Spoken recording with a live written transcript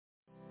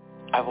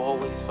I've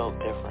always felt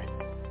different.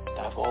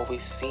 I've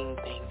always seen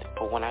things,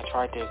 but when I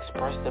tried to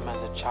express them as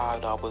a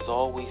child, I was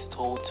always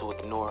told to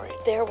ignore it.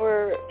 There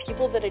were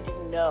people that I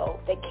didn't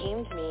know that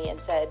came to me and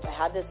said, I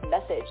have this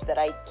message that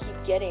I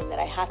keep getting that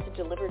I have to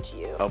deliver to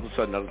you. All of a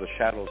sudden, out of the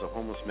shadows, a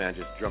homeless man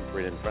just jumped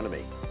right in front of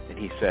me, and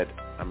he said,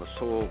 I'm a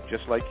soul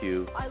just like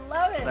you. I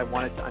love it. I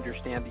wanted to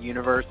understand the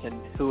universe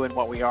and who and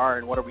what we are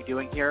and what are we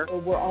doing here.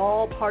 We're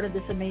all part of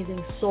this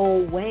amazing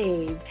soul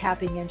wave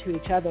tapping into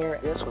each other.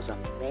 This was a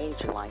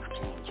major life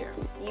changer.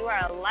 You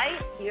are a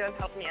light. You have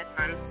helped me a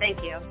ton.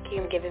 Thank you.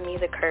 You've given me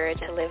the courage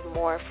to live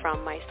more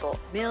from my soul.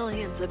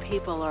 Millions of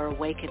people are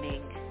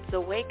awakening. So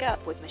Wake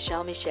Up with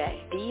Michelle Miche,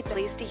 the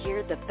place to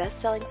hear the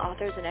best-selling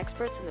authors and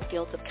experts in the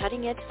fields of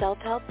cutting-edge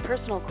self-help,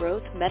 personal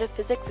growth,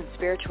 metaphysics, and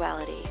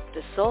spirituality.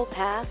 The soul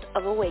path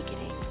of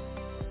awakening.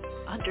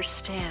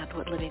 Understand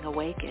what living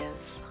awake is.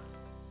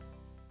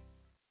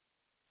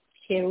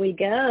 Here we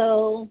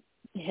go.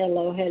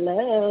 Hello,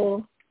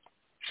 hello.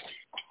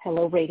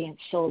 Hello, Radiant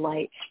Soul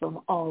Lights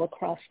from all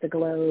across the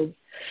globe.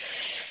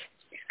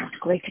 It's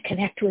great to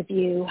connect with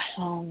you.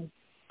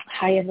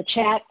 Hi in the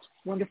chat.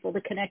 Wonderful to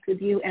connect with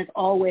you as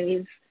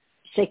always.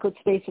 Sacred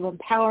space of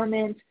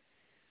empowerment.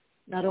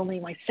 Not only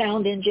my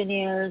sound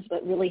engineers,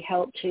 but really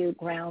help to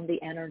ground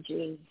the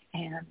energy.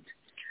 And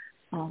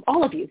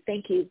all of you,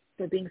 thank you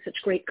for being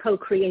such great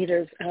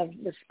co-creators of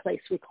this place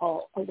we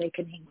call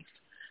Awakenings.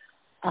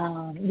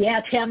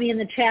 Tammy in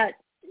the chat,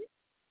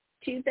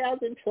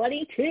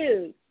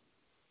 2022.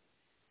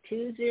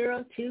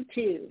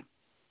 2022.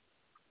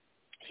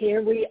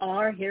 Here we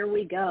are. Here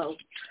we go.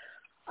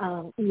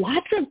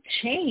 Lots of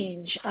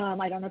change.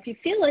 I don't know if you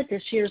feel it.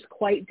 This year's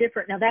quite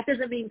different. Now, that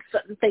doesn't mean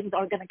certain things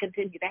are going to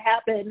continue to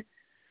happen,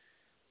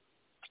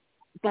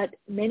 but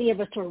many of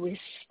us are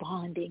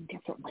responding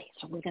differently.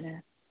 So we're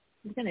going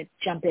to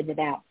jump into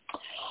that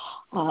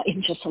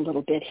in just a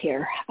little bit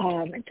here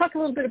and talk a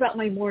little bit about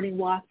my morning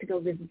walk to go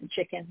visit the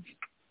chickens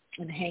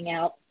and hang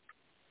out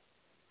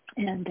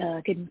and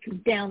getting some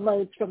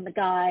downloads from the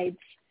guides,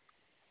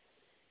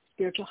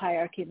 spiritual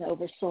hierarchy and the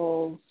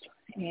oversouls.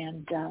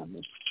 And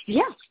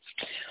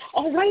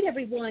all right,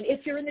 everyone.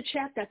 If you're in the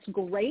chat, that's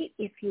great.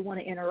 If you want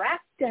to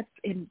interact, that's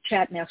in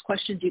chat and ask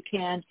questions, you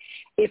can.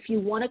 If you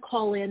want to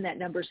call in, that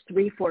number is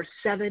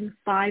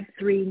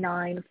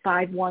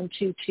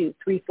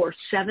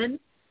 347-539-5122,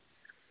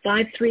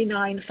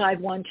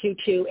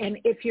 347-539-5122. And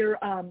if you're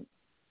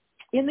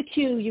in the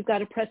queue, you've got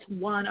to press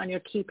 1 on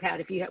your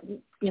keypad if you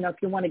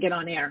want to get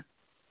on air.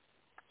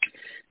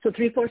 So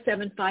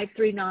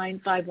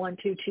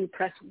 347-539-5122,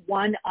 press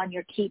 1 on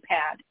your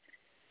keypad.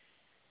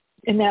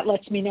 And that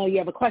lets me know you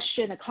have a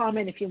question, a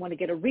comment. If you want to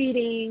get a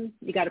reading,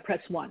 you got to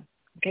press 1.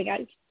 Okay,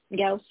 guys and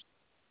gals?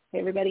 Hey,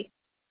 everybody.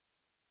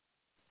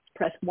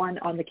 Press 1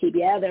 on the keypad.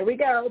 Yeah, there we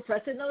go.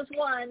 Pressing those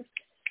ones.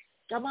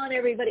 Come on,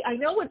 everybody. I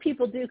know what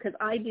people do because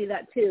I do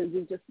that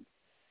too.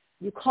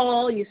 You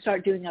call, you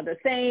start doing other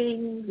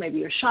things. Maybe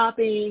you're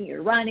shopping,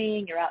 you're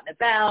running, you're out and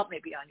about,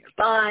 maybe on your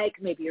bike,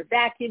 maybe you're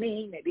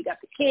vacuuming, maybe you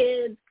got the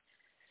kids,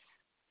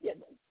 you're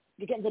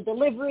getting the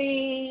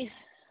delivery.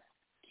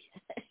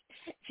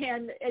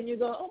 And you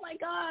go, oh my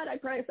God,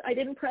 I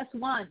didn't press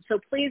 1. So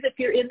please, if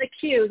you're in the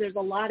queue, there's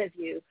a lot of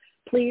you,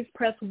 please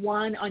press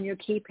 1 on your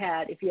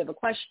keypad. If you have a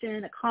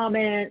question, a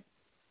comment,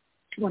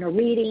 want a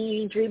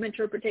reading, dream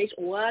interpretation,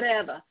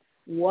 whatever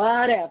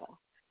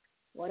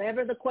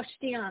the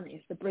question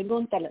is, the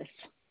preguntas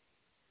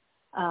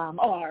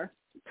are,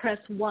 press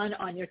 1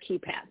 on your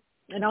keypad.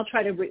 And I'll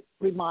try to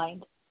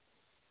remind.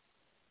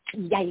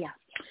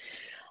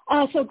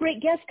 So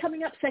great guest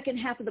coming up, second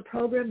half of the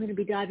program. I'm going to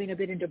be diving a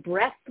bit into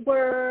breath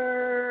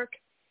work.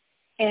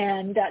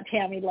 And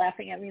Tammy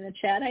laughing at me in the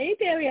chat. Hey,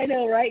 Tammy, I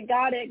know, right?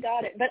 Got it.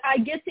 But I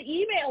get the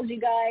emails, you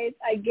guys.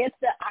 I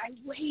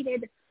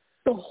waited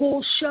the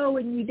whole show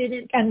and you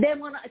didn't. And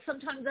then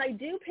sometimes I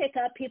do pick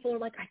up, people are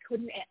like,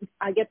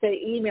 I get the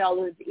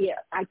email,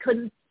 I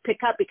couldn't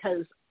pick up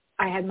because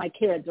I had my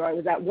kids or I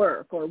was at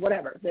work or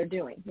whatever they're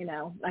doing,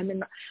 I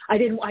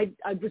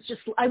was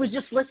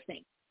just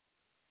listening.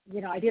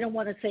 I didn't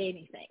want to say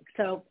anything.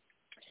 So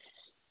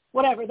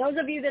whatever. Those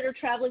of you that are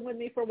traveling with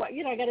me for what,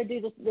 I got to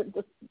do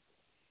the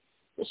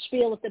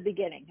spiel at the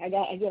beginning. I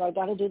got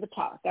to do the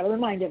talk. Got to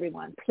remind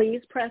everyone,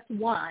 please press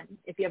 1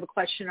 if you have a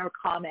question or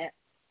comment.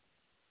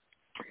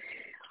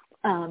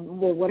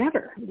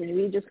 Whatever. Maybe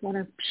you just want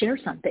to share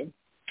something.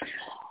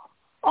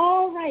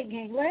 All right,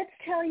 gang. Let's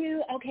tell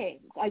you. Okay,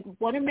 I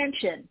want to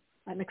mention.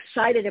 I'm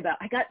excited about.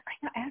 I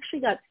actually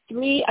got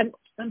 3.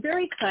 I'm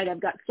very excited. I've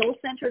got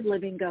soul-centered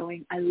living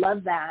going. I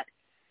love that.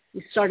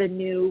 We start a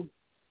new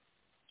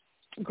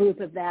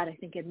group of that, I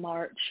think, in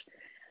March.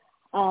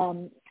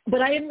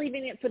 But I am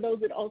leaving it for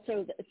those that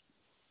also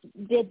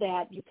did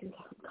that. You can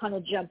kind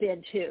of jump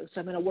in too.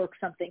 So I'm going to work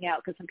something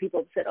out because some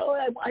people have said, "Oh,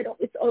 I don't.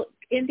 It's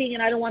ending,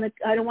 and I don't want it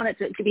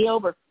to be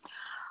over."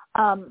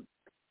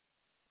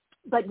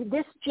 But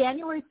this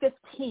January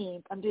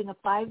 15th, I'm doing a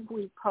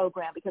 5-week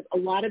program because a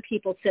lot of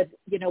people said,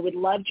 we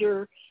loved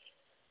your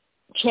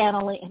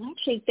channeling. And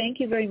actually, thank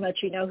you very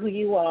much. You know who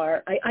you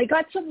are. I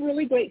got some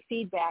really great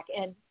feedback.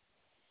 And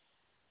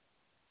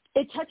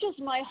it touches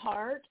my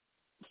heart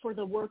for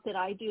the work that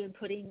I do in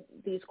putting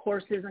these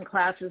courses and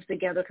classes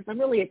together, because I'm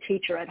really a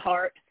teacher at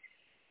heart,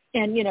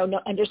 and,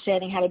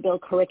 understanding how to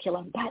build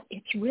curriculum. But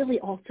it's really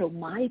also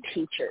my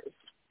teachers,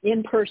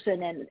 in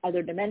person and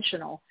other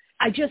dimensional,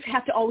 I just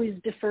have to always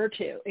defer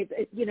to.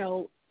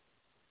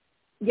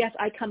 Yes,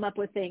 I come up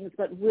with things,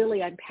 but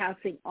really I'm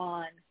passing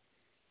on.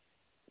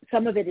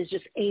 Some of it is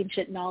just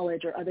ancient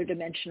knowledge or other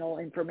dimensional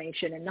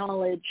information and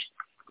knowledge.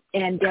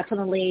 And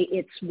definitely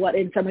it's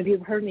and some of you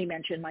have heard me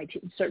mention my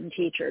certain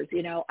teachers.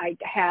 I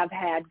have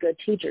had good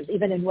teachers,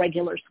 even in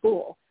regular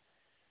school.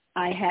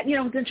 I had,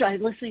 I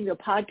was listening to a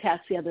podcast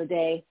the other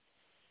day.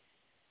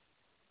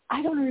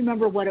 I don't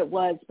remember what it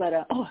was,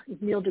 but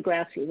Neil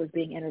deGrasse was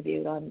being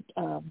interviewed on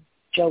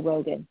Joe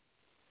Rogan.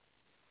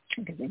 I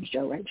think his name's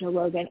Joe, right? Joe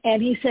Rogan.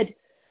 And he said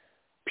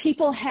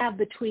people have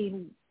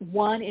between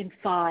 1 and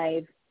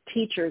 5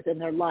 teachers in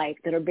their life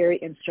that are very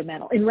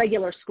instrumental in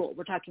regular school.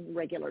 We're talking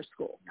regular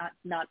school,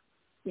 not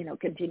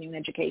continuing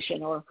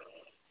education or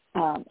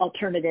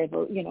alternative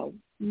or,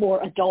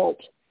 more adult,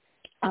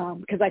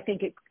 because I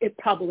think it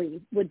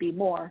probably would be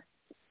more.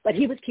 But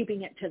he was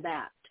keeping it to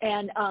that.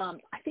 And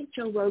I think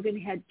Joe Rogan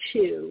had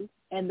 2,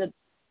 and the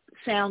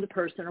sound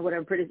person or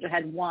whatever producer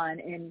had 1,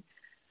 and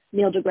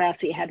Neil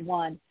deGrasse had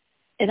 1.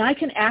 And I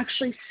can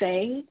actually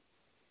say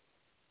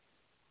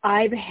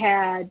I've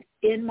had,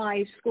 in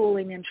my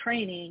schooling and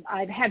training,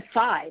 I've had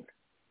 5,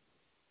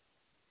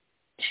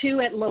 2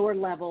 at lower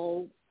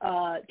level,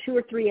 2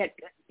 or 3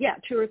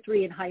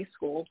 in high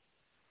school.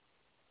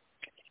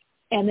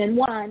 And then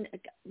 1,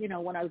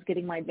 when I was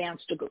getting my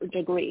advanced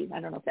degree. I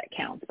don't know if that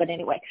counts, but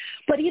anyway.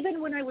 But even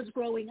when I was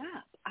growing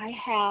up, I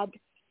had,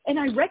 and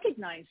I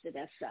recognized it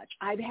as such.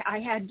 I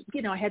had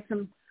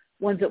some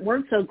ones that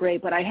weren't so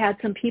great, but I had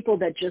some people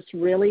that just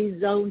really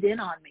zoned in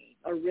on me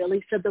or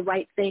really said the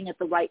right thing at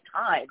the right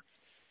time.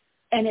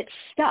 And it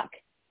stuck.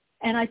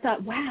 And I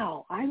thought,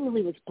 wow, I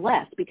really was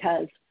blessed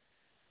because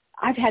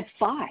I've had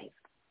 5.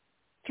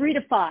 3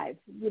 to 5,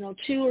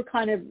 2 are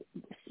kind of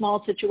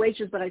small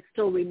situations, but I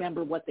still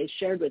remember what they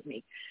shared with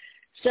me.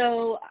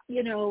 So,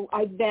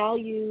 I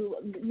value,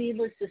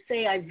 needless to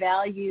say, I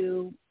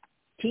value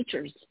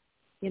teachers,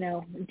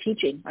 and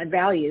teaching. I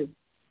value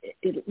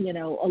it,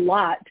 a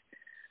lot.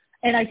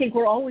 And I think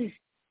we're always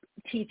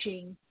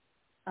teaching,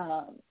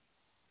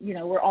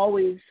 we're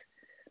always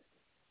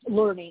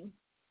learning.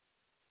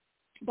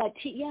 But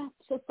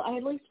so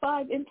at least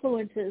 5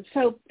 influences.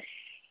 So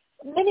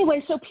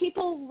anyway, so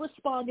people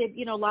responded,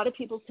 a lot of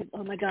people said,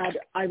 oh my God,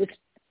 I was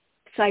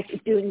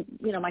psychic doing,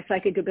 my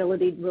psychic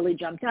ability really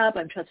jumped up.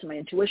 I'm trusting my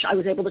intuition. I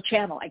was able to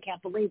channel. I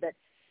can't believe it.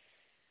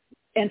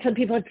 And some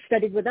people had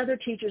studied with other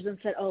teachers and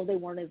said, oh, they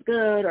weren't as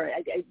good, or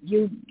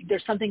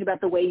there's something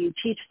about the way you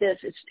teach this.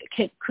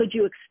 Could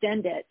you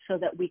extend it so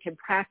that we can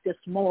practice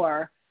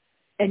more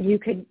and you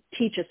can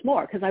teach us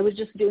more? Because I was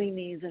just doing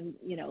these in,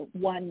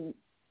 one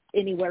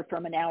anywhere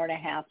from an hour and a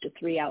half to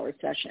 3-hour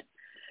session.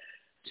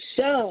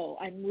 So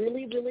I'm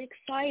really, really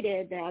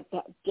excited that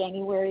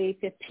January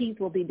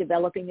 15th we'll be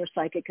developing your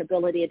psychic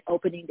ability and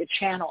opening the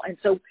channel. And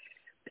so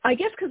I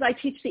guess because I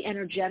teach the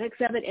energetics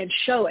of it and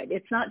show it,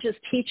 it's not just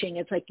teaching.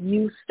 It's like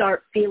you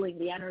start feeling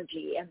the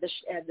energy and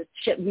the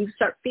shit. You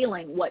start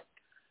feeling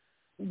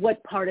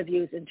what part of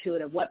you is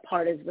intuitive, what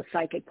part is the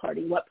psychic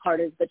party, what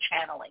part is the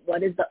channeling,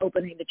 what is the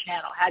opening the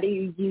channel, how do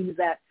you use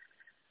that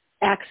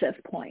access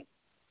point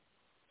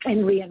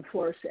and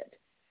reinforce it.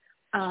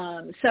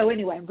 So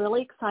anyway, I'm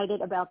really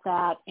excited about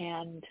that,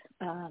 and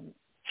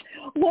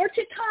more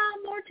to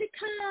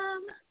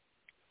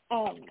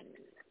come.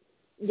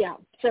 Yeah.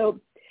 So,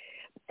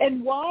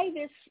 and why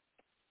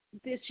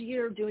this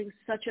year doing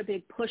such a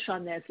big push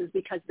on this is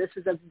because this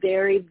is a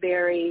very,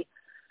 very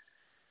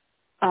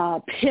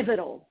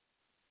pivotal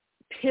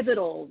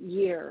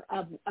year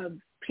of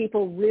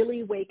people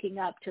really waking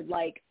up to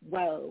like,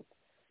 whoa,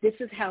 this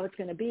is how it's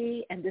going to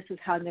be, and this is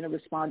how I'm going to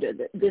respond to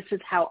it. This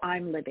is how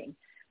I'm living.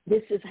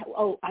 This is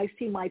how, I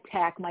see my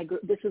pack, my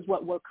group. This is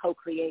what we're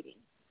co-creating.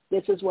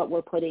 This is what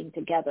we're putting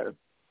together.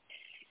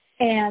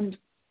 And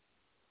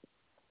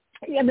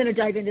I'm going to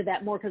dive into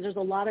that more because there's a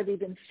lot of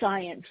even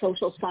science,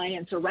 social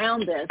science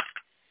around this.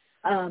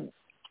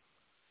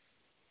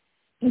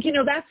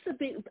 That's the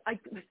big, I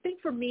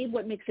think for me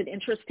what makes it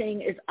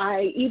interesting is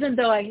even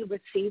though I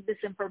receive this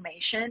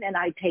information and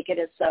I take it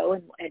as so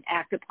and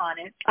act upon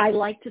it, I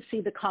like to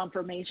see the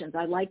confirmations.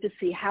 I like to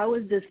see how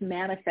is this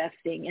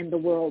manifesting in the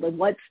world and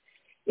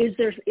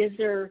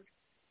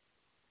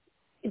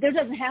there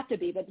doesn't have to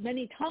be, but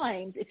many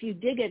times if you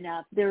dig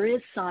enough, there is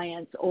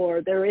science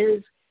or there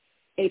is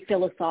a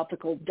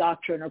philosophical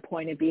doctrine or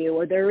point of view,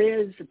 or there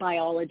is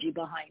biology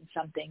behind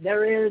something.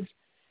 There is,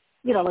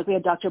 like we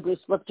had Dr. Bruce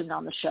Lipton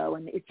on the show,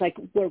 and it's like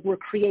we're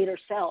creator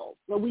cells.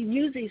 Well, we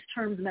use these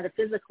terms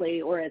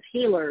metaphysically or as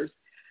healers,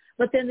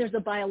 but then there's a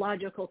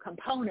biological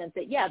component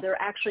that, there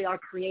actually are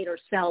creator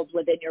cells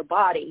within your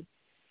body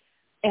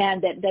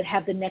and that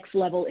have the next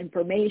level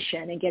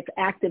information and gets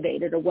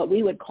activated, or what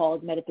we would call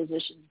as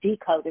metaphysicians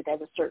decoded at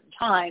a certain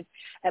time.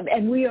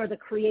 And we are the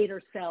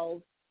creator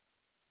cells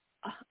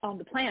on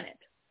the planet.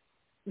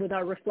 with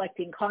our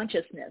reflecting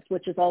consciousness,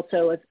 which is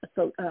also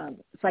a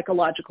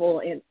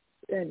psychological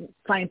and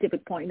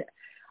scientific point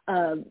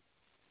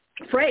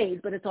phrase,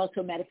 but it's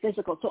also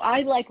metaphysical. So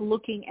I like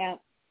looking at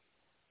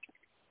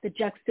the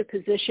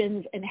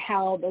juxtapositions and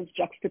how those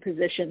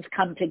juxtapositions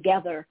come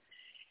together.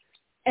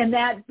 And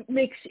that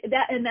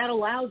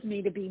allows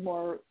me to be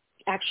more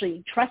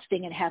actually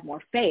trusting and have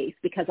more faith,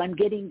 because I'm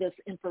getting this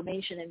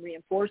information and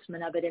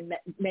reinforcement of it in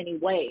many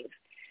ways.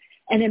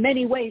 And in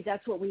many ways,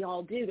 that's what we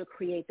all do to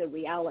create the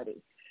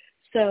reality.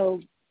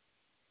 So,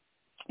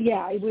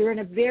 yeah, we're in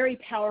a very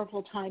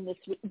powerful time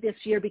this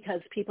year because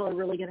people are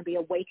really going to be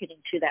awakening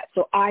to that.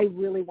 So I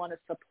really want to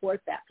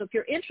support that. So if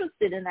you're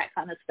interested in that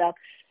kind of stuff,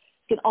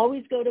 you can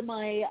always go to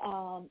my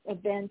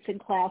events and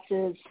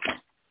classes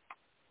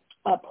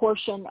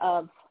portion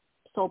of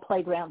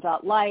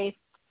soulplayground.life.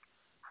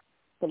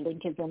 The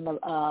link is in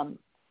the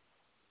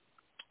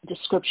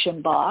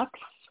description box.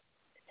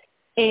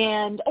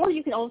 Or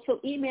you can also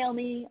email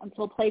me on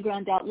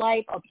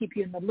soulplayground.life. I'll keep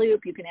you in the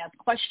loop. You can ask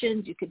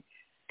questions. You can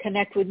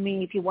connect with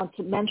me if you want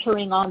some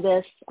mentoring on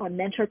this on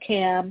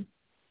MentorCam.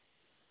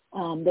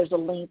 There's a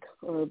link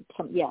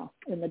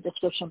in the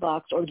description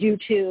box, or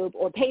YouTube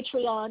or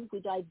Patreon. We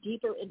dive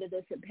deeper into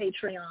this at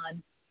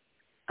Patreon.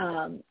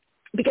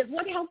 Because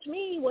what helped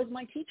me was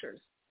my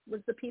teachers,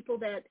 was the people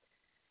that,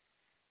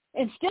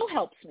 and still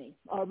helps me,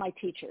 are my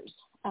teachers.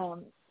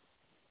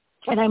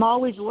 And I'm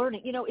always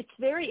learning. It's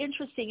very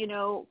interesting,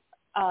 and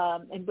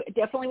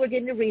definitely we're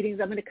getting to readings.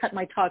 I'm going to cut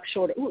my talk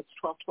short. Ooh, it's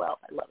 12:12.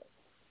 I love it.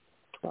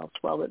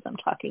 12:12 as I'm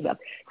talking about.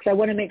 Because I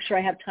want to make sure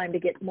I have time to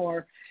get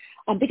more.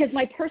 Because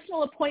my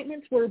personal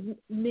appointments were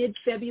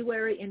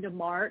mid-February into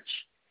March.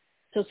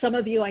 So some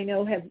of you I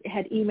know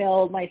had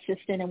emailed my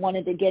assistant and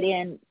wanted to get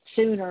in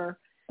sooner.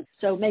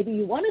 So maybe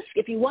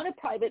if you want a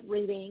private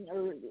reading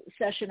or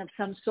session of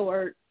some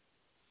sort,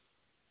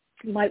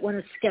 you might want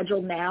to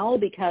schedule now,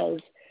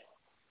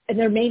 and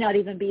there may not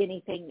even be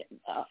anything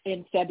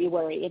in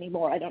February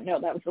anymore. I don't know.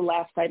 That was the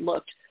last I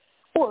looked.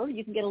 Or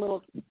you can get a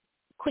little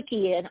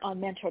quickie in on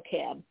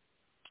MentorCam.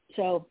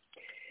 So,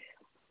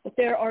 but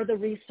there are the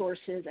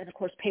resources, and of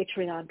course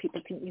Patreon.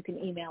 You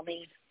can email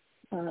me,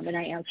 and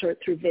I answer it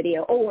through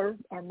video, or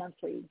our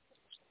monthly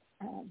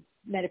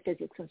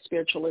Metaphysics and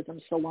Spiritualism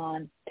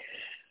Salon.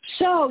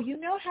 So you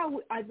know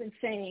how I've been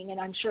saying, and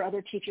I'm sure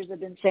other teachers have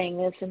been saying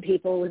this, and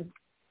people, and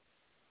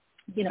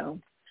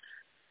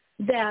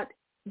that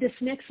this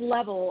next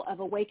level of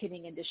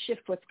awakening and to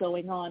shift what's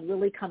going on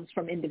really comes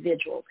from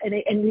individuals. And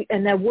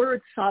the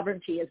word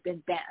sovereignty has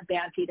been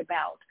bandied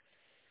about.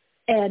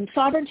 And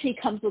sovereignty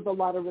comes with a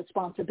lot of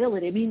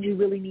responsibility. It means you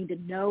really need to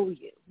know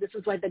you. This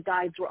is why the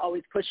guides were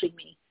always pushing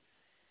me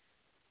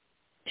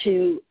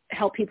to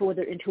help people with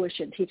their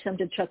intuition, teach them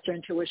to trust their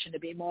intuition, to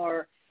be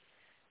more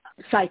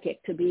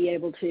psychic, to be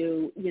able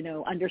to,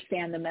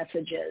 understand the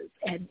messages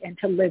and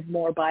to live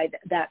more by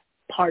that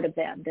part of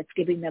them that's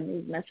giving them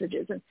these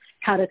messages, and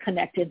how to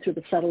connect in through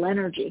the subtle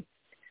energy.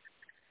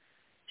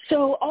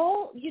 So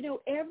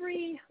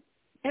every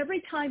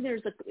time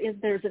there's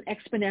an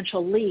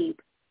exponential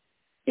leap,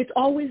 it's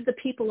always the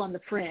people on the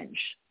fringe,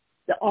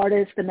 the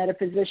artists, the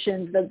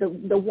metaphysicians,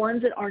 the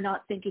ones that are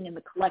not thinking in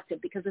the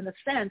collective, because in a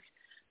sense,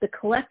 the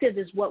collective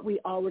is what we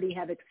already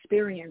have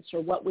experienced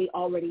or what we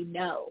already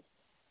know.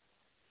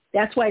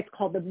 That's why it's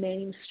called the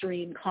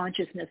mainstream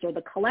consciousness, or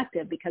the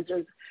collective, because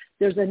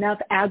there's enough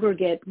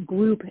aggregate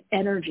group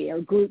energy or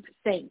group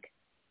think.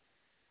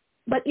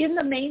 But in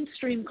the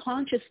mainstream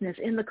consciousness,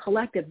 in the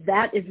collective,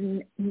 that is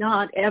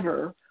not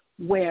ever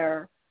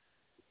where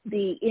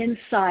the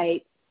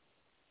insight,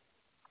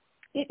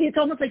 it's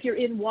almost like you're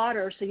in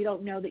water, so you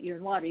don't know that you're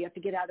in water. You have to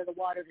get out of the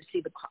water to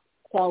see the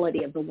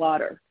quality of the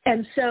water.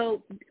 And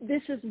so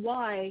this is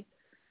why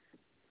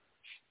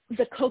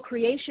the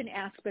co-creation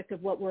aspect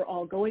of what we're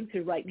all going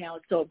through right now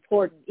is so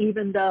important,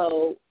 even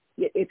though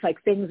it's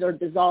like things are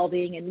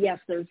dissolving. And yes,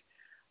 there's,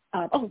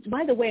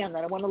 by the way, on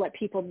that, I want to let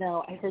people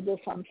know, I heard this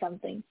on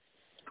something,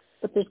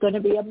 but there's going to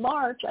be a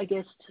march, I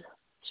guess,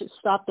 to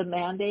stop the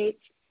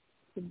mandates,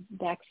 the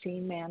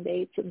vaccine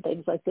mandates and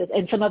things like this,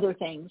 and some other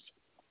things.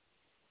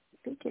 I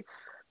think it's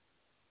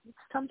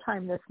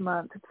sometime this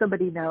month. If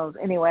somebody knows.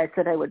 Anyway, I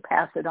said I would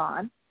pass it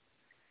on.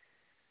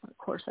 Of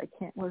course, I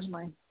can't. Where's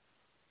my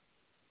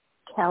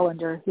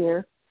calendar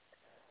here?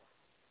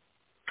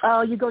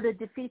 Oh, you go to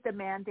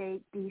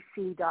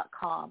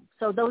defeatthemandatedc.com.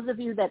 So those of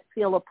you that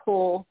feel a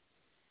pull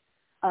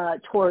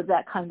toward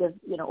that kind of,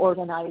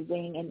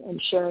 organizing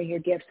and sharing your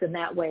gifts in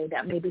that way,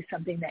 that may be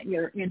something that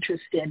you're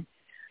interested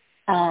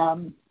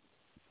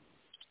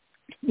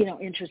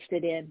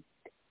in,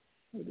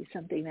 maybe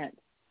something that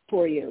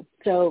for you.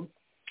 So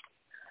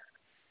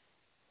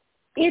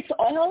it's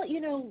all,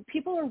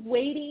 people are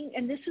waiting,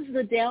 and this is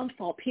the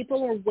downfall.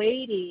 People are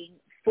waiting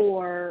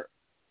for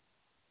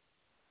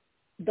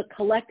the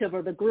collective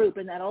or the group,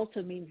 and that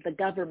also means the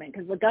government,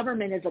 because the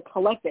government is a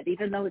collective.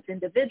 Even though it's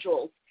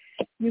individuals,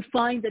 you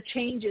find the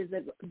changes,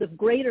 the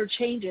greater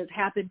changes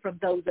happen from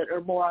those that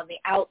are more on the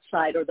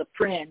outside or the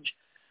fringe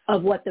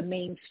of what the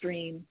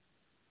mainstream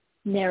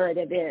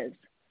narrative is.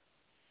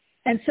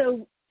 And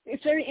so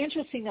it's very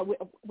interesting that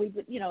we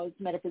as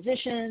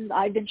metaphysicians,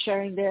 I've been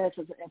sharing this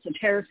as an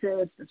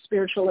esotericist, a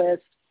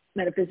spiritualist,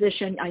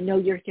 metaphysician. I know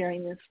you're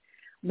hearing this.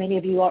 Many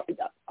of you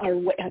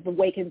have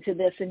awakened to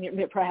this, and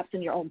perhaps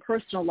in your own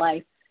personal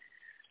life.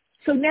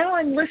 So now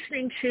I'm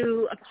listening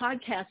to a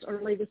podcast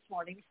early this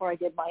morning before I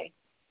did my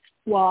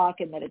walk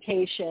and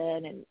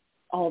meditation and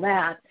all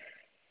that.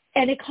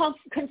 And it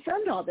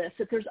confirmed all this,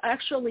 that there's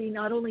actually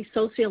not only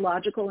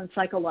sociological and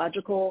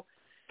psychological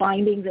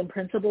findings and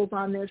principles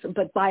on this,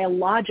 but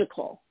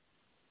biological,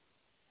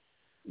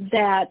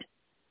 that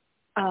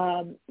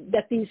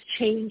these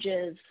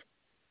changes,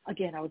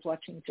 again, I was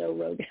watching Joe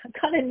Rogan. I'm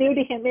kind of new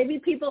to him. Maybe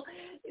people,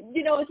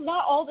 it's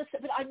not all this,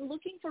 but I'm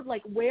looking for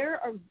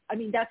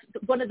that's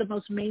one of the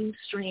most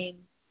mainstream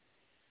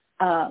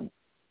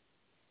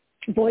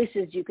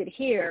voices you could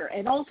hear.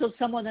 And also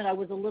someone that I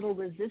was a little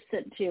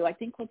resistant to. I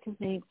think what's his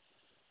name?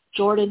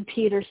 Jordan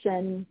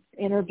Peterson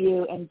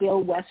interview and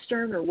Bill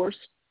Weinstein,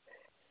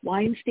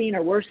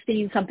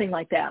 something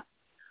like that,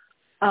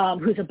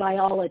 who's a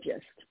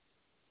biologist.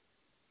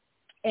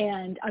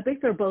 And I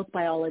think they're both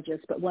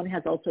biologists, but one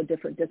has also a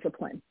different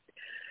discipline.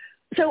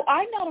 So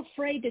I'm not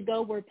afraid to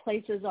go where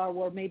places are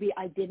where maybe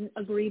I didn't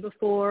agree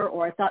before,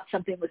 or I thought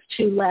something was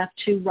too left,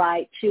 too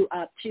right, too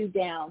up, too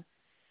down.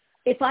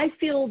 If I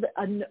feel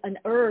an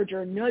urge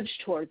or nudge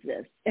towards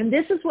this, and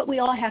this is what we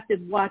all have to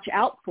watch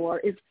out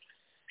for, is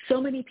so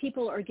many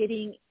people are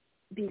getting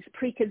these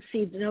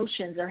preconceived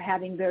notions, are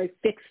having very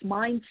fixed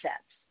mindsets.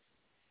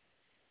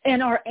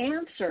 And our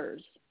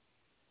answers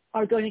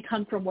are going to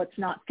come from what's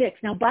not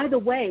fixed. Now, by the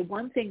way,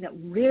 one thing that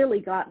really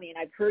got me, and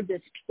I've heard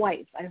this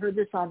twice, I heard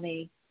this on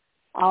the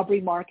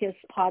Aubrey Marcus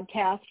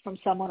podcast from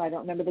someone, I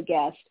don't remember the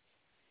guest.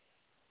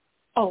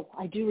 Oh,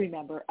 I do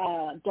remember.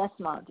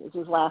 Desmond is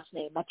his last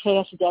name,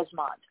 Matthias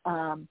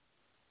Desmond,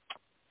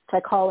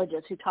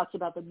 psychologist who talks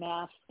about the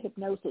mass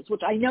hypnosis,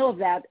 which I know of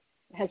that,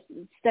 has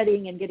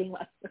studying and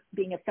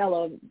being a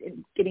fellow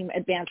and getting an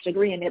advanced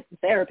degree in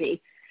hypnotherapy.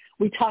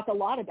 We talk a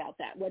lot about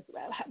that, with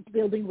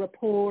building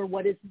rapport,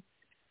 what is,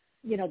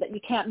 that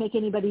you can't make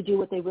anybody do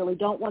what they really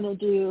don't want to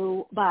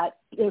do, but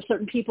there are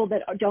certain people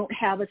that don't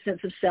have a sense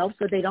of self,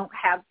 so they don't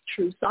have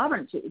true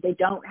sovereignty. They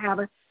don't have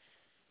a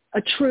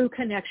true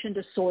connection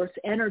to source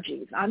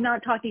energies. I'm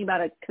not talking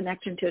about a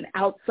connection to an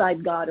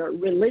outside God or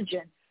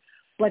religion,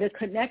 but a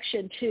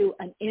connection to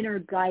an inner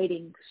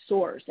guiding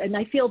source. And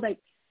I feel that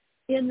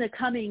in the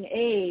coming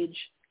age,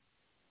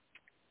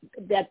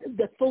 that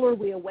the fuller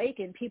we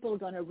awaken, people are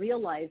going to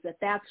realize that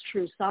that's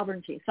true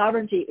sovereignty.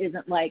 Sovereignty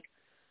isn't like,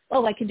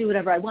 oh, I can do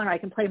whatever I want, or I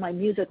can play my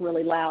music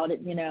really loud,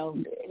 and,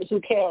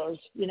 who cares,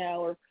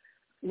 or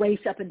race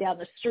up and down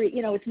the street.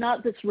 It's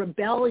not this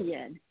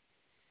rebellion.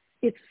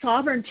 It's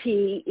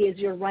sovereignty is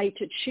your right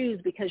to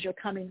choose because you're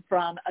coming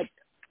from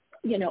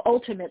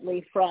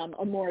ultimately from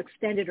a more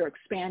extended or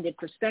expanded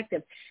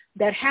perspective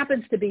that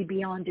happens to be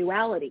beyond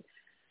duality.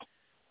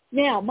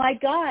 Now, my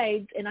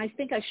guides, and I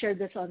think I shared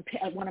this on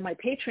one of my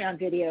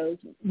Patreon videos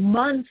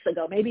months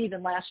ago, maybe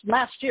even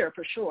last year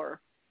for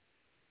sure,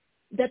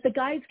 that the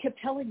guides kept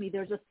telling me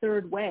there's a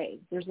third way.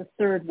 There's a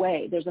third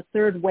way. There's a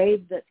third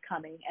wave that's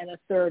coming and a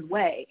third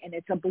way. And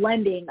it's a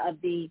blending of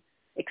the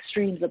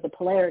extremes of the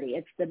polarity.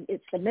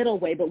 It's the middle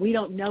way, but we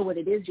don't know what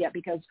it is yet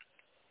because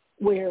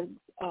we're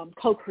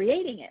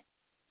co-creating it.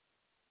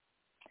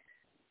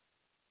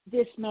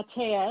 This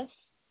Matthias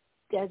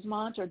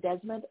Desmond,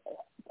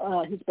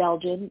 he's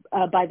Belgian,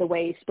 by the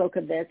way, spoke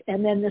of this.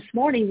 And then this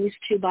morning, these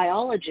two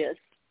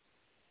biologists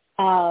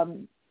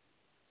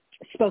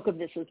spoke of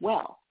this as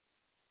well,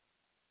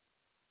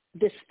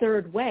 this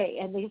third way.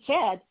 And they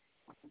said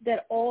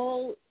that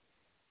all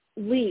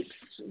leaps,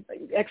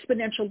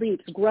 exponential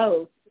leaps,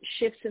 growth,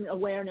 shifts in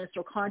awareness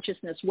or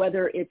consciousness,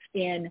 whether it's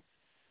in,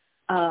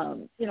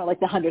 like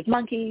the 100th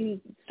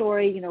monkey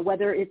story,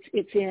 whether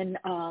it's in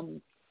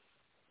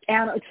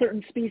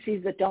certain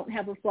species that don't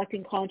have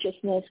reflecting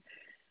consciousness,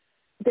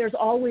 there's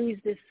always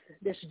this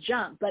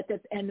jump,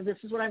 and this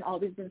is what I've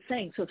always been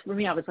saying. So for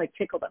me, I was like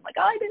tickled. I'm like,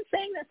 I've been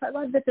saying this. I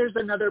love that there's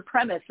another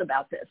premise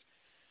about this,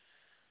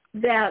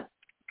 that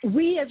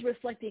we as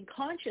reflecting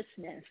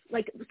consciousness,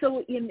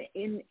 so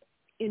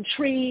in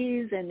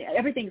trees and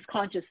everything's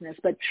consciousness,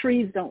 but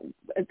trees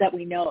that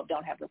we know of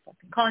don't have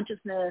reflecting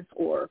consciousness,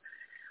 or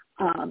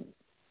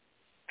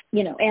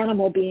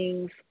animal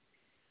beings,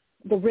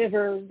 the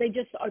river, they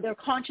just are, their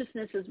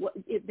consciousness is what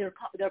their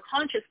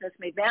consciousness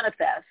may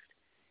manifest.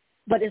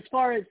 But as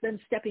far as them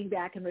stepping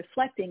back and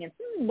reflecting and,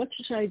 what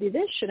should I do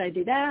this? Should I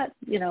do that?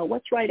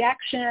 What's right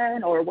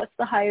action, or what's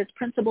the highest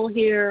principle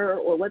here,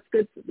 or what's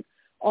good for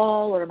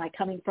all, or am I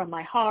coming from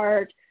my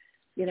heart,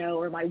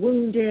 or am I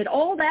wounded?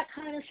 All that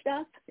kind of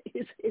stuff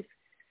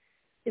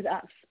is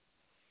us.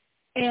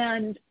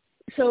 And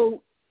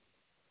so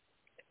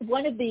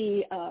one of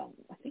the, I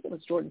think it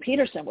was Jordan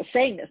Peterson was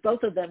saying this.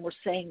 Both of them were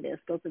saying this,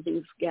 both of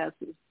these guests.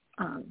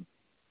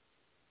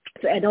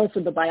 And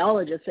also the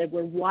biologist said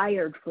we're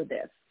wired for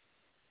this.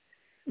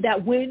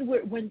 That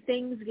when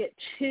things get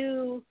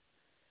too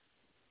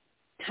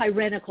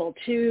tyrannical,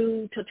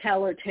 too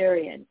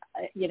totalitarian,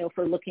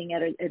 for looking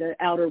at an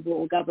outer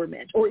world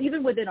government, or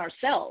even within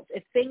ourselves.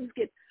 If things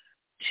get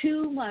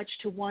too much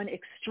to one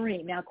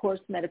extreme, now, of course,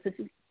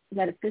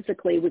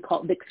 metaphysically, we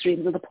call it the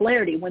extremes of the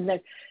polarity. When the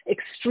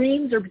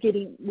extremes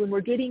when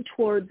we're getting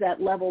towards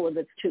that level of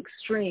it's too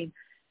extreme,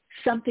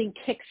 something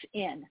kicks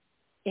in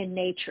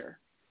nature.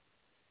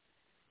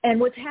 And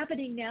what's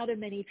happening now to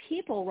many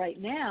people right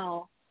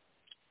now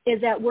is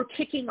that we're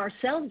kicking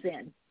ourselves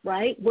in,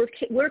 right?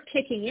 We're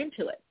kicking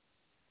into it,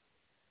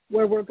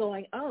 where we're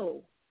going,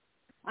 oh,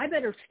 I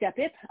better step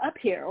up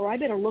here, or I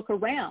better look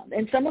around.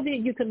 And some of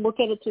you can look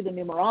at it through the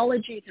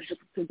numerology,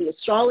 through the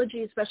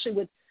astrology,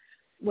 especially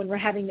when we're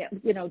having,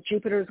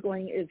 Jupiter's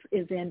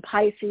is in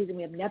Pisces, and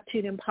we have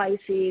Neptune in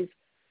Pisces,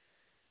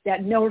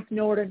 that North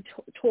Node in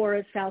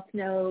Taurus, South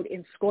Node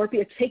in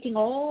Scorpio. It's taking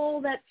all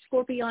that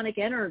scorpionic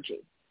energy,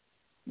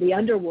 the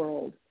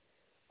underworld,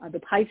 the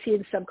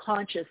Piscean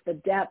subconscious, the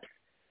depth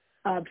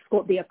of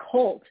the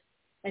occult,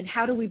 and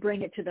how do we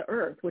bring it to the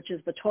earth, which is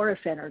the Taurus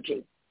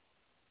energy.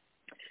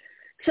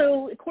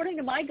 So according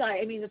to my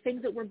guy, the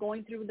things that we're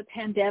going through with the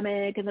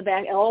pandemic and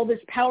all this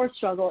power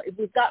struggle,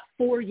 we've got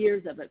 4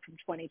 years of it from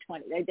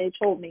 2020. They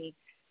told me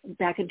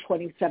back in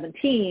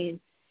 2017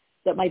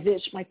 that my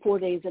 4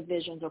 days of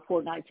visions, or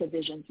 4 nights of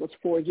visions, was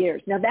 4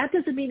 years. Now, that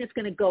doesn't mean it's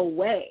going to go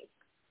away.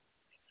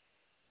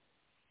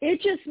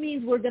 It just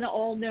means we're going to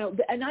all know.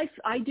 And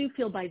I do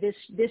feel by this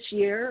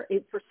year,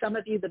 for some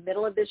of you, the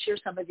middle of this year,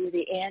 some of you,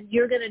 the end,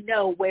 you're going to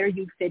know where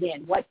you fit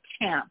in, what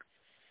camp.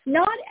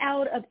 Not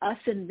out of us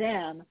and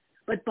them,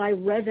 but by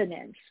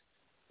resonance,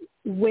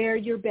 where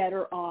you're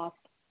better off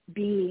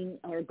being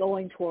or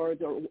going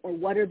towards, or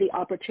what are the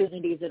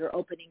opportunities that are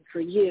opening for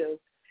you.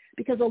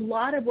 Because a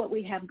lot of what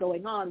we have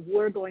going on,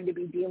 we're going to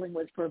be dealing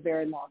with for a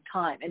very long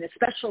time. And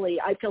especially,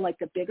 I feel like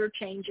the bigger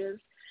changes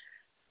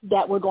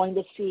that we're going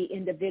to see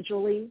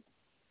individually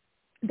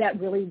that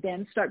really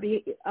then start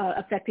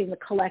affecting the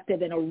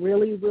collective in a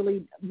really,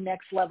 really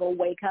next level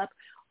wake up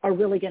are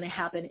really going to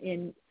happen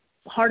in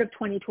part of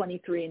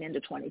 2023 and into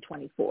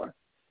 2024.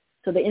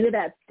 So the end of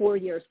that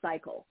 4-year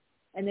cycle.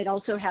 And it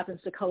also happens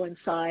to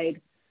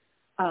coincide,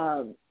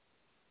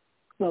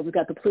 we've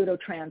got the Pluto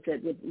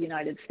transit with the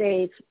United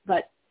States,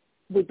 but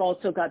we've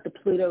also got the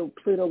Pluto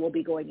will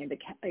be going into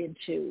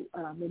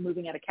we're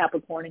moving out of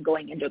Capricorn and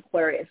going into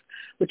Aquarius,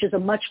 which is a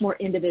much more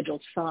individual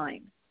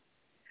sign.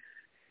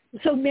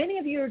 So many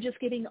of you are just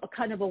getting a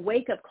kind of a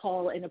wake-up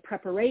call and a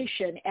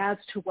preparation as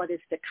to what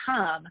is to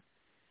come.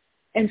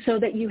 And so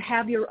that you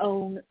have your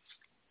own,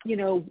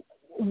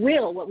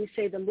 will, what we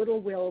say, the little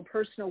will,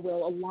 personal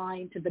will,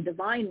 aligned to the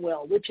divine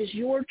will, which is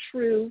your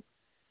true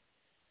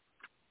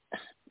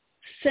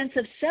sense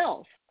of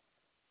self.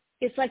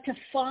 It's like to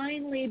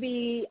finally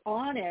be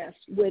honest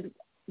with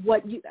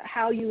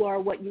how you are,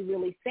 what you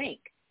really think.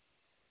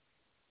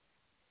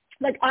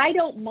 Like, I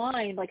don't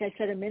mind, like I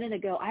said a minute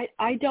ago,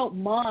 I don't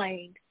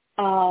mind,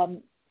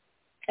 and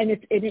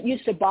it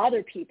used to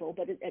bother people,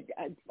 but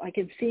I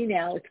can see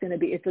now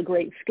it's a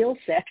great skill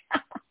set.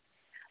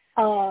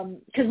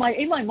 Because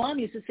my mom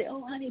used to say,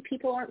 oh, honey,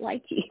 people aren't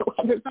like you.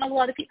 There's not a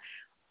lot of people.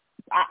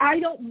 I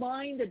don't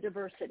mind the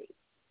diversity.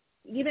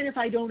 Even if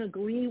I don't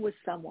agree with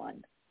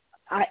someone,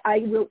 I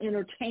will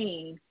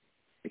entertain,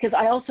 because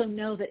I also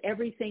know that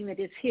everything that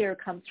is here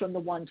comes from the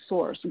one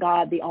source,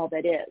 God, the all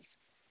that is.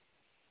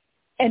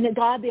 And the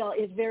God, the all,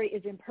 is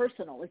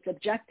impersonal. It's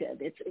objective.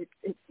 It's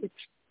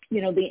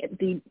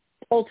the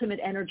ultimate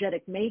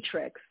energetic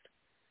matrix.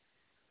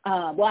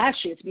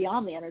 Actually, it's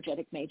beyond the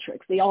energetic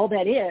matrix. The all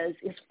that is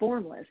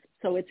formless.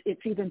 So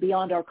it's even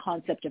beyond our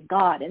concept of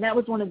God. And that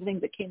was one of the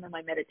things that came in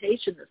my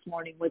meditation this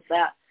morning, was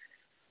that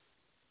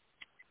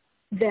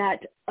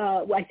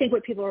I think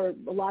what a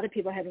lot of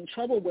people are having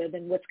trouble with,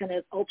 and what's going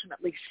to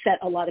ultimately set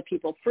a lot of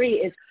people free,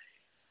 is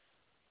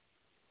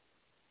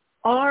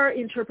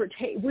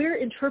we're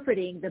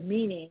interpreting the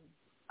meaning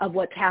of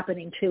what's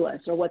happening to us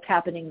or what's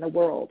happening in the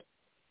world.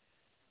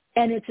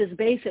 And it's as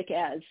basic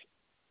as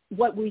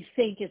what we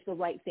think is the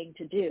right thing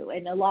to do.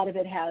 And a lot of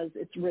it has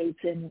its roots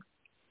in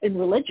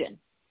religion,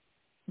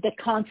 the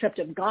concept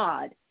of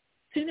God.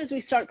 As soon as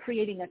we start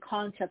creating a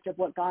concept of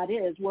what God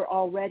is, we're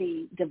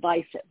already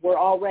divisive. We're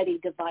already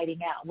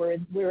dividing out. We're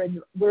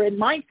in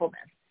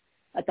mindfulness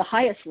at the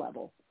highest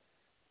level.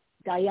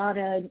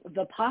 Dhyana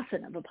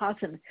Vipassana,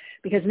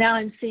 because now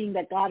I'm seeing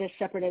that God is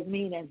separate as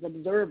me as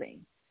observing,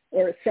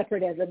 or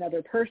separate as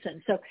another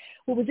person. So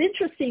what was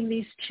interesting,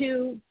 these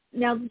two,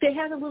 now they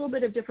had a little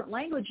bit of different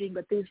languaging,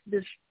 but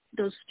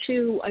those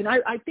two, and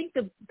I think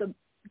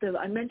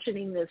I'm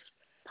mentioning this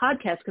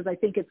podcast because I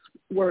think it's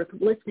worth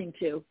listening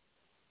to.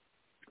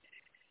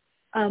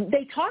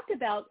 They talked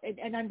about,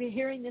 and I'm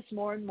hearing this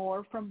more and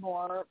more from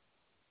more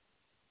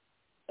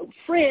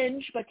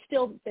fringe, but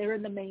still they're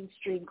in the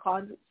mainstream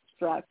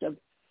construct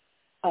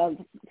of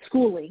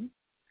schooling,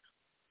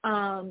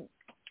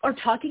 are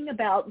talking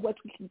about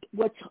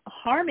what's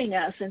harming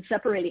us and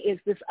separating is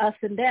this us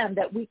and them,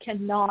 that we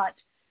cannot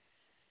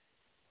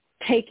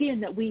take in,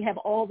 that we have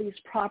all these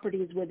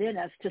properties within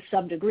us to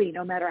some degree,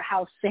 no matter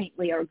how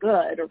saintly or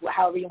good or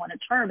however you want to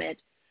term it.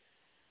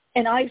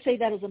 And I say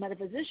that as a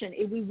metaphysician,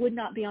 we would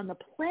not be on the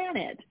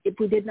planet if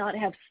we did not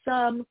have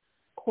some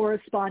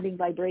corresponding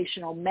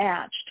vibrational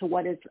match to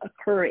what is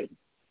occurring.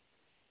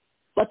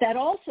 But that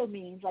also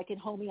means, like in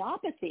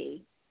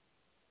homeopathy,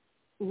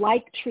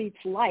 like treats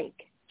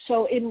like.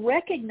 So in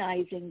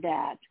recognizing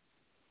that,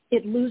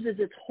 it loses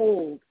its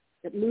hold.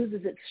 It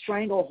loses its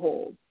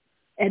stranglehold.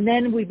 And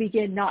then we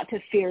begin not to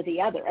fear the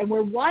other. And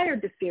we're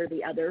wired to fear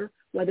the other,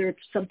 whether it's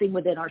something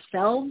within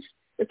ourselves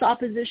that's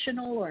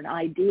oppositional or an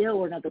idea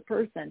or another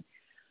person.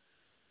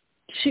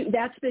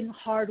 That's been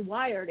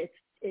hardwired.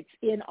 It's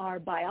in our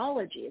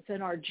biology. It's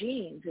in our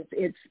genes.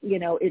 It's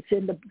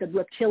in the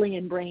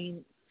reptilian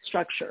brain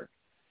structure.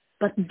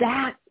 But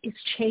that is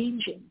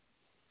changing.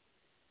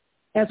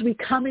 As we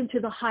come into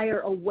the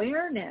higher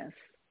awareness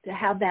to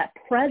have that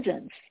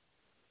presence,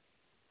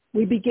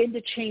 we begin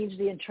to change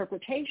the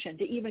interpretation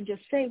to even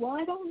just say, well,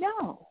 I don't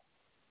know.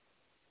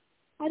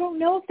 I don't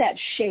know if that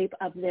shape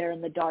up there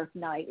in the dark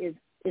night is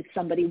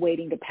somebody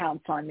waiting to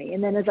pounce on me.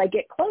 And then as I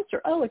get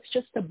closer, oh, it's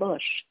just a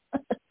bush.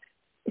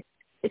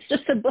 It's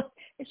just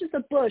a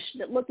bush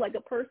that looked like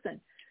a person.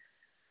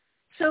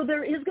 So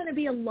there is going to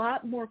be a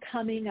lot more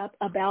coming up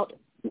about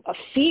a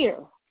fear,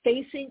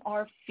 facing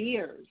our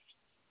fears.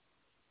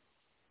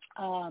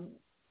 A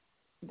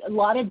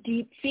lot of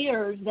deep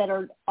fears that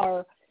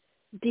are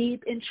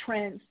deep,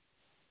 entrenched,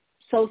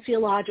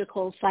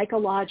 sociological,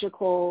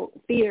 psychological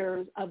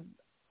fears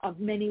of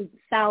many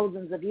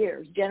thousands of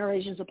years,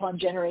 generations upon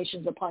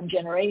generations upon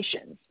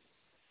generations.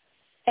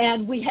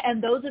 And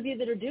those of you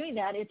that are doing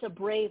that, it's a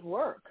brave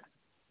work.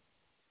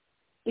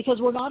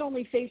 Because we're not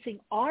only facing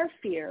our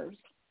fears,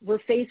 we're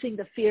facing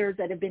the fears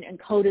that have been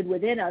encoded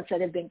within us, that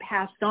have been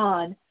passed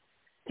on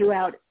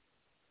throughout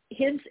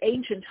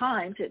ancient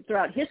times,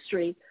 throughout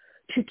history,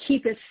 to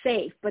keep us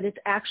safe. But it's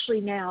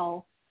actually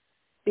now,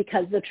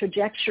 because the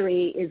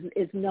trajectory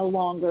is no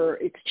longer,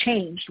 it's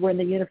changed. We're in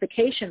the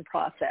unification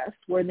process.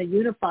 We're in the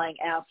unifying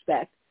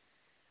aspect,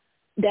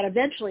 that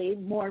eventually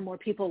more and more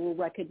people will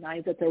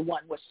recognize that they're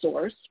one with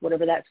Source,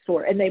 whatever that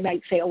Source. And they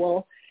might say, oh,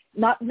 well,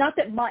 not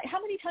that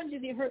how many times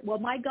have you heard, well,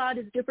 my God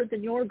is different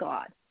than your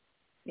God?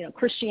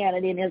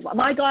 Christianity and Islam.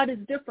 My God is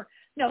different.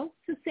 No,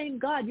 it's the same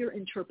God. Your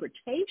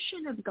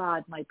interpretation of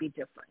God might be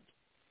different.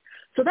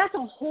 So that's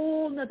a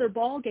whole nother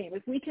ballgame.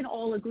 If we can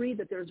all agree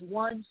that there's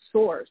one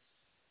source,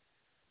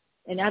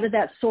 and out of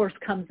that source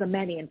comes the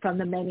many, and from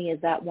the many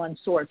is that one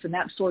source, and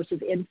that source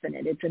is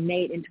infinite. It's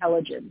innate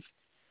intelligence.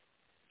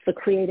 It's the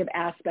creative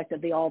aspect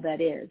of the all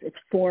that is. It's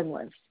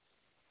formless.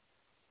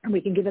 And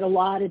we can give it a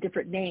lot of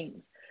different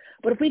names.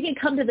 But if we can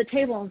come to the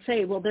table and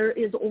say, well, there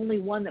is only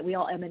one that we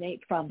all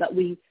emanate from, but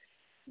we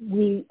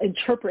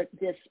interpret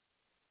this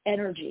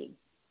energy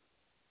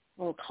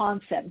or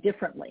concept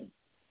differently,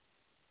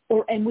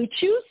 and we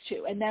choose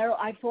to, and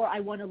therefore I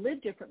want to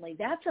live differently.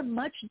 That's a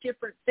much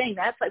different thing.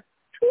 That's like,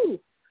 whew,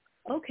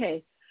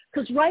 okay.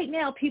 Because right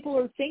now people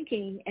are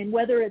thinking, and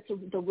whether it's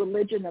the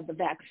religion of the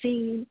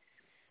vaccine,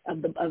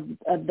 of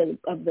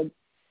the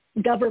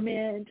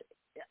government,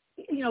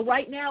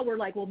 right now we're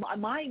like, well,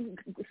 mine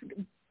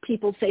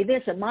people say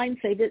this and mine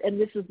say this, and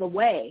this is the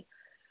way.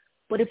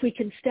 But if we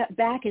can step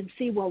back and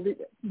see, well,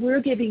 we're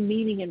giving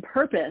meaning and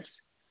purpose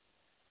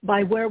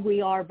by where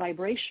we are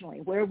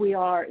vibrationally, where we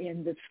are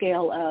in the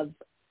scale of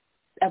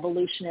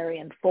evolutionary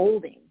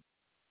unfolding,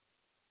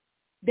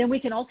 then we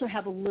can also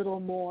have a little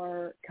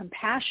more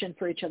compassion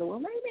for each other.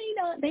 Well,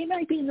 they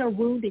might be in their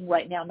wounding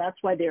right now, and that's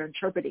why they're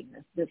interpreting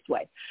this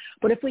way.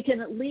 But if we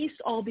can at least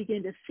all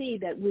begin to see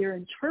that we're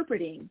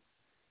interpreting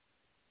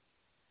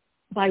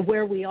by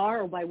where we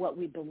are or by what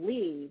we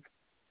believe,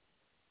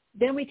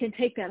 then we can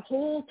take that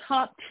whole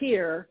top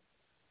tier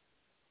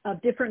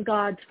of different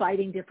gods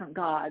fighting different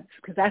gods,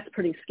 because that's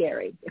pretty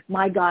scary. If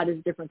my God is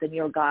different than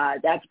your God,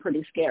 that's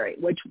pretty scary,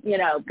 which,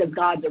 because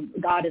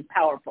God is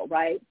powerful,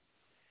 right?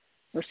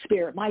 Or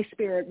spirit,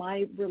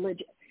 my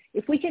religion.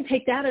 If we can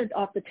take that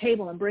off the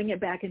table and bring it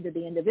back into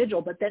the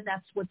individual, but then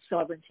that's what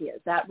sovereignty is.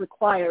 That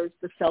requires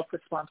the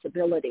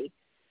self-responsibility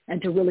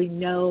and to really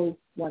know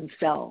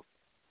oneself,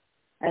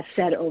 as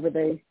said over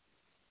the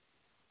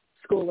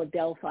School of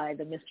Delphi,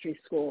 the mystery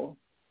school.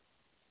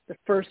 The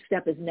first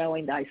step is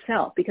knowing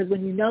thyself, because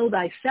when you know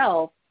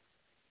thyself,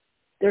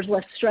 there's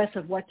less stress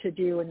of what to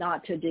do and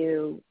not to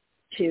do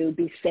to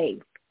be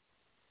safe,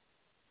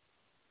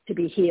 to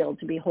be healed,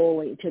 to be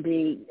holy, to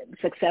be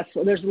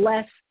successful. There's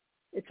less,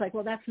 it's like,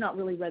 well, that's not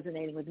really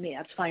resonating with me.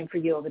 That's fine for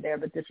you over there,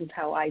 but this is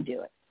how I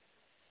do it.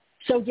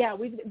 So yeah,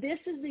 this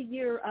is the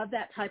year of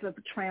that type of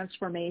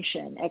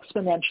transformation,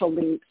 exponential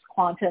leaps,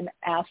 quantum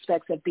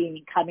aspects of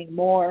being coming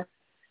more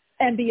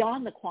and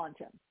beyond the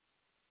quantum.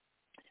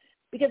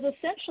 Because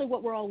essentially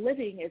what we're all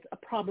living is a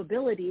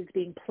probabilities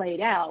being played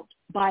out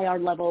by our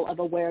level of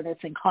awareness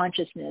and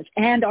consciousness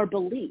and our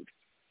beliefs,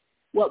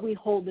 what we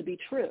hold to be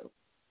true.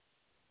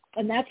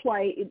 And that's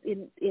why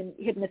in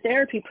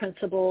hypnotherapy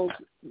principles,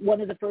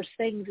 one of the first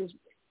things is,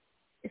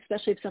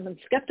 especially if someone's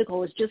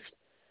skeptical, is just,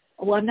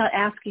 well, I'm not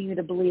asking you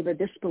to believe or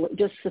disbelieve,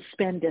 just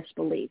suspend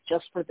disbelief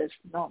just for this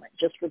moment,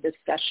 just for this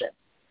session.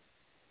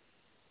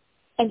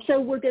 And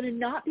so we're going to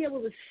not be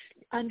able to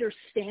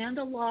understand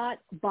a lot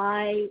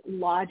by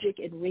logic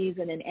and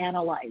reason and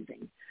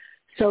analyzing.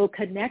 So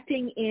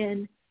connecting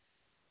in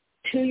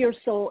to your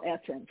soul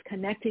essence,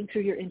 connecting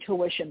through your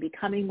intuition,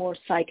 becoming more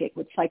psychic,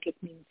 which psychic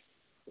means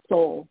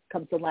soul,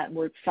 comes from the Latin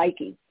word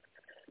psyche.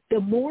 The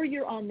more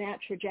you're on that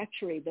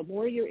trajectory, the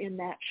more you're in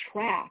that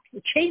track,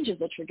 it changes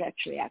the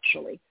trajectory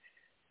actually,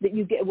 that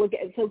you get.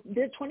 So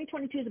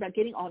 2022 is about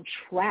getting on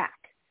track,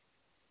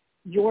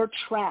 your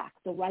track,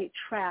 the right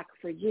track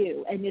for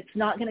you. And it's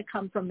not going to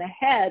come from the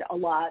head a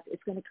lot.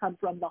 It's going to come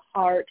from the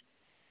heart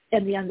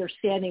and the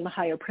understanding of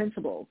higher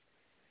principles.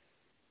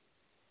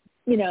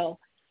 You know,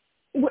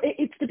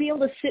 it's to be able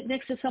to sit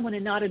next to someone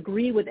and not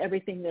agree with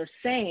everything they're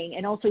saying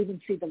and also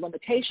even see the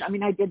limitation. I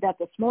mean, I did that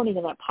this morning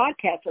in that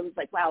podcast. I was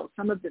like, wow,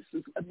 some of this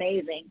is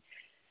amazing.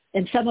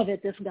 And some of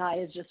it, this guy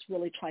is just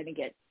really trying to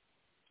get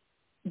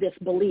this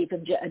belief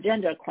and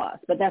agenda across.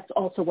 But that's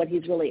also what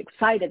he's really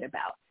excited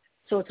about.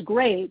 So it's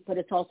great, but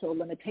it's also a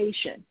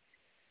limitation.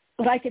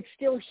 But I could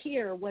still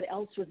hear what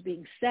else was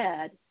being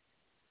said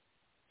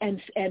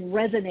and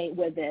resonate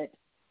with it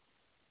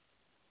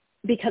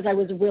because I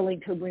was willing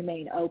to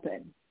remain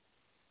open.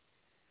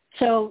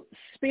 So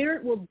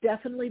spirit will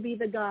definitely be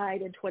the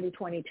guide in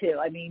 2022.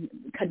 I mean,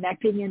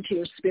 connecting into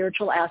your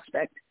spiritual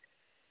aspect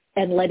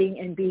and letting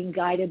and being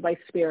guided by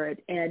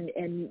spirit and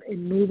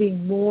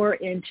moving more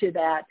into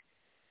that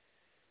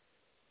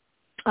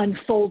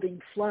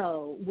unfolding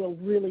flow will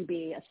really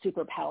be a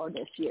superpower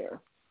this year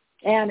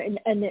and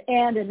a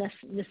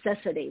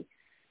necessity.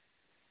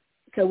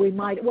 So we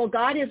might, well,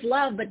 God is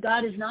love, but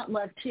God is not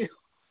love too.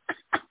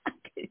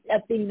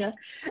 Athena,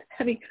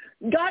 I mean,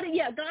 God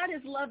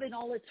is love in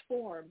all its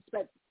forms,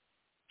 but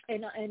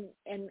and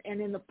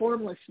in the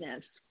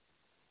formlessness.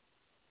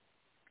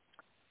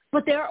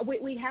 But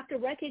we have to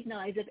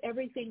recognize if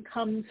everything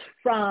comes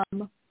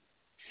from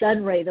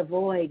Sunray, the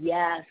void,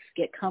 yes,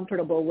 get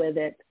comfortable with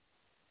it.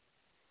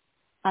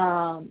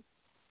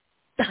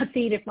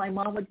 Athena, if my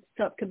mom would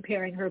stop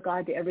comparing her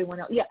God to everyone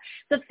else. Yeah,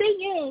 the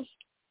thing is,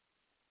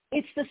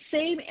 it's the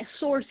same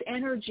source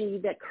energy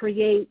that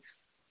creates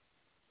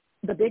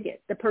the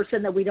bigot, the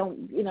person that we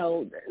don't,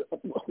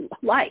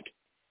 like.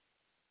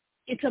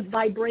 It's a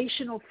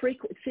vibrational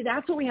frequency.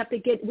 That's what we have to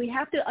get. We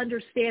have to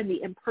understand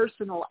the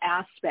impersonal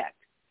aspect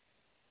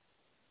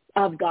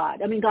of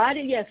God. I mean, God,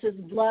 yes, is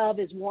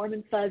love, is warm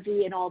and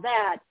fuzzy and all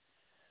that,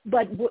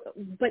 but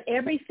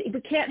everything,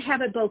 we can't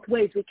have it both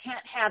ways. We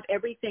can't have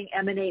everything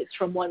emanates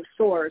from one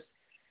source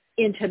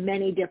into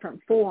many different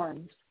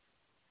forms.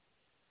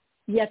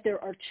 Yet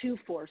there are two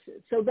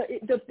forces. So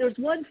there's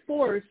one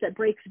force that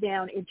breaks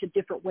down into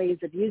different ways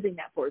of using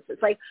that force.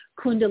 It's like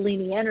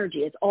Kundalini energy.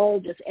 It's all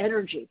just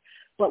energy.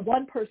 But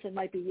one person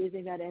might be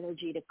using that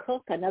energy to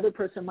cook. Another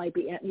person might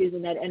be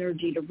using that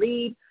energy to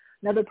read.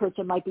 Another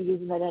person might be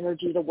using that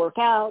energy to work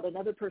out.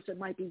 Another person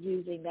might be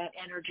using that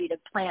energy to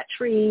plant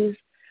trees.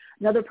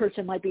 Another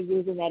person might be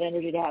using that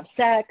energy to have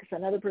sex.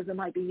 Another person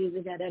might be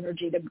using that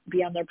energy to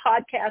be on their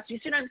podcast. You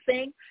see what I'm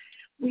saying?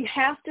 We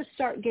have to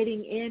start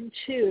getting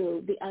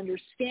into the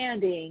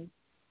understanding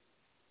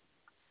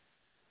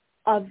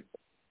of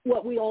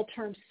what we all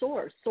term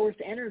source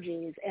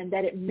energies, and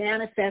that it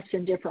manifests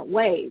in different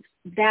ways.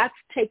 That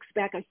takes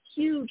back a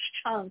huge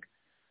chunk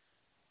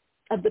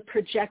of the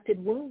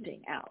projected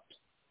wounding out.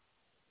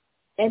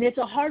 And it's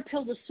a hard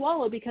pill to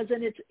swallow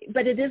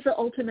but it is the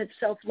ultimate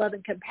self-love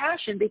and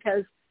compassion,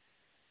 because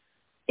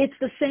it's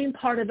the same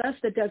part of us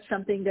that does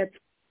something that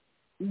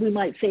we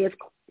might say is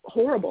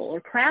horrible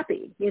or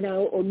crappy,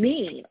 or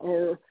mean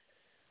or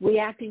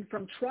reacting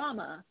from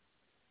trauma.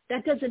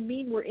 That doesn't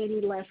mean we're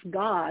any less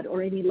God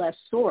or any less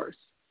source.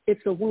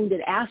 It's a wounded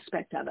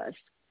aspect of us,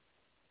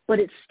 but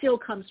it still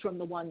comes from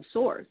the one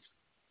source.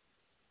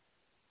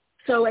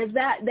 So as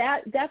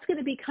that's going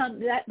to become,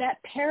 that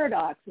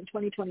paradox in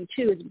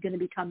 2022 is going to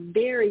become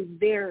very,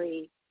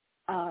 very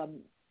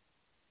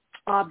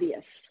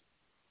obvious.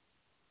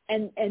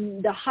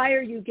 And the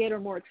higher you get, or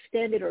more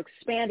extended or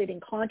expanded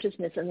in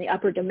consciousness in the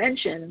upper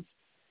dimensions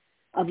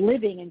of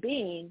living and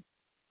being,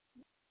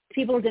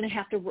 people are going to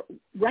have to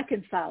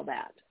reconcile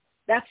that.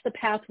 That's the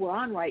path we're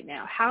on right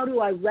now. How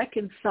do I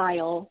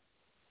reconcile,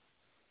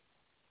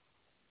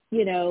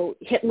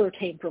 Hitler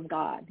came from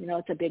God.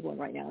 It's a big one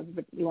right now.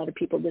 A lot of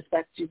people,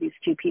 respect to these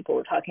two people,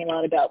 are talking a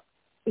lot about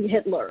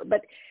Hitler.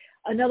 But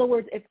in other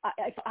words, if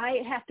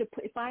I have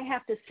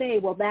to say,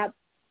 well, that,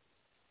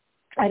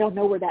 I don't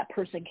know where that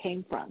person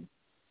came from,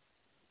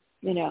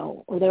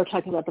 or they were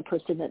talking about the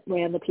person that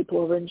ran the people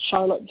over in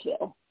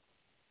Charlottesville.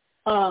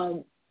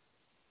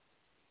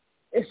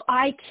 If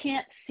I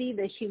can't see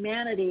the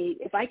humanity,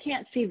 if I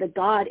can't see the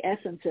God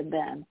essence in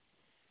them,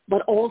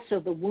 but also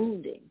the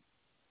wounding,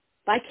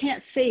 if I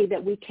can't say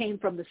that we came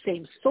from the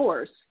same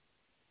source,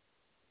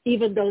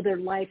 even though their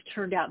life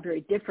turned out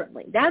very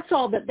differently, that's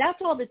all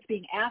that's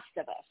being asked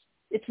of us.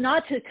 It's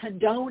not to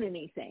condone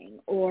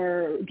anything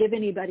or give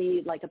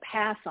anybody like a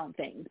pass on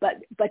things, but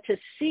to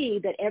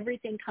see that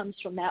everything comes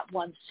from that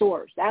one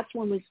source. That's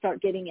when we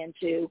start getting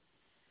into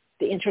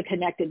the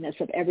interconnectedness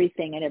of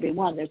everything and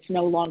everyone. It's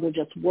no longer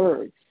just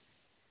words.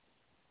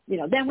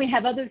 then we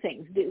have other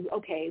things.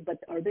 Okay, but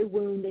are they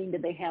wounding?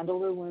 Did they handle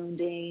their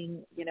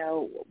wounding?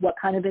 What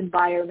kind of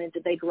environment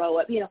did they grow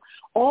up?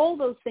 All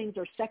those things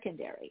are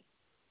secondary.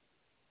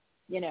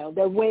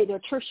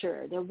 They're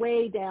tertiary. They're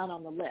way down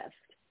on the list.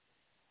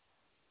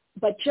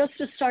 But just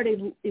to start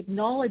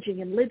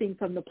acknowledging and living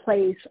from the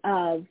place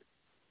of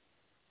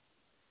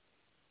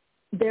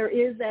there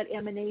is that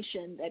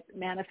emanation that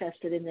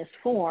manifested in this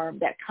form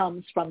that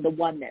comes from the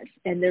oneness,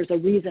 and there's a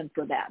reason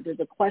for that. There's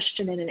a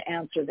question and an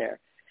answer there.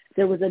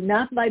 There was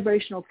enough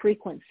vibrational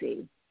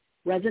frequency,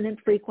 resonant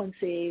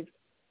frequency,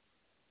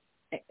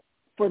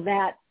 for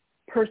that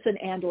person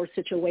and or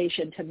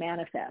situation to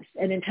manifest.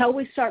 And until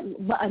we start,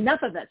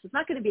 enough of us, it's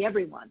not going to be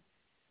everyone.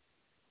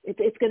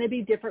 It's going to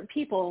be different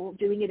people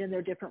doing it in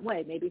their different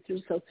way, maybe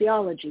through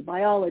sociology,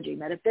 biology,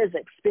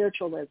 metaphysics,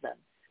 spiritualism,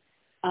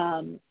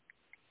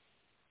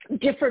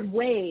 different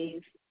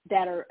ways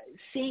that are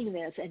seeing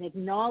this and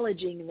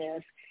acknowledging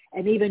this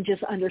and even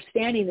just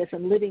understanding this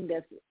and living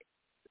this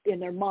in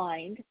their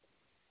mind.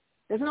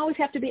 Doesn't always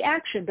have to be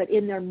action, but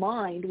in their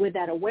mind with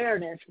that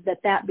awareness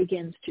that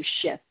begins to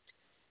shift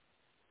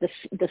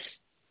the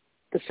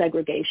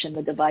segregation,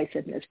 the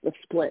divisiveness, the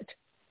split.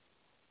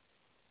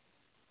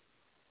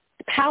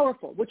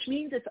 Powerful, which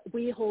means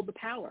we hold the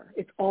power.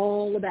 It's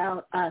all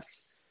about us.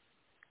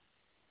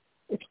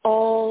 It's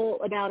all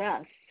about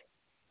us.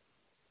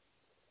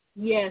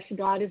 Yes,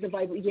 God is a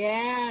vibration.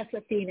 Yes,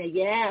 Athena,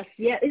 yes.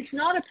 Yeah, it's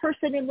not a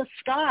person in the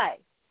sky.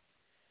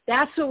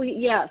 That's what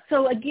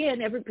So again,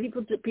 different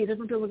people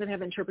are going to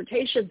have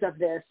interpretations of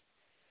this,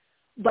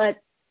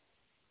 but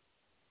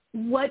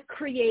what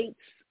creates,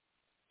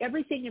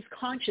 everything is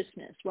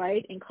consciousness,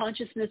 right? And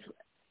consciousness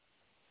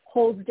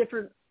holds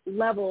different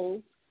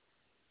levels,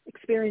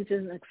 experiences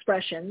and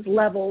expressions,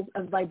 levels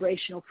of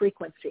vibrational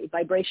frequency,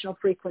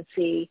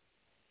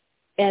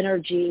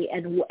 energy,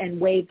 and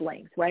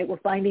wavelength, right? We're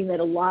finding that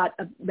a lot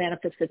of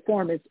manifested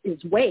form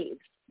is waves.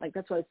 Like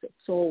that's why it's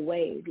soul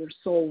wave, your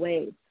soul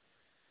wave.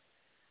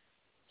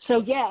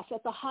 So yes,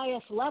 at the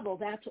highest level,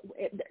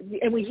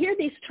 and we hear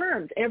these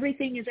terms,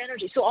 everything is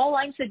energy. So all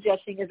I'm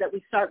suggesting is that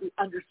we start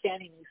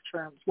understanding these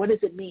terms. What does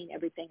it mean,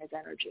 everything is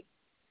energy?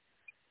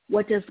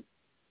 What does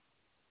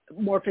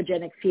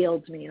morphogenic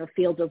fields mean, or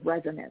fields of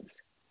resonance?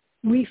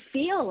 We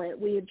feel it,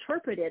 we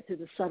interpret it through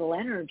the subtle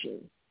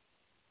energy.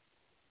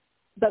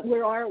 But we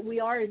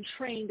are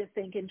trained to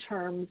think in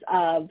terms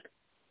of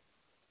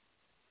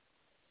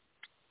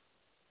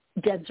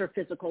denser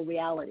physical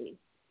reality.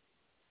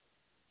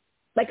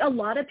 Like a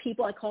lot of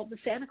people, I call it the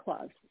Santa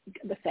Claus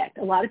effect.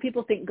 A lot of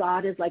people think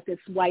God is like this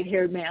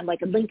white-haired man,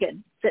 like a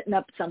Lincoln, sitting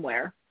up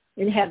somewhere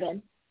in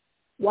heaven,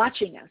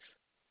 watching us.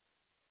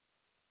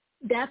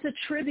 That's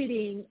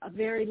attributing a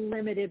very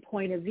limited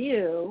point of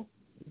view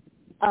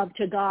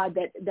to God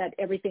that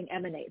everything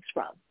emanates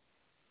from.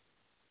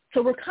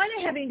 So we're kind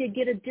of having to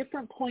get a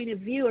different point of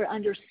view or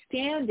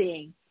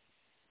understanding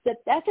that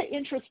that's an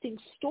interesting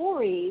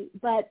story,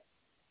 but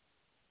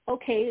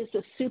okay, it's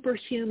a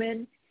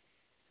superhuman,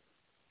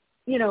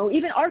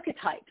 even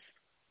archetypes.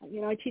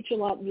 I teach a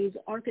lot and use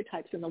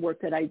archetypes in the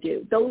work that I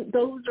do.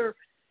 Those are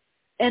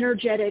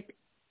energetic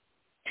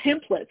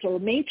templates or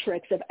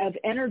matrix of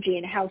energy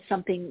and how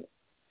something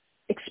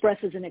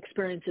expresses and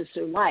experiences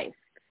through life,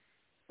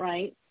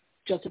 right?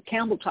 Joseph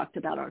Campbell talked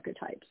about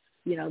archetypes,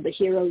 the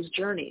hero's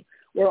journey.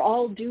 We're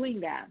all doing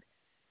that.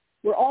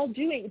 We're all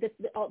doing this.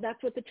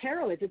 That's what the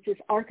tarot is. It's this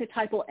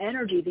archetypal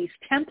energy, these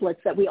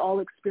templates that we all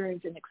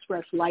experience and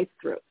express life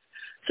through.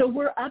 So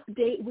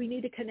we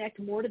need to connect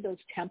more to those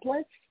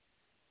templates,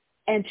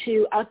 and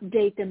to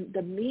update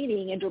the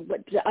meaning. And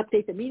to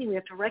update the meaning, we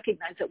have to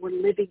recognize that we're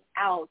living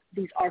out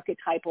these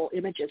archetypal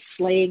images,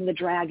 slaying the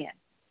dragon,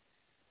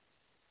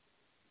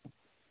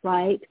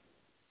 right?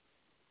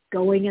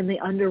 Going in the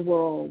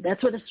underworld.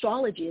 That's what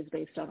astrology is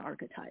based on,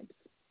 archetypes.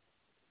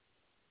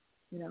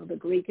 The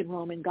Greek and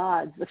Roman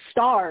gods, the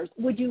stars.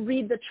 Would you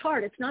read the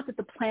chart? It's not that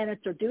the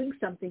planets are doing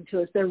something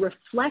to us. They're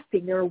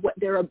reflecting.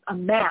 They're a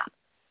map,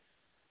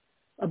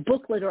 a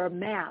booklet or a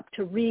map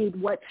to read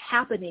what's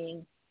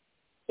happening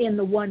in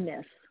the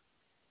oneness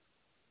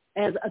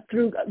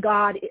through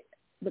God,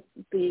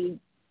 the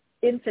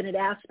infinite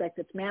aspect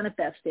that's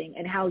manifesting,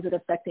 and how is it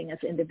affecting us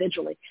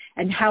individually,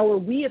 and how are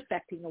we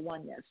affecting the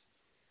oneness?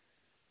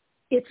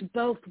 It's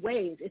both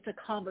ways. It's a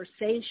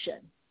conversation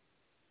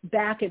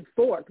back and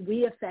forth.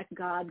 We affect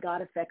God,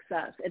 God affects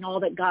us, and all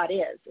that God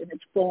is in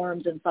its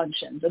forms and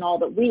functions, and all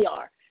that we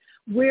are.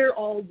 We're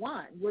all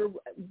one.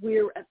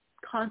 We're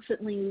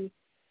constantly,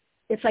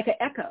 it's like an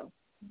echo.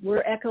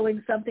 We're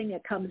echoing something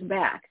that comes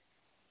back.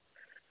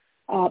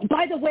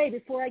 By the way,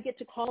 before I get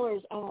to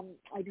callers,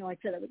 I know I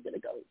said I was going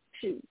to go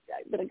to,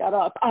 but I got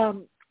off.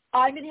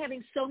 I've been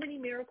having so many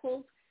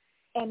miracles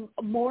and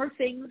more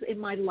things in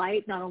my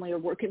life, not only are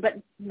working, but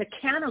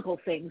mechanical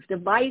things,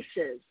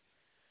 devices,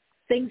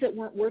 things that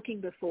weren't working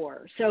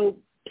before. So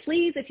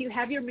please, if you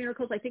have your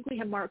miracles, I think we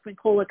have Mark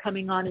Mincola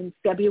coming on in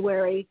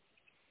February,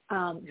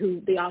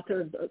 who's the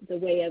author of The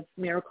Way of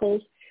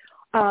Miracles.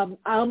 On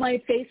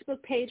my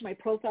Facebook page, my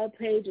profile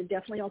page, and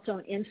definitely also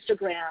on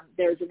Instagram,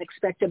 there's an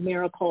Expect a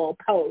Miracle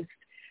post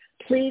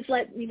Please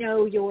let me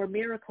know your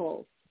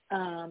miracles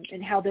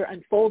and how they're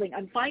unfolding.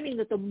 I'm finding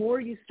that the more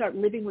you start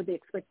living with the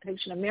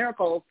expectation of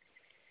miracles,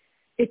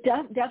 it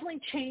definitely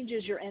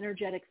changes your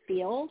energetic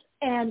field,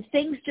 and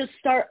things just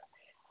start.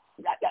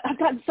 I've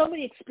gotten so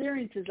many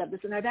experiences of this,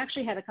 and I've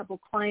actually had a couple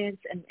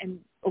clients and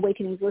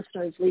Awakenings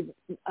listeners leave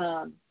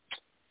on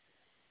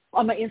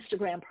my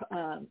Instagram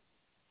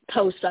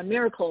post on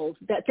miracles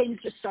that things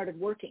just started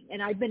working,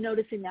 and I've been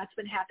noticing that's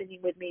been happening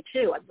with me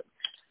too.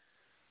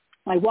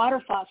 My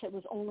water faucet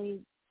was only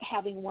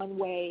having one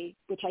way,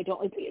 which I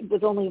don't. It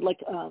was only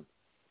like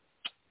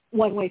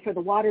one way for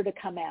the water to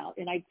come out,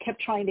 and I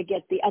kept trying to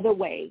get the other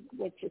way,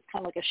 which is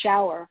kind of like a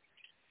shower,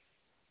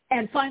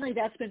 and finally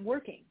that's been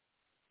working.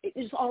 It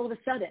just all of a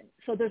sudden.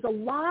 So there's a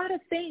lot of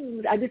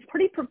things. It's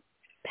pretty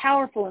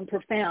powerful and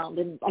profound,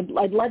 and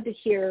I'd love to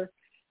hear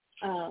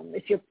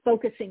if you're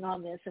focusing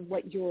on this and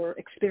what you're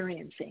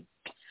experiencing.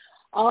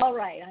 All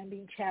right, I'm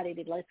being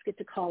chatted. Let's get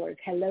to callers.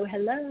 Hello,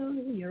 hello.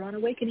 You're on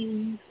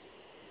Awakening.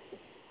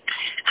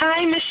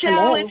 Hi, Michelle.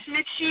 Hello. It's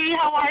Mitchie.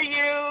 How are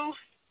you?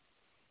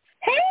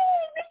 Hey,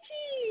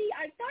 Mitchie.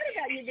 I thought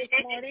about you this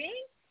morning.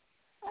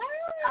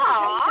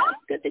 Oh,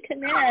 good to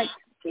connect.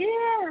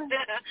 Yeah.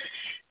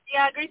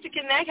 Yeah, great to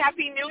connect.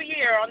 Happy New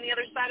Year on the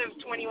other side of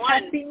 21.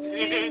 Happy New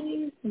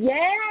Year.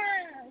 Yes.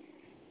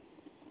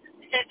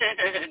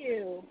 Thank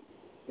you.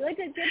 Good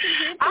to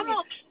hear from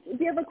you.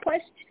 Do you have a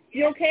question?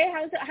 You okay?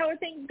 How are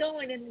things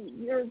going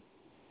in your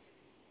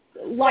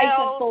life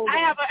unfolding?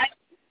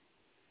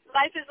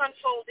 Life is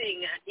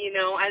unfolding,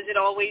 as it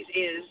always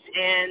is.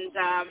 And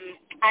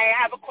I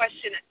have a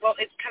question. Well,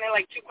 it's kind of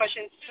like two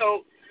questions.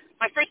 So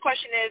my first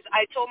question is,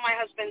 I told my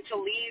husband to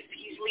leave.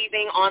 He's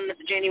leaving on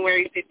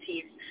January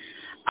 15th.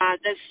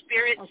 Does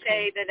Spirit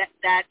say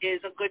that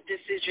is a good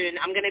decision?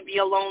 I'm going to be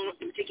alone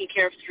taking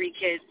care of 3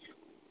 kids.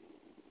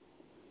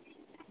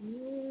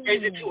 Or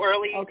is it too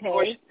early? Okay.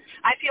 Or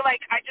I feel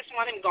like I just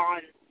want him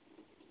gone.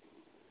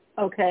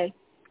 Okay.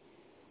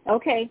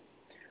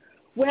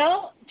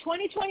 Well,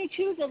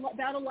 2022 is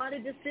about a lot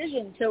of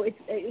decisions. So it's,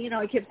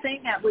 I kept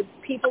saying that with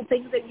people,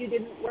 things that you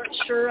weren't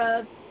sure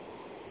of,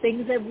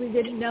 things that we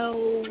didn't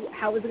know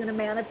how it was going to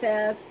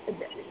manifest.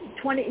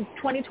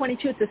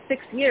 2022, it's a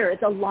 6th year.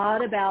 It's a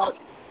lot about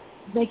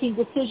making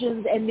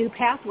decisions and new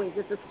pathways.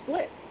 It's a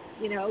split.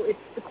 It's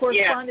the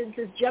correspondence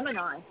is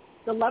Gemini,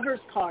 the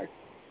Lover's card.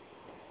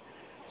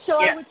 So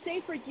I would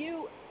say for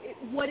you,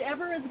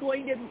 whatever is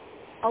going to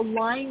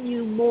align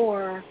you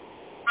more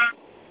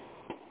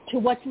to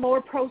what's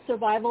more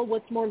pro-survival,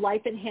 what's more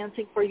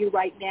life-enhancing for you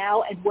right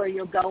now and where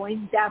you're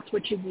going, that's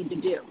what you need to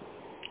do.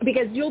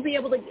 Because you'll be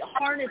able to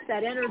harness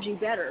that energy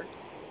better.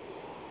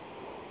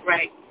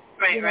 Right.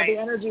 The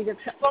energy does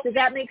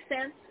that make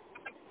sense?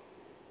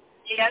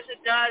 Yes, it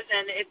does.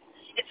 And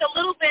it's a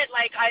little bit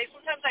like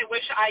sometimes I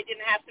wish I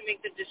didn't have to make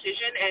the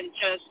decision and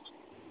just,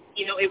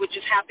 it would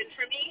just happen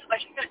for me.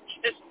 Like,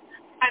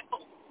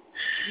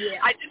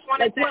 I just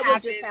wanted to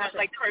happen,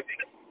 like,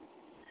 perfect.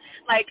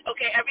 Like,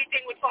 okay,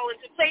 everything would fall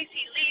into place.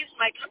 He leaves.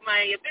 My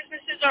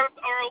businesses are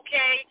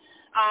okay.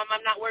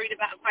 I'm not worried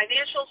about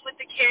financials with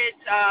the kids,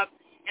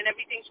 and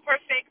everything's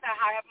perfect.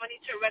 I have money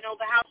to reno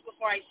the house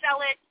before I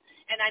sell it,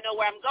 and I know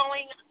where I'm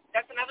going.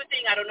 That's another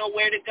thing. I don't know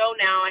where to go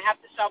now. I have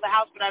to sell the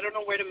house, but I don't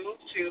know where to move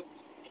to.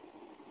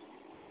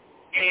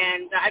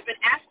 And I've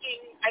been asking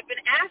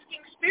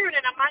Spirit,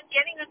 and I'm not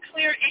getting a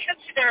clear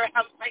answer.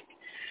 I'm like,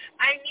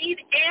 I need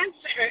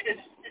answers.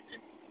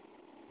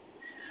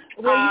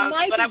 Well, you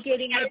might be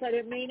getting it, but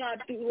it may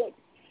not be.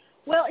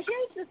 Well,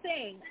 here's the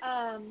thing.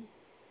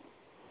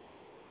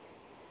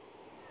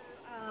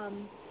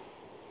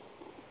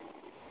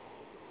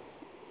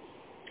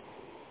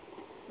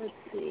 Let's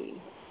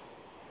see.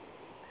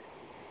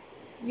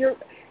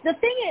 The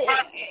thing is,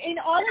 and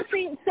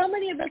honestly, so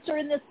many of us are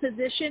in this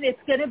position. It's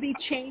going to be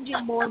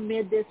changing more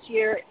mid this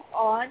year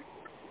on.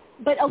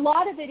 But a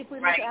lot of it, if we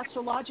look at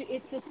astrology,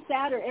 it's just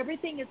Saturn.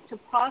 Everything is to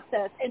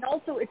process, and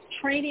also it's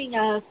training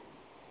us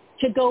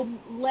to go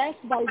less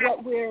by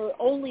what we're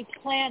only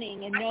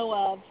planning and know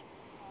of,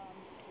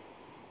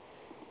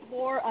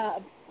 more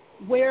of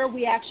where are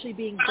we actually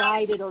being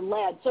guided or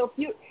led. So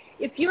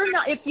if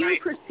you're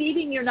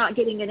perceiving you're not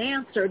getting an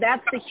answer,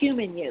 that's the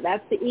human you,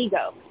 that's the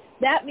ego.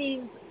 That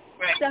means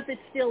stuff is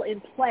still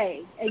in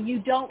play and you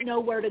don't know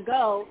where to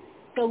go.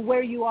 So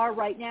where you are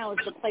right now is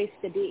the place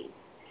to be.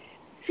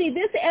 See,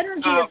 this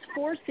energy is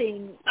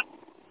forcing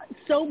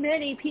so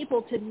many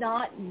people to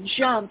not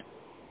jump,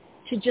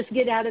 to just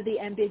get out of the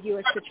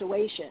ambiguous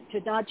situation,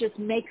 to not just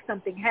make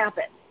something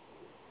happen.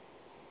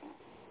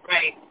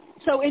 Right.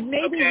 So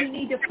maybe you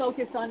need to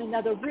focus on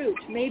another route.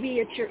 Maybe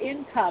it's your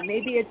income.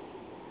 Maybe it's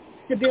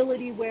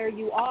stability where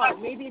you are.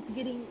 Maybe it's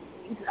getting,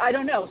 I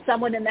don't know,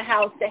 someone in the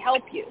house to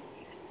help you.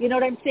 You know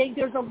what I'm saying?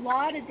 There's a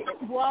lot of,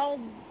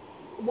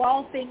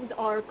 while things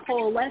are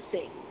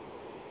coalescing,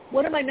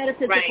 one of my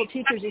metaphysical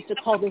teachers used to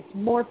call this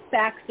more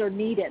facts are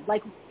needed.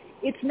 Like,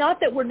 it's not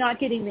that we're not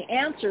getting the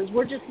answers.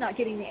 We're just not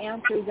getting the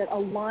answers that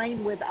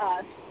align with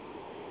us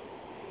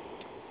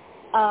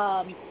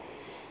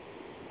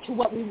to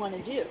what we want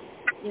to do,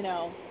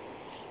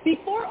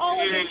 Before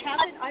all of this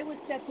happened, I was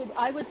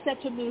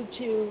set to move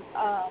to.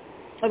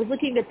 I was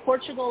looking at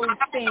Portugal and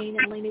Spain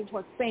and leaning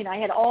towards Spain. I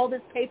had all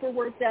this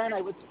paperwork done.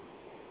 I was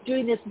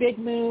doing this big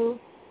move.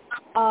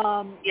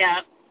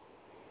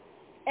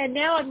 And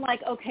now I'm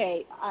like,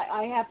 okay,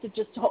 I have to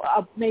just,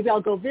 maybe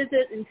I'll go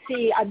visit and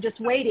see. I'm just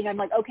waiting. I'm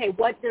like, okay,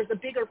 there's a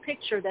bigger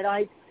picture that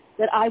I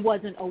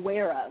wasn't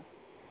aware of,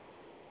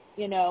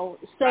 you know.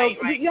 So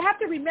right. You have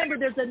to remember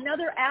there's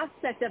another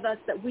aspect of us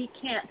that we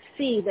can't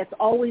see that's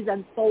always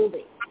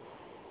unfolding.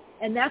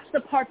 And that's the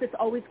part that's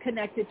always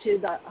connected to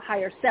the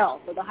higher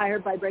self or the higher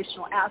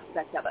vibrational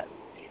aspect of us.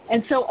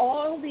 And so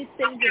all these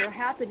things that are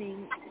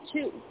happening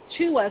to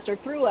us or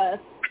through us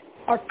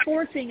are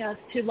forcing us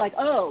to like,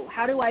 oh,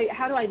 how do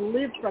I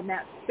live from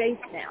that space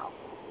now?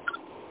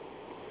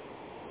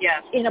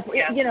 Yes. In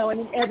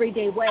an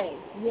everyday way.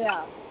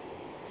 Yeah.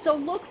 So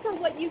look for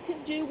what you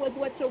can do with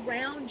what's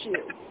around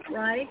you,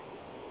 right?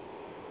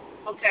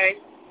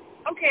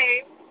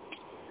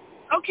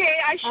 Okay,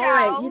 I shall. All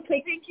right,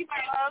 thank you,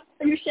 my love.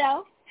 You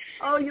shall?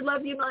 Oh, you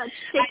love you much.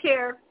 Take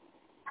care.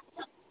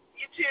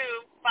 You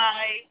too.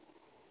 Bye.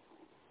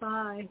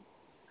 Bye.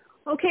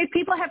 Okay,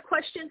 people have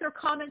questions or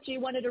comments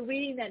you wanted a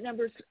reading. That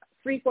number is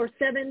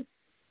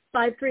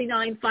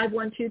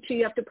 347-539-5122.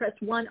 You have to press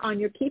 1 on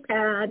your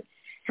keypad.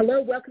 Hello,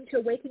 welcome to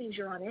Awakenings.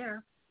 You're on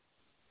air.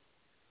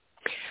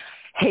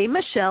 Hey,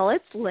 Michelle,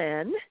 it's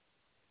Lynn.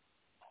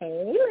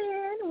 Hey,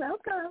 Lynn.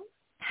 Welcome.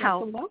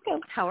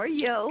 Welcome. How are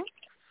you?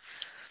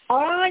 Oh,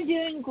 I'm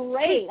doing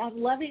great.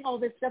 I'm loving all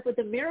this stuff with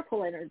the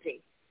miracle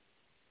energy.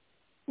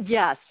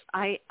 Yes,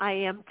 I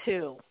am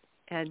too.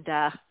 And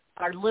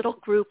our little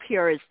group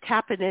here is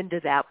tapping into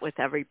that with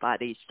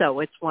everybody, so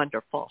it's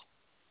wonderful.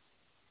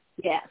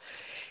 Yes.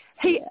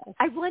 Hey, yes.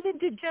 I wanted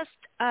to just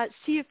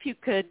see if you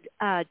could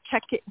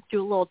do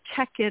a little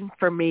check-in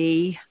for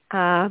me.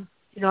 I've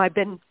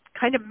been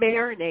kind of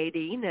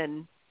marinating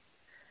and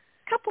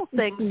a couple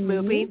things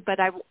moving, but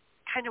I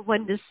kind of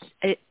wanted to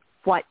see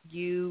what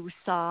you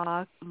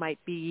saw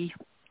might be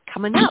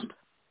coming up.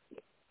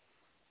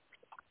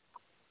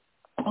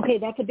 Okay,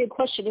 that's a big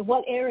question. In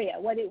what area?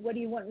 What do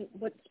you want?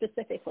 What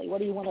specifically? What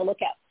do you want to look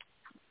at?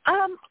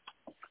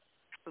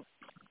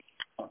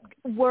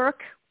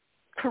 Work,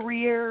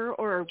 career,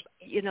 or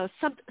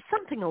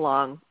something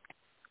along.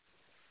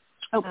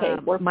 Okay,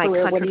 work, my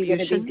career. What are you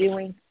going to be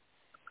doing?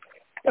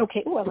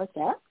 Okay, well, what's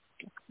that?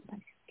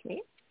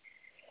 Okay,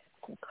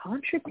 so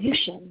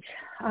contributions.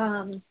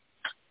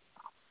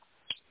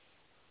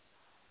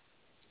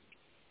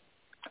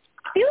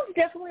 Feels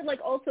definitely like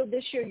also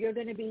this year you're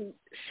going to be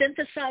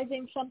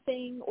synthesizing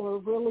something or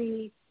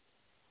really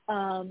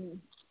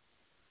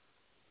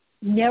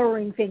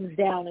narrowing things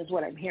down is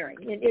what I'm hearing.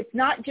 It's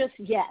not just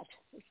yet.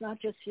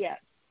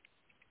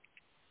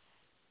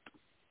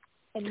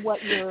 And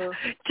what you're...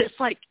 Just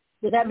like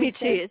me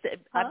too.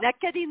 Huh? I'm not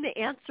getting the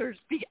answers.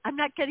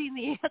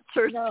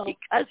 No.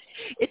 Because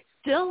it's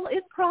still in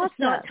process. It's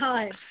not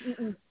time.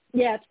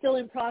 Yeah, it's still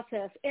in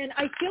process. And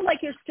I feel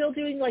like you're still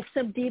doing like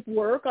some deep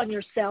work on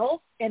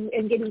yourself and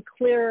getting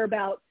clearer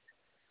about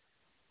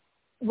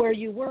where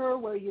you were,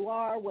 where you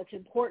are, what's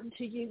important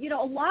to you. You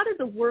know, a lot of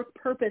the work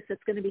purpose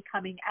that's going to be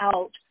coming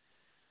out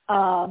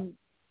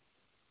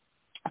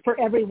for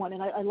everyone,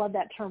 and I love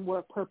that term,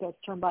 work purpose,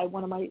 term by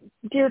one of my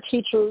dear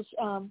teachers,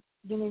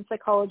 doing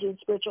psychology and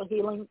spiritual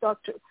healing,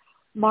 Dr.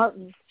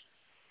 Martin.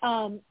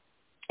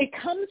 It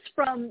comes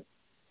from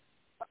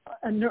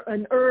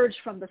an urge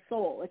from the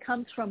soul. It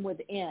comes from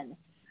within.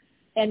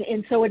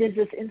 And so it is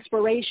this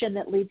inspiration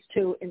that leads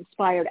to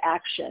inspired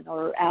action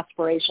or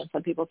aspiration,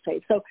 some people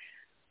say. So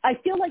I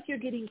feel like you're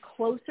getting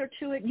closer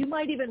to it. You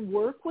might even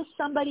work with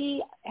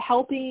somebody,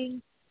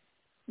 helping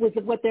with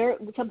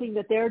something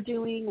that they're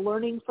doing,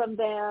 learning from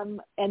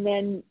them, and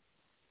then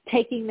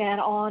taking that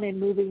on and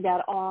moving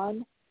that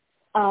on.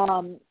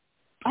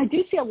 I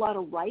do see a lot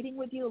of writing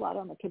with you, a lot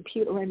on the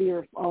computer, maybe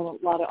a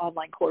lot of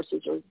online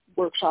courses or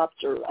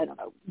workshops or, I don't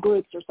know,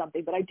 groups or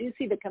something. But I do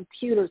see the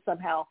computer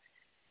somehow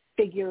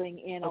figuring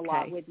in a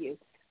lot with you.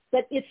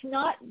 But it's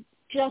not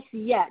just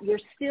yet. You're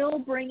still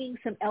bringing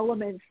some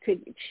elements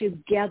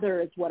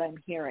together is what I'm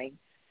hearing.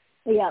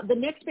 Yeah, the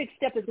next big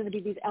step is going to be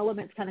these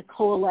elements kind of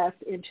coalesce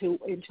into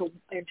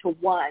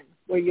one,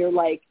 where you're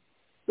like,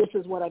 this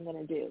is what I'm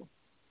going to do.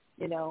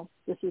 You know,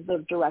 this is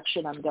the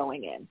direction I'm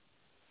going in.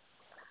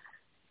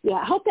 Yeah,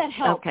 I hope that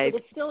helps. Okay.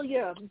 But it's still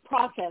your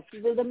process,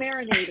 the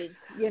marinating,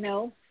 you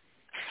know.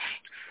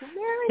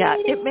 Yeah,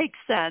 it makes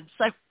sense.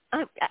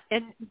 I'm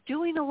and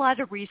doing a lot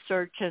of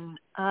research and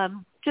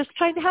just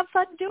trying to have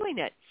fun doing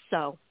it.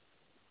 So,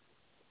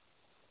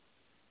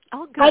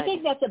 all good. I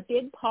think that's a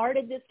big part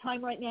of this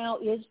time right now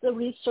is the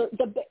research,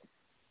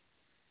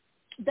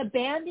 the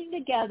banding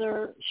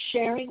together,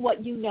 sharing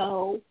what you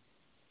know,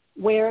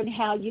 where and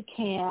how you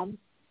can,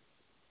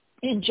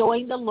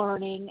 enjoying the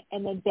learning,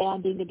 and then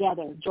banding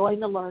together. Enjoying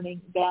the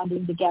learning,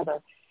 banding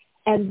together.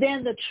 And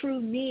then the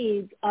true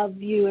needs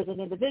of you as an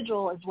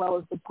individual, as well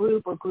as the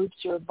group or groups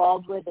you're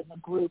involved with, and the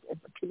group, and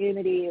the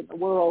community, and the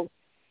world.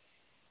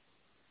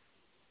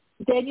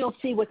 Then you'll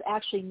see what's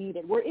actually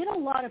needed. We're in a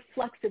lot of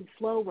flux and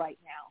flow right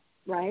now,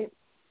 right?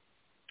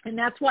 And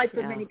that's why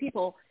for many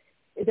people,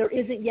 there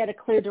isn't yet a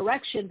clear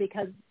direction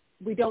because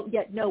we don't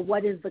yet know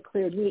what is the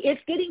clear need.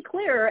 It's getting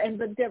clearer, and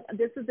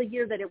this is the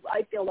year that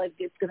I feel like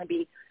it's going to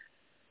be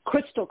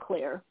crystal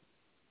clear.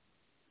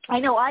 I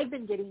know I've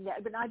been getting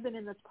that, but I've been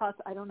in this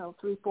process,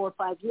 3, 4,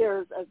 5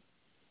 years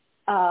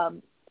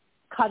of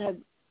kind of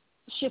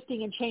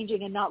shifting and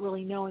changing and not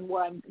really knowing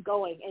where I'm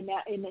going. And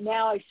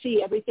now I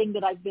see everything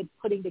that I've been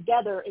putting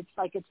together. It's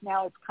like it's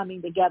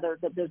coming together,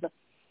 that there's a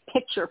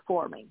picture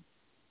forming.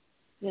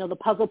 The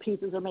puzzle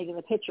pieces are making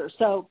the picture.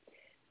 So,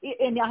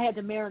 and I had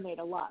to marinate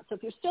a lot. So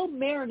if you're still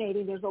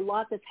marinating, there's a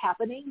lot that's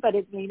happening, but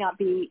it may not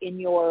be in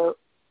your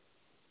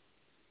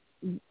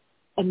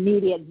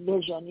immediate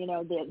vision,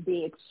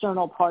 the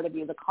external part of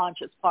you, the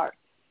conscious part.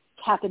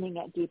 It's happening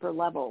at deeper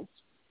levels.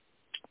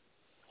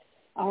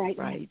 All right.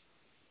 Right.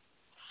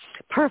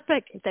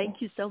 Perfect.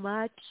 Thank you so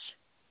much.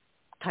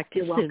 Talk to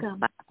you soon. You're welcome.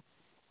 Bye.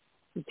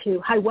 You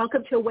too. Hi,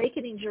 welcome to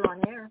Awakenings. You're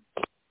on air.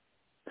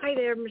 Hi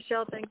there,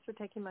 Michelle. Thanks for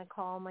taking my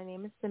call. My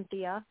name is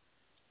Cynthia.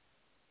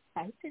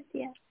 Hi,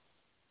 Cynthia.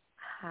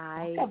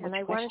 Hi. And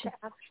I wanted to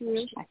ask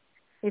you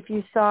if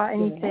you saw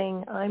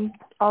anything. I've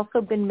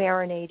also been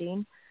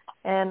marinating,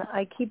 and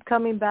I keep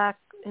coming back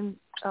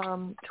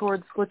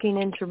towards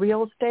looking into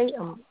real estate.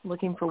 I'm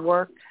looking for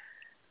work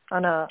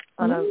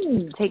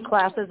take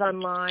classes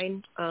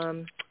online.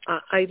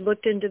 I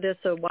looked into this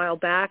a while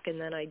back, and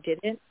then I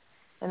didn't.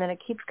 And then it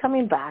keeps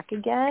coming back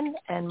again.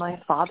 And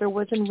my father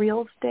was in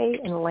real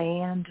estate and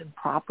land and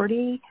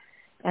property.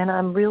 And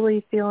I'm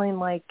really feeling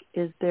like,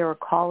 is there a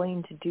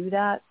calling to do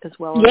that as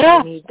well as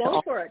I need to?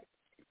 Go for it.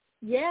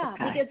 Yeah,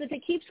 because if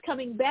it keeps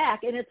coming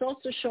back, and it's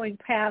also showing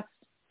past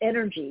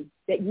energy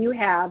that you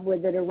have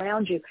with it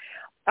around you,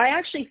 I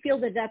actually feel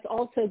that that's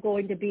also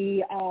going to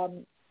be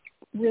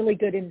really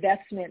good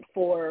investment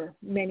for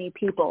many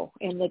people,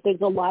 and that there's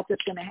a lot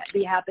that's going to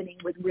be happening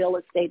with real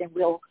estate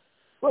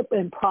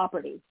and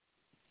property.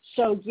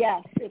 So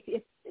yes,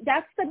 if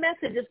that's the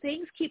message. If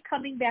things keep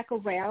coming back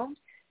around,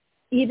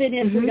 even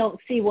if we don't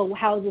see, well,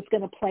 how is this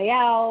going to play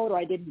out, or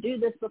I didn't do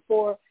this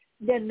before,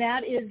 then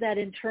that is that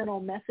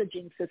internal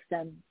messaging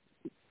system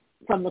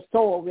from the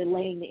soul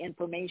relaying the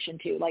information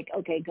to, like,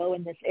 okay, go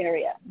in this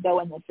area, go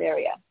in this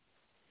area.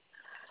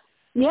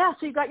 Yeah,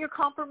 so you got your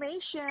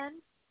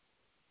confirmation.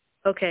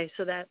 Okay,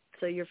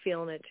 so you're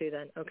feeling it too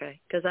then. Okay,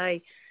 because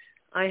I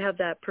have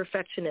that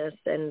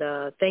perfectionist, and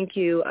thank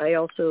you. I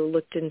also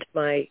looked into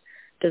my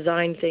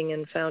design thing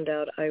and found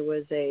out I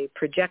was a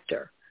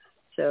projector.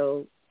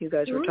 So you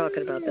guys were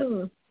talking about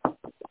that.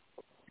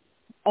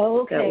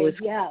 Okay,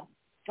 yeah.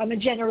 I'm a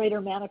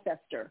generator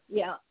manifester.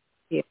 Yeah.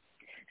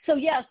 So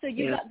you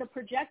got the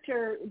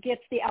projector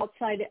gets the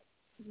outside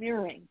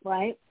mirroring,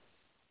 right?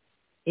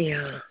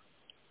 Yeah.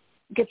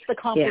 Gets the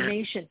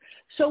confirmation.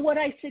 Yeah. So what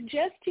I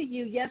suggest to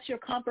you, yes, your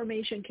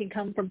confirmation can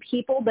come from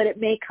people, but it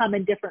may come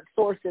in different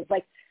sources.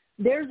 Like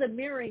there's a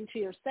mirroring to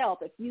yourself.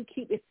 If you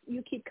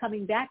keep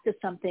coming back to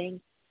something,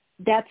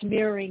 that's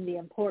mirroring the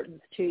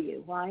importance to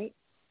you, right?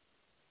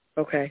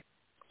 Okay.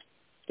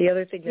 The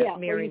other thing that's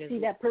mirroring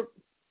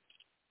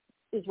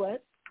is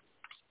what?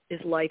 Is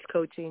life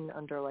coaching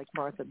under like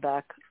Martha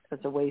Beck as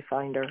a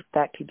wayfinder.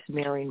 That keeps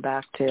mirroring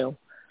back too.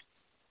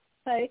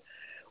 Okay.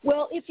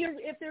 Well, if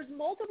there's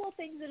multiple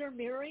things that are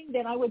mirroring,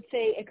 then I would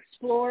say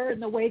explore in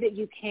the way that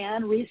you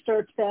can,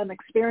 research them,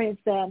 experience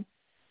them,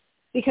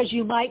 because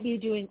you might be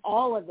doing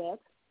all of it.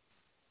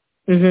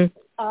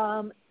 And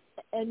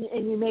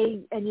you may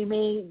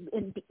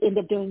end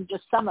up doing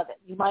just some of it.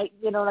 You might,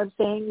 you know what I'm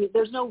saying?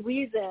 There's no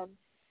reason,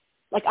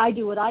 like I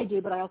do what I do,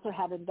 but I also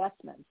have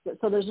investments.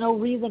 So there's no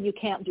reason you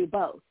can't do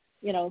both.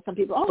 You know, some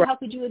people, how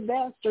could you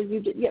invest? Or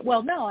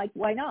well, no,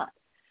 why not?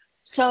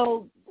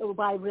 So or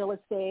buy real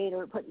estate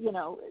or put,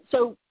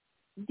 so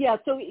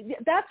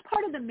that's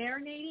part of the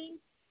marinating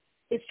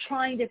is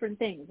trying different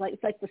things. Like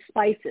it's like the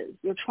spices.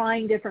 You're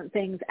trying different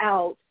things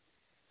out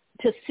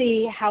to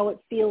see how it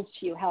feels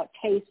to you, how it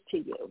tastes to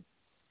you.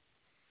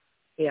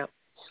 Yeah.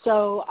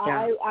 So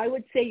I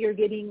would say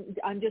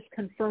I'm just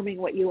confirming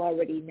what you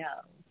already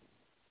know.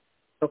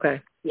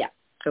 Okay. Yeah.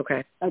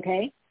 Okay.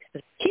 Okay.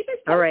 Keep us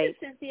posted, all right.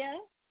 Cynthia.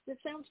 This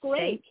sounds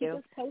great. Keep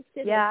us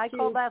posted. Yeah, I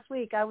called last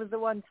week. I was the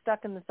one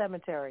stuck in the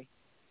cemetery.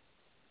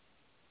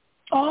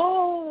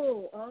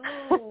 Oh,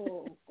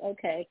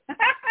 okay.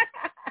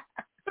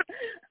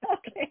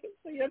 Okay,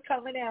 so you're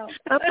coming out.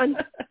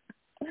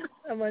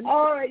 I'm on.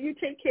 All right, you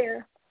take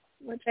care.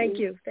 Thank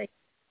you.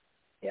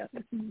 Yeah.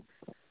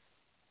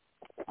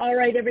 All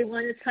right,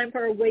 everyone, it's time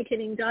for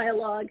Awakening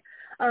Dialogue.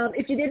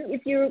 If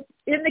you're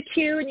in the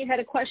queue and you had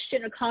a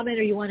question, a comment,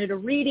 or you wanted a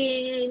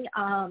reading,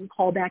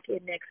 call back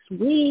in next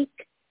week.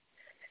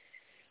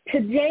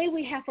 Today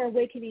we have our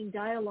Awakening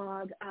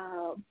Dialogue,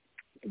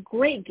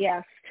 great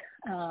guest,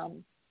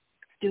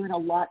 doing a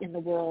lot in the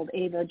world,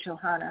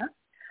 Johanna,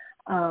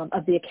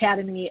 of the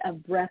Academy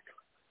of Breath.org.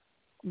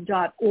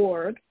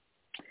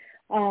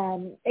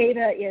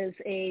 Ava is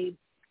a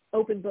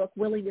open book,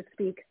 willing to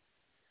speak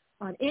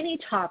on any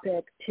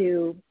topic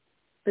to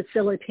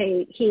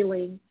facilitate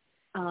healing.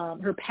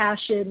 Her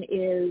passion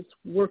is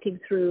working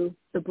through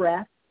the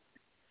breath.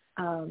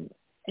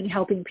 and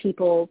helping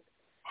people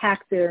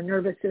hack their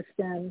nervous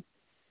system,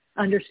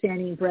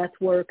 understanding breath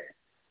work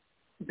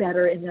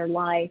better in their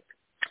life.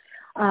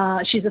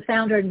 She's a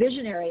founder and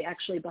visionary,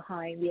 actually,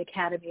 behind the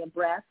Academy of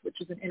Breath, which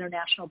is an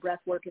international breath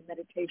work and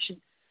meditation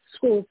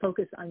school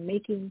focused on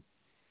making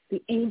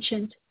the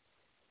ancient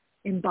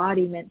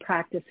embodiment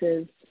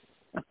practices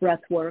of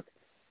breath work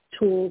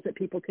tools that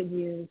people can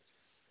use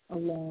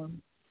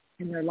along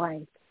in their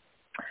life.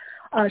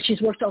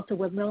 She's worked also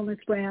with wellness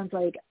brands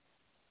like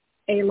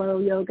ALO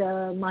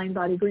Yoga, Mind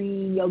Body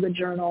Green, Yoga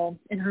Journal,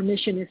 and her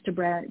mission is to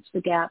bridge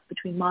the gap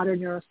between modern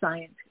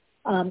neuroscience.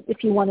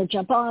 If you want to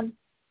jump on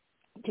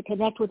to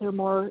connect with her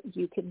more,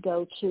 you can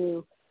go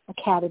to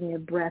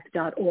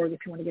academyofbreath.org if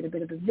you want to get a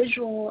bit of a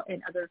visual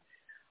and other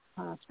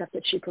stuff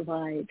that she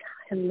provides.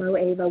 Hello,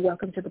 Ava.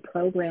 Welcome to the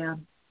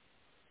program.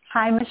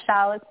 Hi,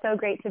 Michelle. It's so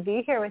great to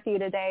be here with you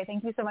today.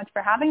 Thank you so much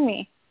for having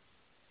me.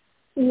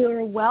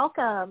 You're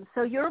welcome.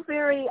 So you're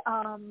very,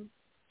 I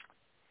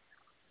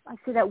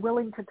see that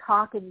willing to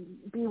talk and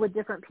be with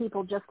different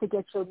people just to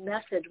get your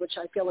message, which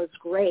I feel is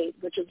great,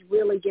 which is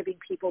really giving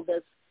people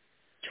this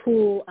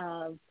tool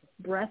of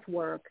breath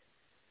work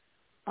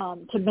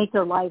to make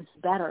their lives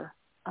better.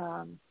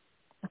 I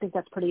think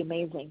that's pretty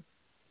amazing.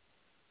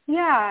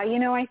 Yeah,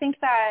 I think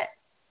that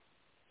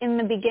in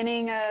the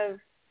beginning of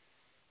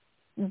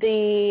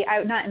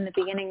not in the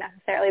beginning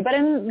necessarily, but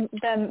in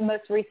the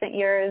most recent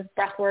years,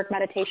 breathwork,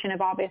 meditation have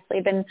obviously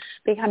been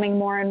becoming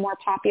more and more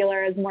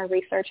popular as more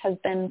research has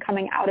been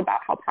coming out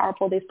about how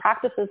powerful these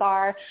practices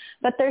are.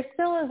 But there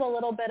still is a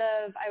little bit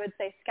of, I would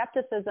say,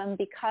 skepticism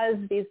because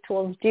these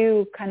tools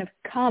do kind of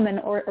come and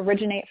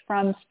originate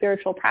from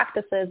spiritual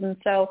practices. And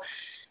so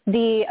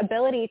the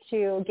ability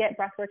to get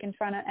breathwork in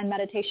front of and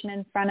meditation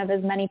in front of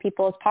as many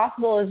people as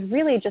possible is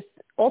really just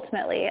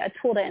ultimately a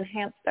tool to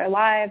enhance their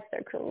lives,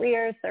 their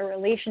careers, their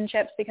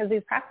relationships, because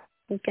these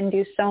practices can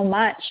do so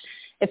much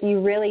if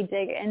you really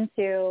dig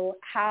into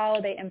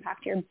how they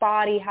impact your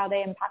body, how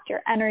they impact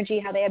your energy,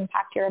 how they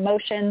impact your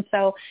emotions.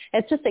 So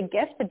it's just a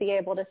gift to be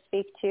able to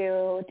speak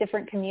to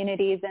different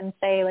communities and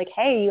say, like,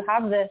 hey, you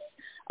have this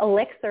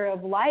elixir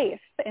of life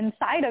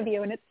inside of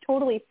you and it's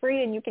totally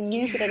free and you can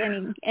use it at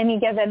any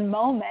given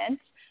moment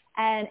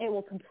and it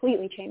will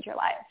completely change your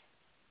life.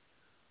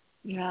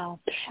 Yeah.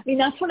 I mean,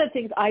 that's one of the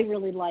things I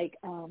really like,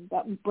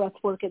 that breath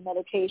work and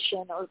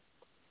meditation or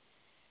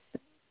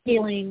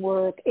healing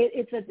work.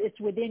 It's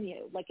within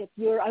you. Like I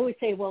always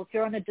say, well, if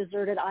you're on a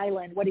deserted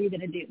island, what are you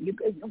going to do?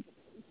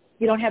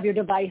 You don't have your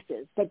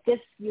devices, but this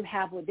you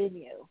have within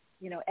you.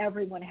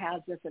 Everyone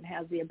has this and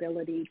has the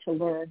ability to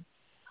learn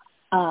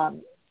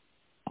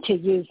to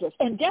use this.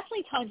 And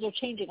definitely times are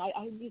changing.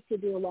 I used to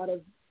do a lot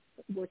of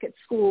work at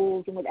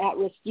schools and with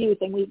at-risk youth,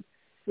 and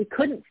we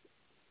couldn't,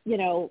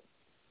 you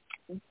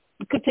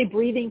could say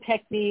breathing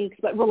techniques,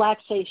 but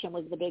relaxation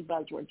was the big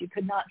buzzword. You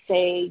could not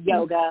say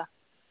yoga,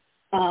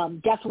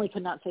 definitely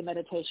could not say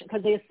meditation,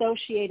 because they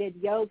associated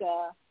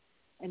yoga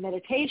and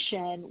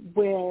meditation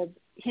with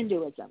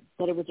Hinduism,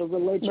 that it was a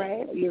religion.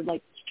 Right. You're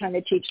like trying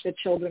to teach the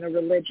children a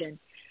religion.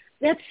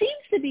 That seems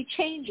to be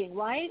changing,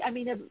 right? I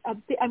mean,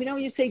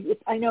 when you say,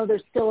 I know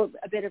there's still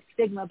a bit of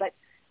stigma, but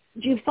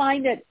do you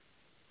find that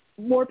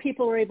more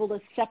people are able to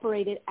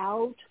separate it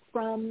out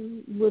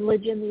from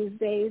religion these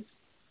days?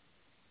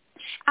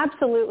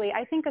 Absolutely.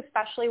 I think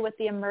especially with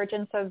the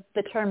emergence of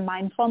the term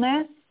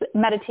mindfulness,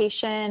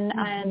 meditation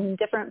and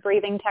different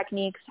breathing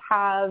techniques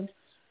have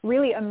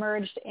really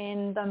emerged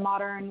in the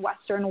modern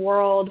Western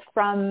world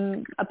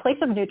from a place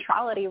of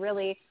neutrality,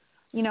 really.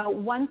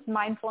 Once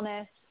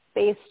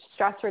mindfulness-based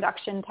stress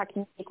reduction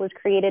technique was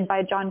created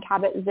by Jon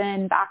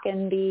Kabat-Zinn back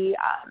in the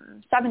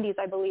 70s,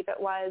 I believe it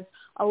was,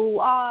 a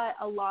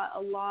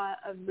lot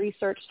of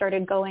research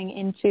started going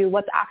into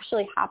what's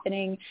actually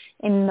happening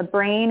in the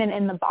brain and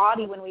in the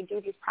body when we do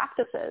these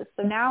practices.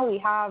 So now we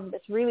have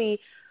this really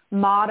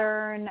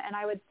modern and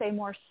I would say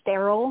more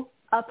sterile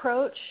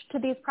approach to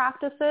these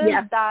practices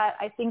that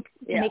I think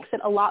makes it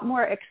a lot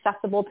more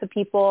accessible to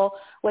people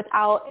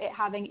without it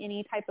having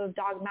any type of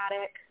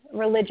dogmatic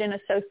religion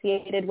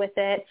associated with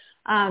it.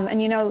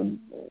 And,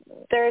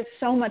 there's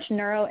so much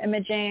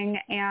neuroimaging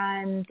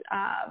and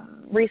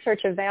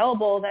research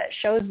available that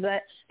shows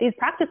that these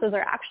practices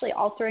are actually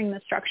altering the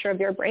structure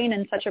of your brain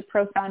in such a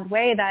profound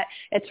way that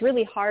it's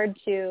really hard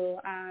to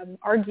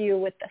argue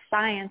with the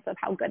science of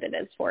how good it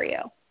is for you.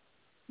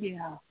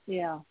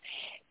 Yeah.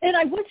 And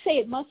I would say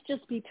it must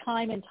just be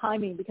time and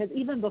timing, because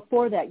even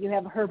before that, you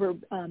have Herbert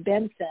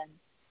Benson,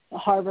 a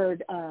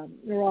Harvard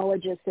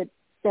neurologist that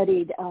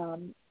studied,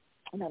 and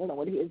I don't know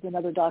what he is,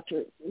 another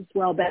doctor as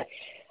well, but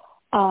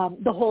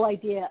the whole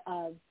idea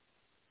of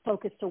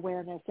focused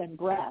awareness and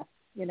breath,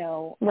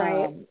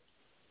 right.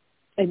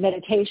 And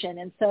meditation.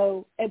 And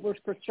so it was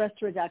for stress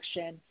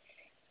reduction.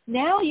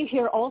 Now you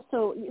hear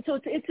also, so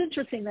it's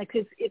interesting,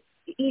 because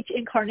each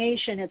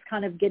incarnation is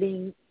kind of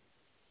getting,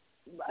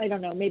 I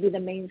don't know, maybe the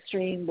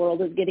mainstream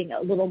world is getting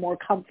a little more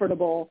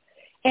comfortable.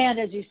 And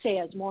as you say,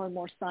 as more and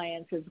more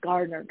science is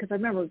garnered, because I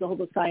remember the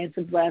whole science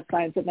of breath,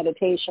 science of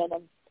meditation,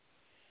 and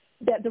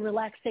that the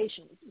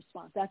relaxation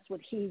response, that's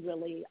what he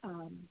really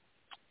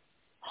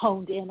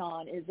honed in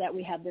on, is that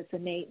we have this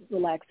innate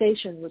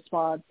relaxation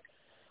response,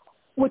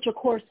 which of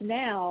course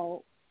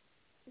now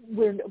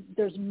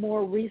there's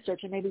more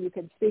research, and maybe you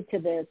can speak to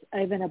this,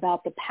 even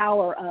about the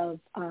power of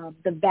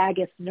the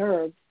vagus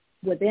nerve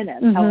within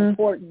us, how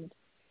important.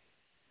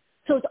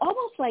 So it's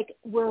almost like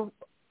we're,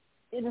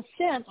 in a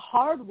sense,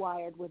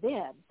 hardwired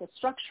within the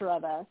structure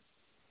of us,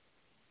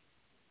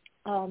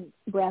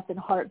 breath and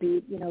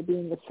heartbeat,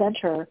 being the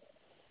center,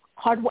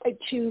 hardwired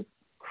to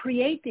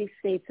create these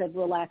states of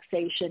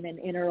relaxation and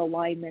inner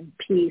alignment,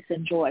 peace,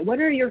 and joy. What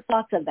are your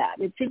thoughts of that?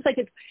 It seems like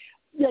it's,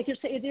 like you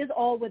say, it is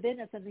all within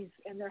us,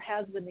 and there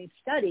has been these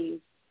studies.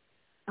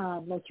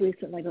 Most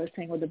recently, I was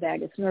saying with the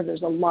vagus nerve,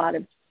 there's a lot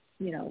of,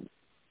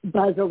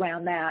 buzz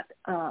around that,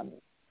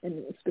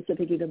 and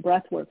specific even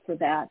breath work for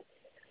that.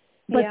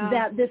 But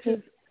that this is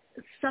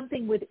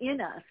something within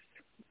us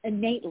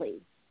innately.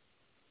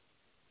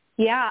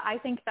 Yeah, I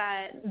think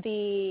that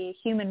the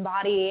human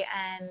body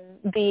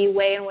and the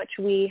way in which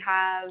we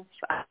have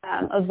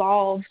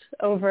evolved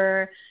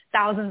over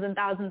thousands and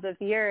thousands of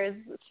years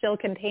still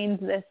contains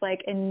this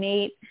like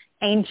innate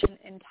ancient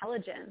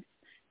intelligence.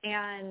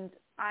 And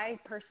I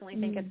personally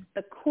think it's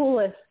the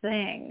coolest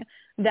thing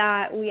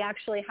that we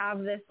actually have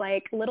this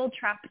like little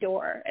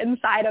trapdoor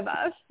inside of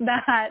us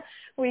that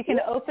we can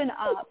open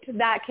up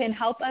that can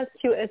help us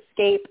to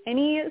escape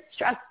any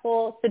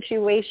stressful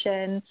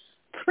situation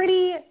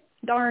pretty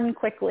darn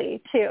quickly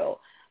too.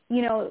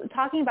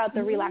 Talking about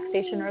the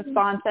relaxation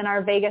response and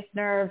our vagus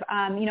nerve,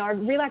 our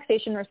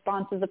relaxation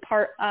response is a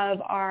part of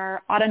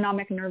our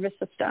autonomic nervous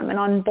system. And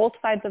on both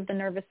sides of the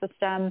nervous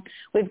system,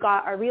 we've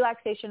got our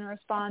relaxation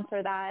response,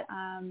 or that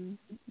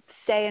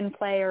stay and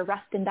play or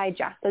rest and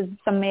digest, as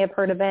some may have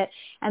heard of it.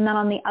 And then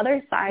on the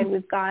other side,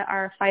 we've got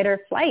our fight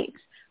or flight,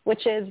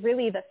 which is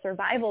really the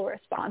survival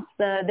response.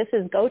 This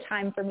is go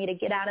time for me to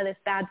get out of this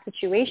bad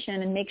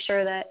situation and make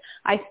sure that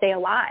I stay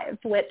alive,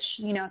 which,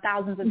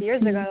 thousands of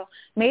years ago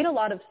made a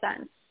lot of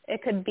sense.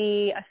 It could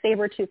be a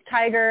saber-toothed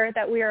tiger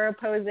that we are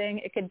opposing.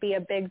 It could be a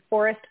big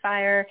forest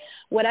fire.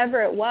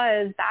 Whatever it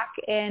was back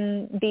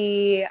in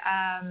the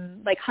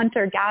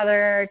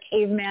hunter-gatherer,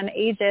 caveman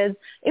ages,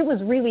 it was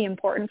really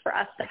important for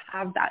us to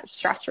have that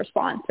stress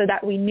response so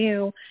that we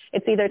knew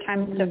it's either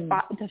time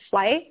to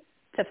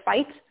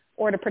fight,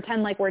 or to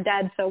pretend like we're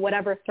dead, so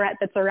whatever threat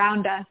that's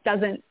around us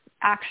doesn't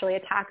actually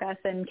attack us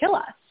and kill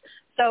us.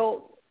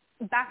 So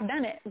back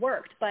then it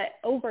worked, but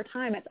over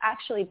time it's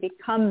actually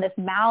become this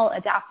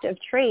maladaptive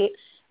trait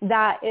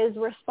that is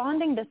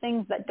responding to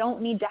things that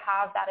don't need to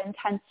have that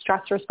intense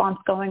stress response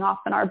going off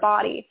in our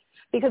body.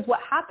 Because what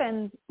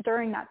happens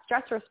during that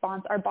stress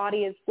response, our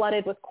body is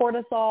flooded with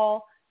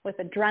cortisol, with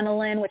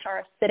adrenaline, which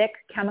are acidic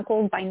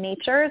chemicals by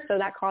nature. So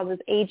that causes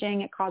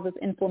aging. It causes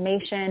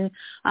inflammation.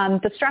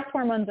 The stress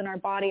hormones in our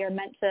body are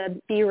meant to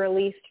be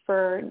released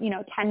for,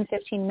 10,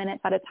 15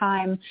 minutes at a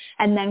time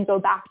and then go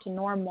back to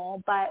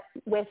normal. But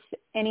with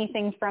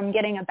anything from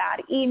getting a bad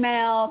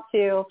email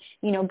to,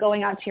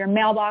 going out to your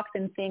mailbox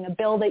and seeing a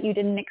bill that you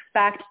didn't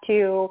expect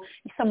to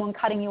someone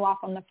cutting you off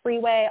on the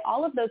freeway,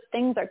 all of those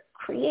things are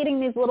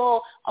creating these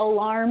little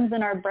alarms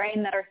in our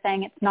brain that are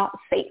saying it's not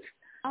safe.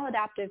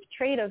 Maladaptive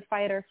trait of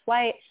fight or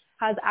flight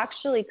has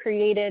actually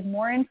created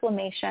more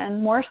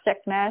inflammation, more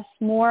sickness,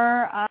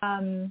 more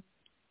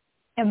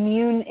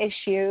immune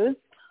issues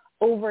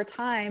over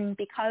time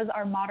because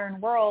our modern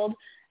world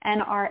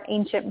and our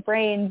ancient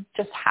brains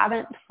just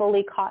haven't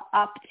fully caught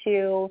up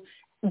to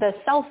the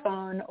cell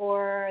phone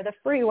or the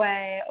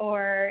freeway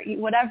or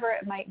whatever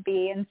it might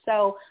be. And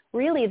so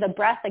really the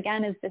breath,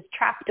 again, is this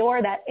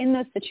trapdoor that in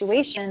those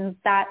situations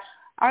that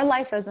our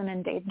life isn't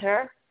in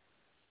danger.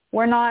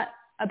 We're not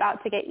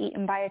about to get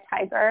eaten by a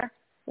tiger.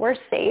 We're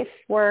safe.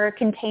 We're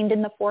contained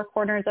in the four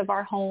corners of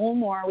our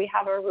home, or we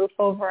have a roof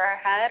over our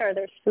head, or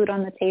there's food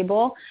on the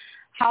table.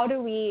 How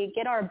do we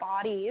get our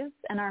bodies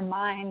and our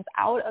minds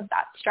out of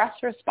that stress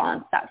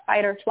response, that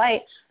fight or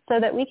flight, so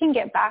that we can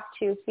get back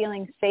to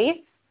feeling safe,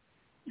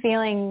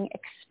 feeling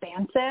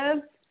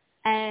expansive,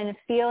 and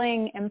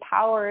feeling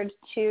empowered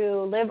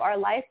to live our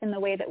life in the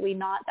way that we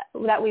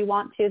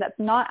want to, that's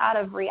not out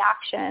of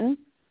reaction,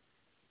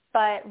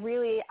 but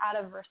really out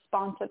of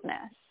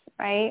responsiveness,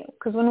 right?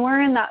 Because when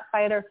we're in that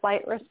fight or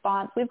flight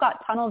response, we've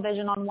got tunnel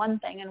vision on one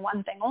thing and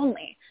one thing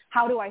only.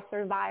 How do I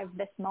survive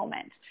this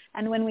moment?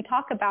 And when we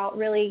talk about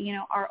really,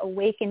 our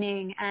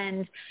awakening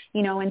and,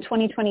 in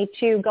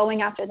 2022,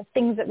 going after the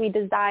things that we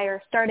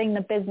desire, starting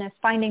the business,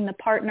 finding the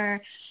partner,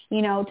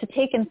 to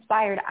take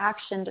inspired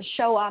action, to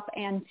show up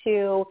and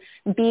to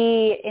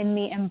be in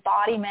the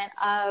embodiment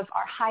of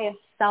our highest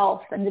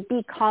self and to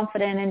be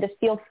confident and to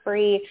feel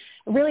free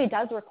really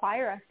does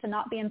require us to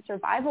not be in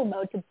survival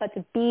mode, but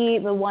to be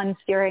the one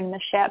steering the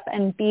ship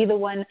and be the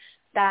one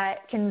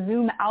that can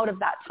zoom out of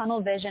that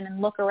tunnel vision and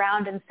look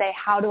around and say,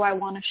 how do I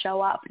want to show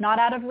up? Not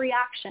out of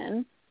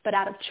reaction, but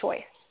out of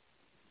choice.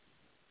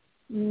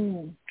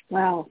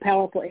 Wow,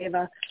 powerful,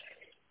 Ava.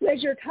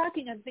 As you're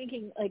talking, I'm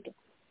thinking,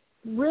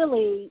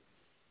 really,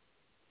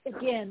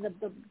 again,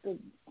 the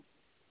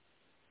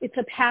it's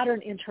a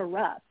pattern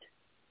interrupt.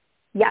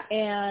 Yeah.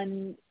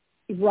 And,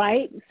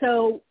 right?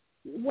 So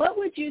what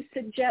would you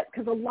suggest?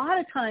 Because a lot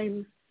of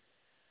times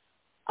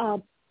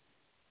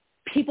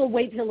people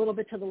wait a little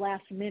bit to the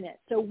last minute.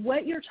 So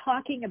what you're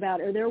talking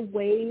about, are there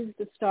ways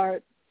to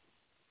start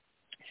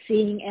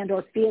seeing and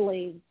or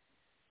feeling,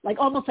 like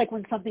almost like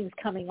when something's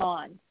coming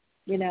on,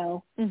 you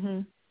know?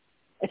 Mm-hmm.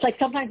 It's like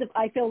sometimes if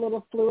I feel a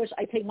little fluish,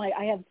 I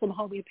have some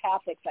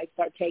homeopathics I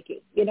start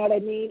taking, you know what I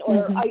mean?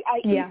 Or mm-hmm.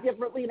 I eat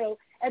different,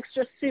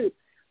 extra soup.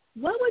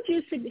 What would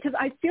you say? Because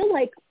I feel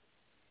like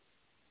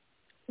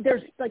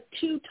there's like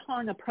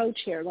two-tone approach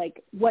here,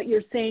 like what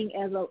you're saying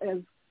as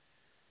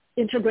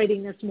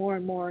integrating this more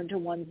and more into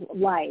one's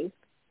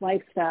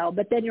lifestyle,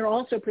 but then you're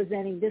also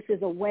presenting this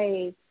is a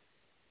way,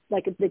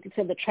 like you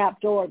said, the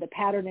trap door, the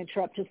pattern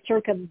interrupt, to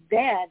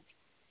circumvent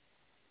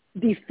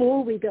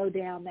before we go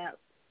down that,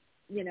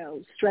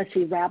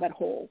 stressy rabbit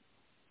hole,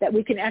 that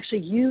we can actually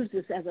use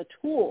this as a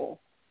tool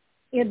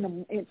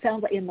it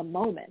sounds like in the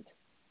moment.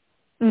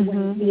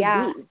 Mm-hmm.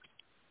 Yeah,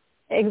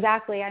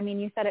 exactly. I mean,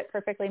 you said it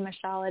perfectly,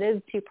 Michelle. It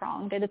is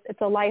two-pronged.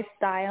 It's a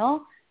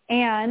lifestyle,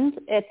 and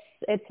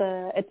it's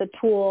a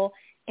tool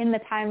in the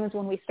times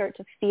when we start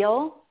to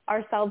feel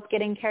ourselves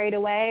getting carried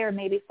away or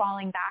maybe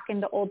falling back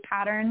into old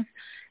patterns,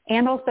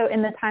 and also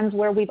in the times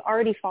where we've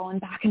already fallen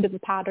back into the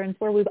patterns,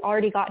 where we've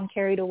already gotten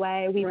carried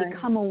away, we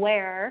become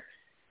aware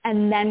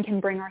and then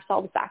can bring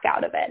ourselves back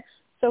out of it.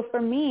 So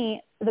for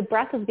me, the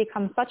breath has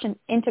become such an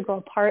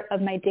integral part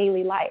of my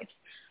daily life.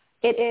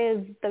 It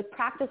is the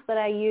practice that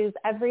I use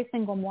every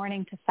single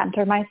morning to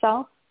center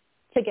myself,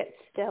 to get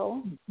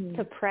still,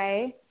 to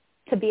pray,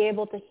 to be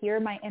able to hear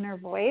my inner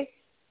voice,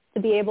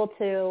 to be able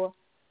to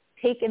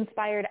take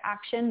inspired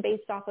action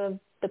based off of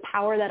the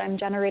power that I'm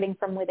generating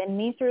from within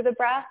me through the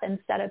breath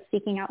instead of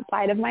seeking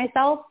outside of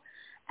myself.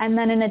 And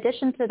then in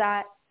addition to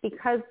that,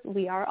 because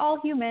we are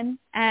all human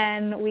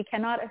and we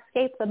cannot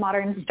escape the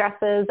modern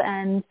stresses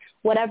and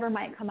whatever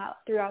might come out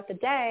throughout the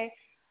day,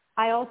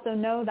 I also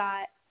know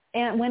that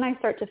when I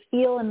start to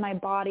feel in my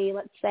body,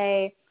 let's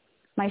say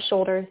my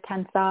shoulders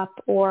tense up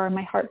or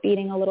my heart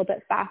beating a little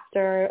bit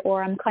faster,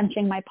 or I'm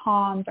clenching my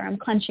palms or I'm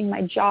clenching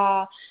my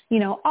jaw,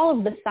 all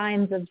of the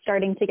signs of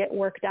starting to get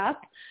worked up,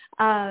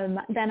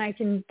 then I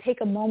can take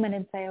a moment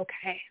and say,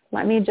 okay,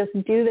 let me just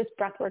do this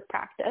breathwork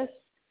practice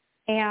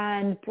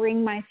and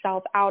bring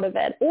myself out of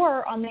it.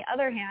 Or on the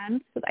other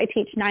hand, because I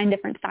teach 9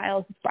 different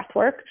styles of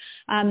breathwork,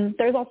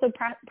 there's also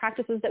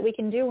practices that we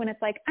can do when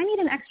it's like, I need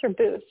an extra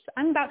boost.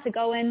 I'm about to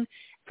go in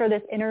for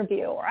this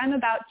interview, or I'm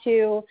about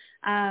to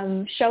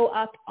show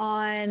up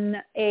on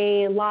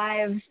a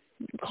live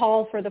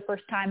call for the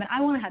first time, and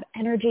I want to have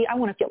energy. I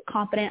want to feel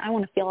confident. I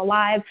want to feel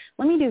alive.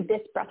 Let me do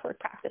this breathwork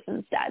practice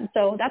instead.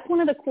 So that's one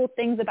of the cool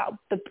things about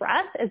the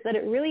breath, is that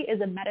it really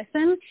is a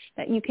medicine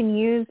that you can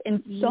use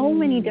in so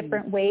many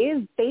different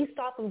ways based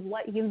off of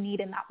what you need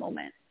in that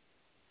moment.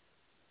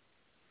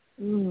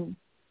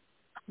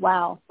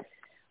 Wow.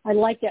 I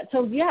like that.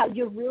 So yeah,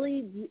 you're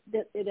really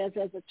it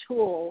as a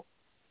tool.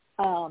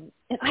 And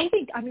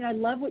I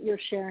love what you're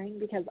sharing,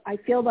 because I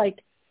feel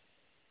like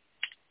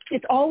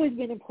it's always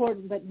been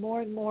important, but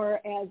more and more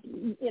as,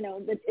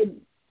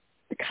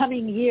 the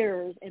coming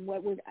years and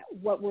what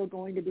we're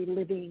going to be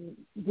living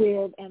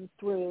with and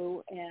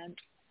through, and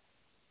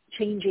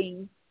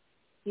changing,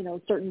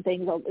 certain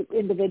things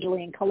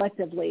individually and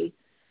collectively,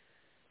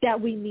 that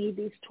we need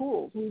these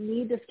tools. We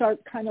need to start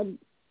kind of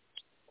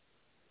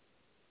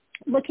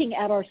looking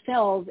at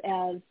ourselves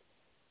as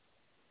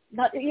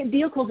not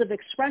vehicles of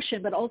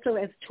expression, but also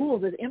as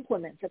tools, as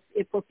implements.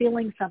 If we're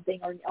feeling something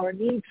or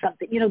need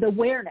something, the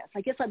awareness.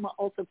 I guess I'm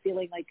also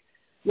feeling like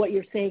what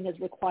you're saying is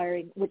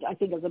requiring, which I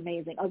think is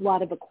amazing, a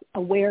lot of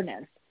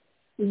awareness.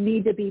 We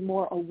need to be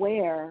more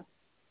aware.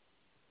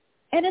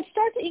 And it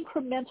starts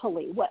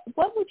incrementally. What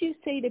would you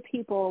say to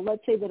people,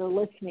 let's say, that are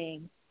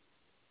listening,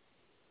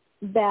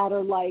 that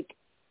are like,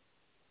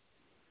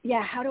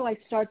 yeah, how do I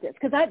start this?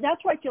 Because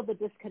that's where I feel the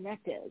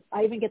disconnect is.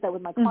 I even get that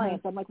with my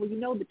clients. I'm like, well,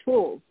 the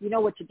tools. You know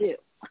what to do.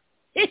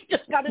 It's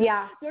just got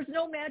to, there's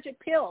no magic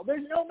pill.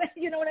 There's no,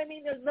 you know what I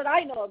mean? That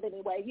I know of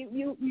anyway.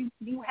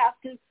 You have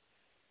to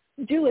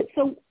do it.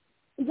 So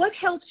what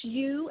helps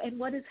you, and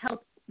what has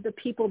helped the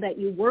people that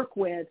you work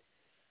with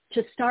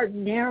to start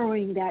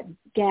narrowing that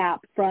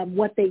gap from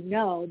what they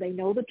know? They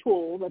know the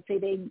tool. Let's say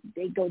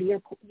they go to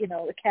your,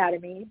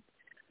 academy,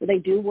 or they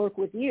do work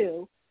with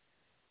you.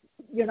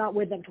 You're not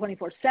with them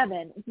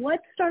 24/7.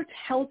 What starts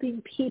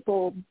helping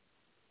people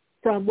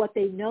from what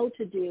they know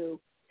to do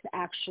to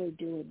actually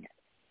doing it?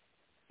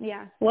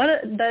 Yeah,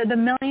 the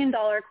 $1 million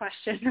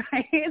question,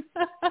 right?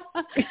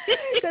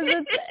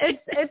 Because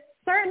it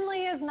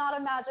certainly is not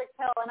a magic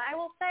pill. And I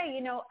will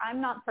say, I'm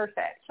not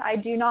perfect. I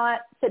do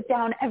not sit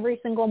down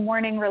every single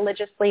morning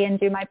religiously and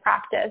do my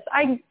practice.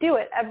 I do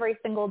it every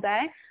single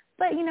day.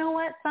 But you know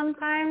what?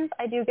 Sometimes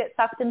I do get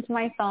sucked into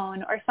my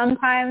phone, or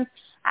sometimes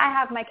I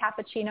have my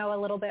cappuccino a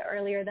little bit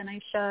earlier than I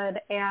should,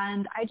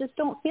 and I just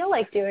don't feel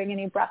like doing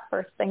any breath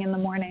first thing in the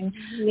morning.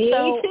 Me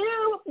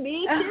too,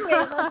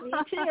 Ava, me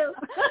too.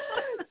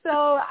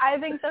 So I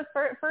think the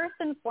first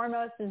and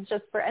foremost is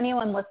just for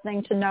anyone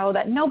listening to know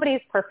that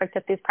nobody's perfect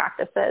at these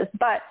practices,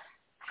 but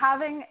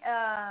having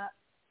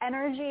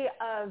energy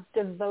of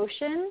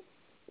devotion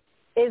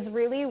is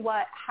really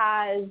what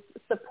has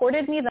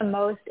supported me the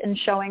most in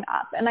showing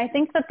up. And I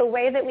think that the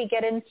way that we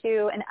get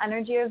into an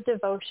energy of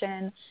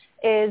devotion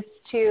is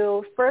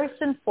to first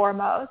and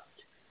foremost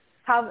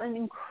have an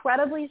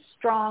incredibly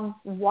strong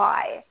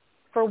why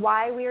for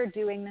why we are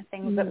doing the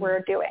things that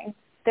we're doing.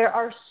 There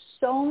are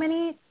so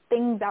many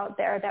things out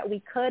there that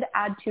we could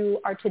add to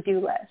our to-do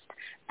list.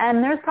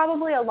 And there's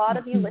probably a lot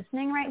of you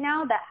listening right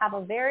now that have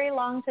a very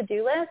long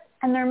to-do list,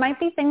 and there might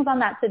be things on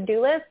that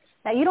to-do list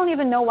that you don't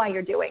even know why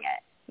you're doing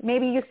it.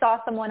 Maybe you saw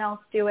someone else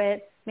do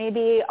it.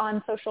 Maybe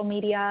on social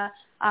media,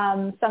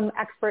 some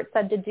expert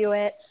said to do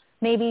it.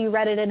 Maybe you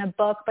read it in a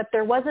book, but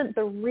there wasn't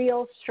the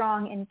real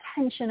strong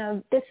intention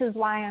of this is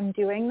why I'm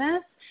doing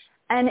this.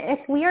 And if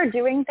we are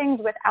doing things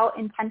without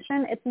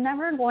intention, it's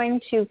never going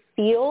to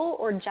feel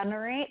or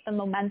generate the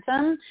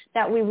momentum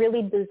that we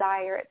really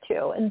desire it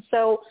to. And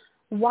so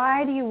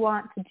why do you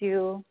want to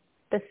do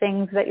the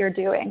things that you're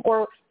doing?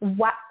 Or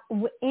what,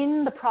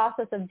 in the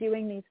process of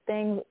doing these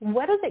things,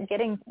 what is it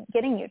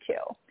getting you to?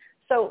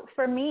 So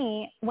for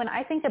me, when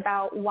I think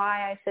about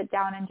why I sit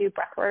down and do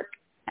breathwork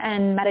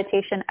and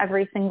meditation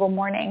every single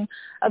morning,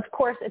 of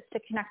course, it's to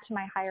connect to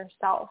my higher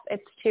self.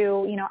 It's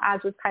to, as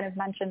was kind of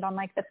mentioned on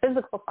like the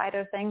physical side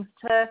of things,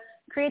 to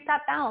create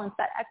that balance,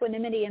 that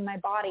equanimity in my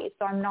body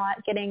so I'm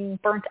not getting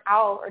burnt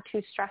out or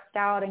too stressed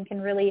out and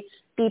can really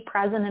be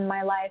present in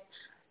my life.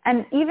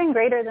 And even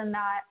greater than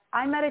that,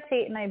 I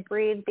meditate and I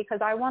breathe because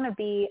I want to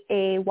be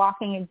a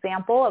walking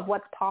example of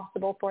what's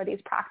possible for these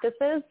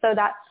practices so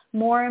that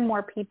more and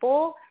more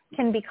people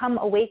can become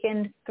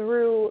awakened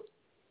through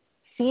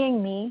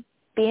seeing me,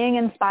 being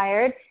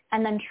inspired,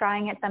 and then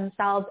trying it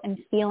themselves and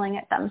feeling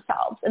it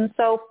themselves. And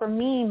so for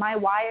me, my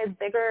why is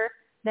bigger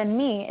than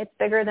me. It's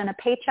bigger than a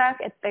paycheck.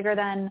 It's bigger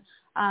than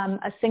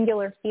a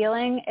singular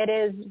feeling. It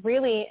is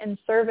really in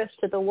service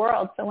to the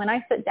world. So when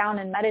I sit down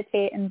and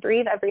meditate and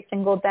breathe every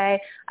single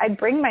day, I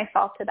bring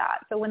myself to that.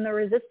 So when the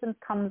resistance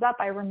comes up,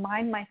 I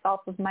remind myself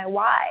of my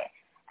why.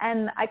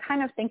 And I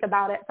kind of think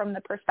about it from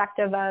the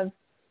perspective of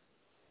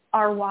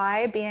our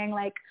why being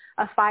like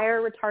a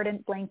fire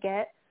retardant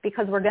blanket,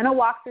 because we're going to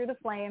walk through the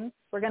flames.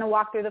 We're going to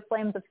walk through the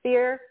flames of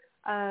fear,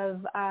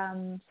 of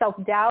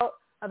self-doubt,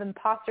 of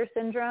imposter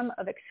syndrome,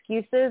 of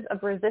excuses,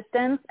 of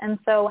resistance. And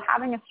so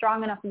having a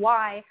strong enough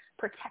why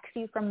protects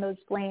you from those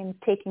flames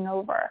taking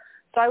over.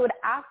 So I would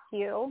ask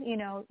you,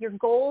 your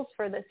goals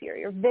for this year,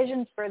 your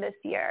visions for this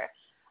year.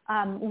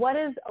 What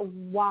is a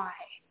why?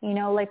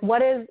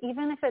 What is,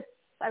 even if it's,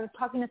 I was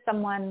talking to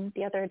someone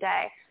the other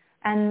day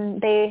and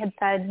they had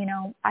said,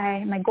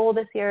 my goal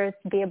this year is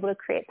to be able to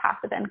create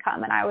passive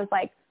income. And I was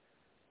like,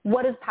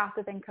 what does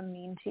passive income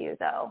mean to you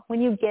though?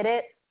 When you get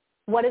it,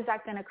 what is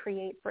that going to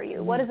create for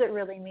you? What does it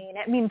really mean?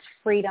 It means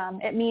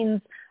freedom. It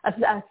means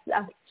a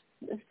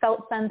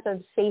felt sense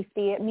of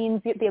safety. It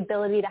means the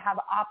ability to have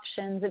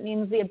options. It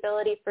means the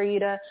ability for you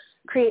to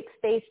create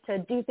space to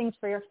do things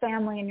for your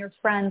family and your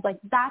friends. Like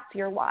that's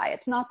your why.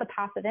 It's not the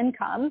passive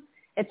income.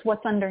 It's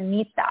what's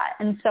underneath that.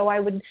 And so I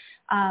would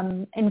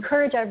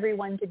encourage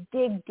everyone to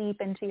dig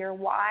deep into your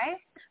why,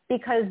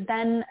 because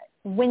then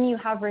when you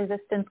have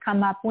resistance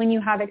come up, when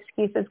you have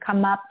excuses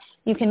come up,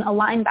 you can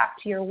align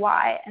back to your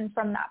why. And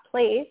from that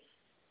place,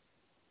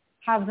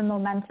 have the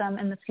momentum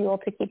and the fuel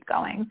to keep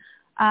going.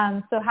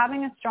 So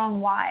having a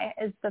strong why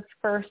is the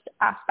first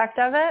aspect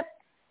of it.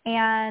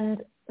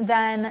 And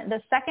then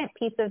the second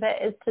piece of it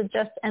is to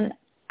just, and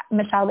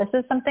Michelle, this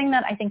is something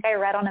that I think I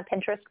read on a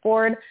Pinterest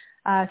board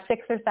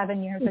 6 or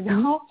 7 years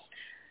ago.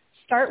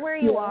 Start where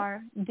you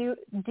are, do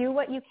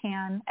what you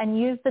can, and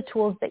use the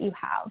tools that you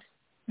have.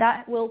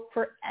 That will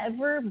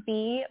forever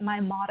be my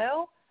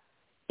motto,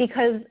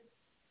 because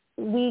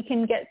we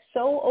can get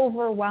so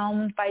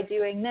overwhelmed by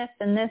doing this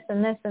and this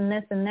and this and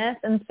this and this.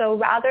 And so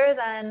rather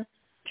than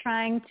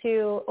trying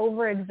to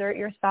overexert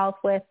yourself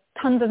with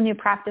tons of new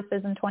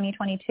practices in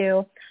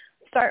 2022,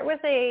 start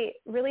with a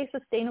really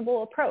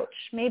sustainable approach.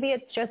 Maybe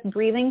it's just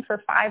breathing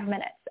for 5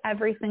 minutes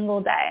every single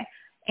day.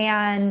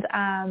 And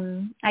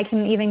I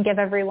can even give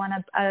everyone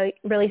a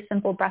really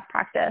simple breath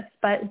practice,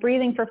 but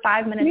breathing for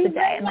 5 minutes a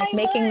day and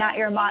making that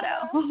your motto.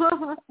 I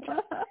was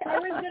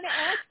going to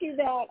ask you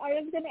that. I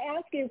was going to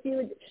ask you if you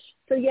would.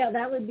 So yeah,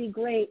 that would be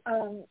great.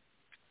 I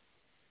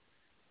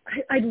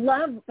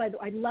love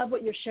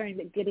what you're sharing,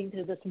 that getting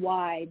to this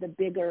why, the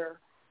bigger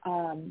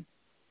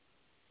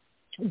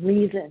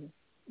reason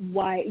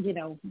why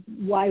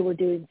we're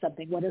doing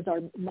something. What is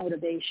our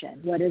motivation?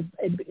 What is,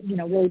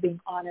 really being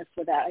honest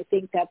with that. I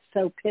think that's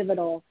so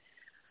pivotal.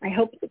 I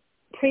hope the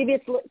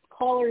previous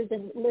callers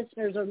and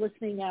listeners are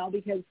listening now,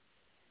 because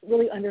it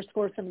really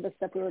underscores some of the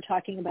stuff we were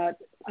talking about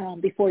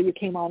before you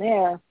came on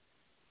air.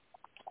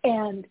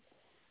 And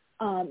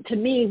to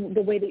me,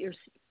 the way that you're,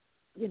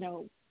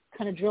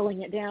 kind of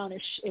drilling it down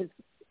is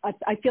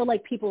I feel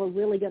like people are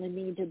really going to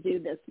need to do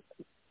this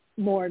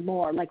more and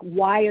more. Like,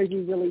 why are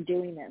you really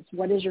doing this?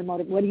 What is your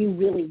motive? What do you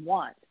really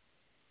want?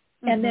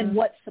 And then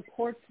what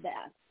supports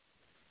that?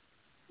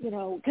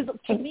 Because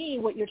to me,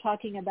 what you're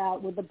talking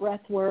about with the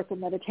breath work or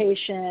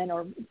meditation,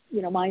 or,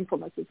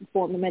 mindfulness is a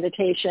form of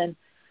meditation,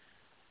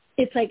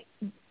 it's like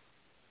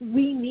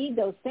we need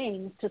those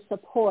things to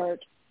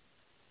support.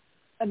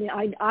 I mean,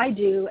 I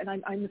do, and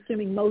I'm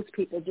assuming most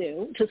people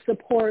do, to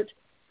support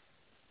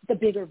the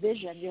bigger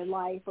vision, your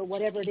life, or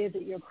whatever it is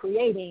that you're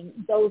creating.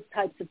 Those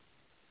types of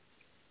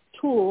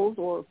tools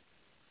or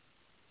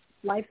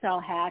lifestyle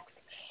hacks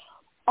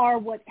are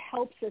what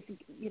helps us,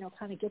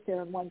 kind of get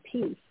there in one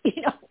piece.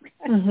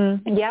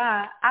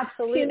 Yeah,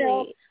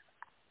 absolutely.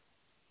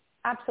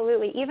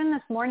 Absolutely. Even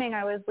this morning,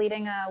 I was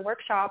leading a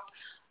workshop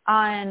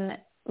on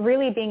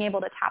really being able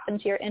to tap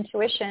into your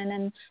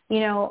intuition.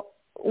 And,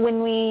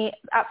 when we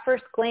at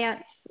first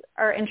glance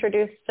are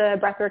introduced to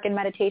breathwork and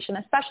meditation,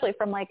 especially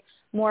from like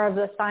more of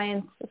the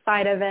science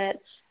side of it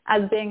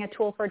as being a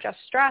tool for just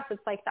stress,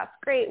 it's like, that's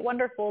great,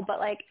 wonderful. But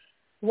like,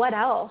 what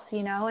else,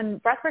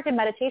 and breathwork and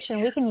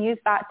meditation, we can use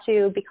that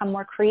to become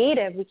more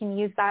creative. We can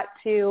use that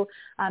to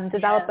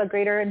develop a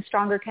greater and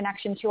stronger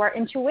connection to our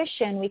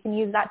intuition. We can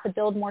use that to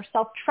build more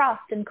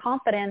self-trust and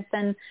confidence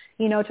and,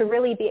 to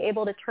really be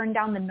able to turn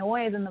down the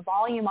noise and the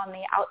volume on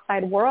the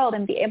outside world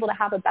and be able to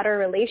have a better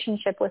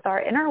relationship with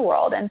our inner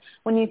world. And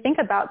when you think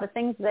about the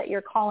things that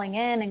you're calling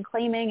in and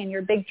claiming and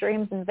your big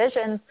dreams and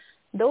visions,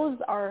 those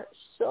are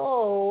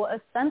so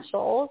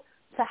essential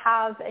to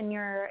have in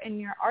your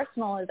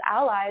arsenal as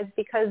allies,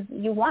 because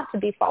you want to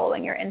be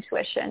following your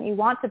intuition. You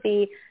want to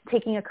be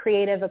taking a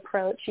creative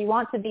approach. You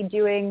want to be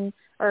doing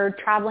or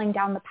traveling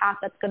down the path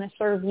that's going to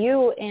serve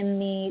you in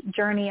the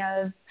journey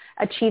of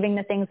achieving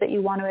the things that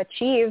you want to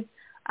achieve,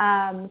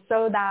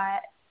 so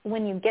that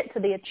when you get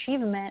to the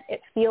achievement, it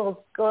feels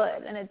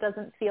good and it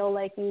doesn't feel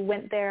like you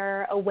went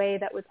there a way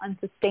that was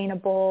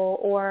unsustainable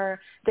or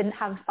didn't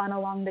have fun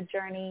along the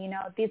journey.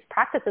 These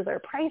practices are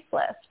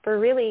priceless for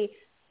really,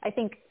 I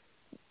think,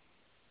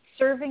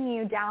 serving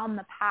you down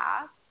the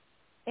path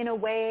in a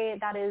way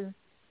that is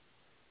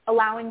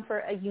allowing for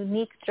a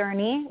unique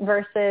journey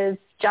versus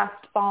just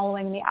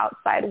following the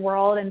outside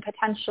world and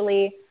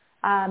potentially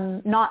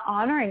not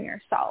honoring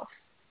yourself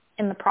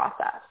in the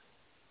process.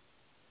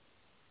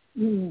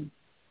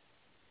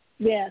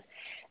 Yes.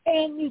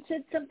 And you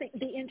said something,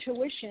 the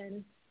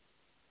intuition,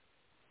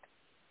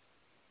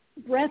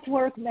 breath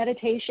work,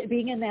 meditation,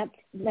 being in that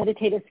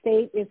meditative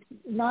state is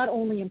not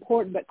only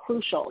important but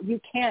crucial. You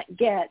can't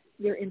get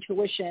your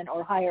intuition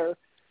or higher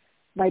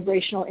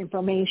vibrational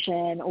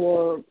information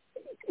or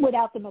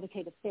without the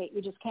meditative state.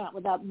 You just can't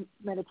without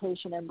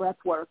meditation and breath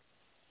work.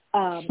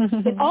 I'll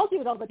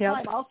do it all the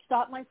time. I'll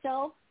stop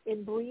myself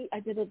and breathe. I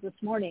did it this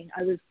morning.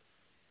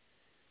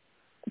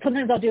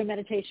 Sometimes I'll do a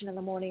meditation in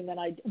the morning, then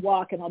I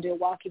walk and I'll do a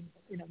walking,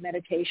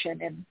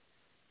 meditation. And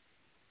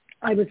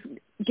I was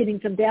getting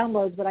some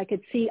downloads, but I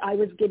could see I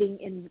was getting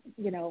in,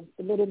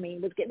 the little me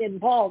was getting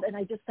involved, and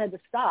I just had to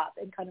stop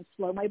and kind of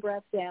slow my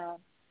breath down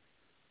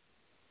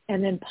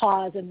and then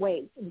pause and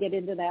wait and get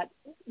into that,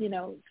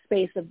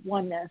 space of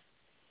oneness.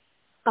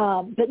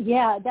 But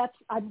yeah,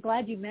 I'm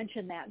glad you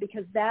mentioned that,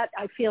 because that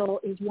I feel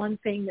is one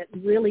thing that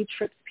really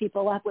trips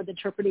people up with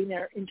interpreting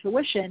their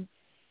intuition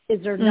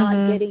is they're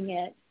not getting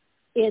it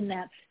in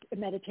that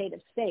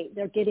meditative state.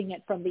 They're getting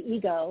it from the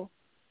ego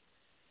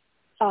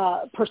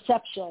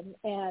perception,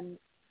 and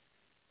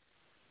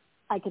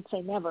I could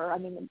say never. I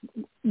mean,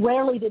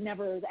 rarely to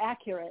never is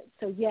accurate.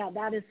 So yeah,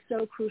 that is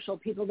so crucial.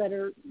 People that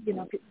are,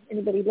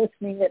 anybody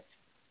listening that's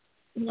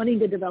wanting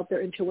to develop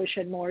their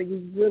intuition more,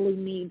 you really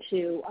need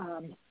to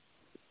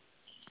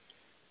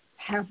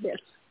have this.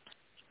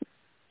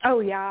 Oh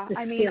yeah. This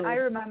I mean, feeling. I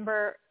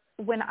remember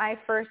when I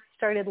first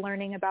started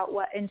learning about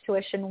what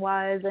intuition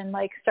was and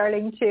like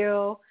starting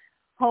to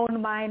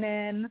hone mine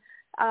in,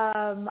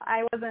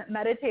 I wasn't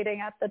meditating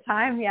at the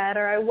time yet,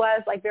 or I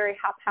was like very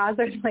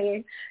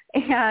haphazardly,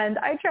 and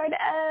I tried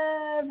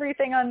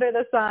everything under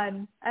the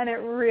sun, and it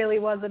really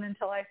wasn't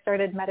until I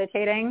started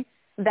meditating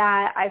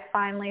that I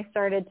finally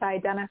started to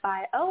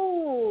identify,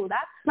 oh,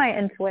 that's my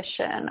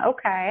intuition.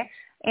 Okay.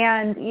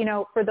 And,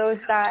 for those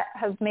that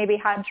have maybe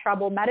had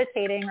trouble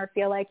meditating or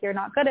feel like you're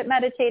not good at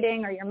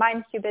meditating or your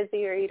mind's too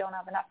busy or you don't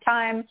have enough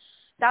time,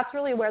 that's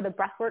really where the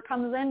breath work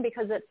comes in,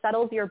 because it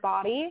settles your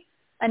body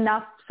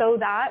enough so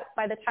that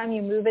by the time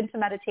you move into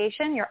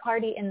meditation, you're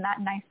already in that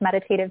nice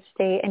meditative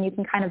state, and you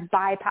can kind of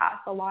bypass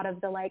a lot of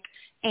the like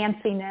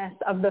antsiness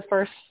of the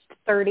first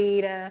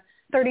 30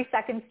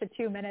 seconds to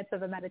 2 minutes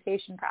of a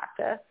meditation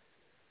practice.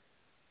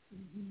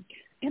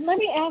 And let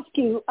me ask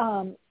you,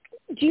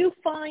 do you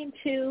find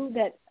too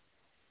that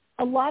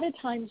a lot of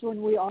times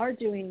when we are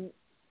doing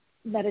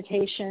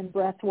meditation,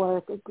 breath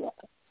work, or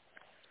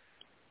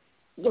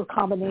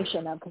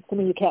combination of, because to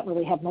me you can't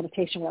really have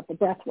meditation without the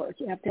breath work.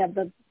 You have to have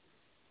the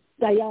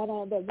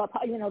dhyana,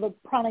 the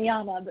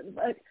pranayama.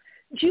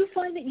 Do you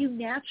find that you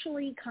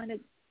naturally kind of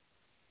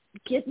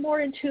get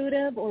more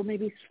intuitive, or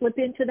maybe slip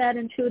into that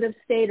intuitive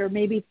state, or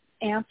maybe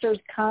answers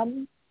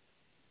come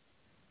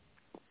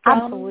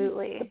from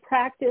Absolutely. the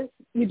practice?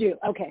 You do?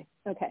 Okay.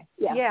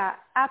 Yeah. Yeah,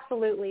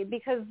 absolutely.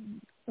 Because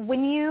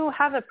when you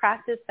have a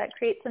practice that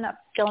creates enough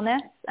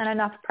stillness and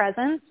enough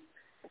presence,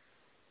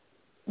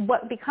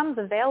 what becomes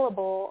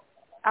available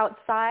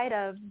outside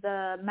of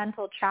the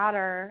mental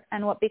chatter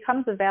and what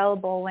becomes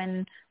available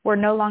when we're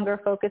no longer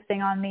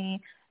focusing on the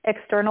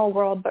external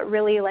world, but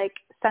really like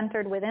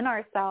centered within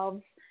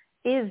ourselves,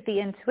 is the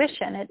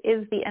intuition. It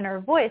is the inner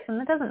voice. And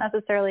that doesn't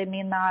necessarily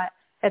mean that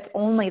it's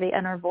only the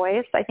inner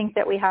voice. I think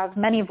that we have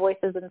many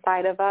voices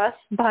inside of us,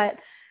 but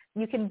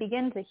you can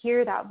begin to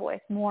hear that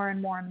voice more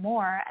and more and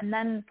more. And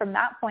then from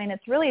that point,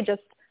 it's really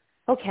just,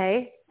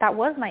 okay, that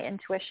was my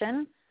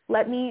intuition.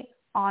 Let me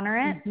honor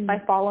it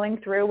by following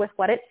through with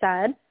what it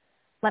said.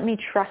 Let me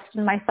trust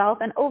in myself.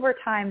 And over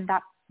time,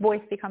 that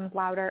voice becomes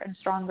louder and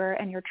stronger,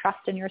 and your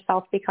trust in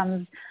yourself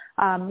becomes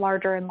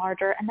larger and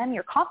larger. And then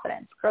your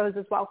confidence grows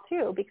as well,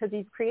 too, because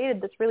you've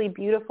created this really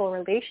beautiful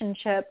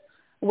relationship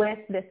with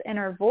this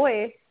inner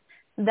voice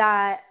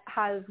that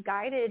has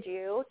guided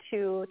you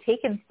to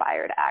take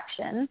inspired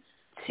action,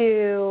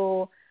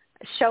 to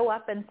show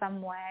up in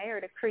some way, or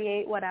to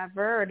create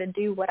whatever, or to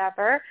do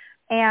whatever.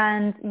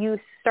 And you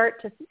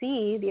start to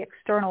see the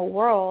external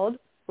world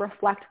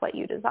reflect what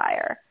you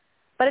desire.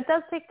 But it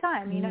does take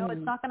time. You know,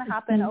 it's not going to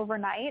happen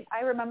overnight.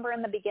 I remember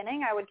in the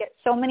beginning, I would get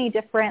so many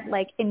different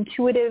like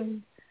intuitive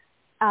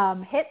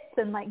hits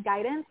and like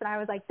guidance. And I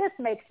was like, this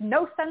makes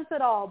no sense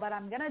at all, but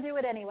I'm going to do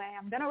it anyway.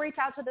 I'm going to reach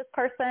out to this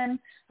person.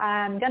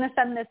 I'm going to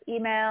send this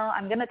email.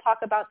 I'm going to talk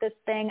about this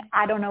thing.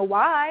 I don't know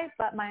why,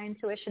 but my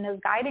intuition is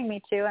guiding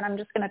me to, and I'm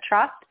just going to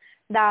trust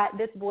that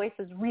this voice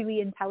is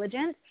really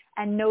intelligent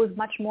and knows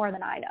much more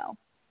than I know.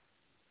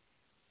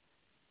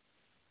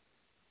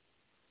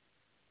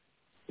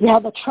 Yeah,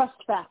 the trust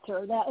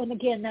factor. That, and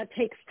again, that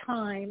takes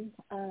time.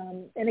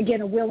 And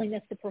again, a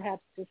willingness to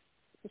perhaps just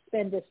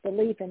suspend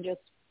disbelief and just,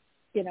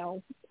 you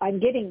know, I'm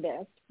getting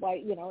this. Why,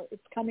 you know,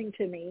 it's coming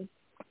to me.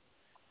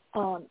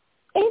 Ava,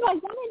 I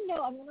want to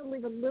know, I'm going to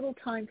leave a little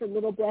time for a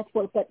little breath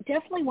work, but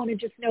definitely want to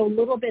just know a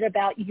little bit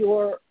about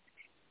your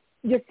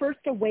first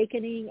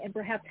awakening and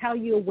perhaps how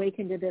you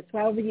awakened to this,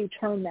 however you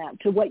term that,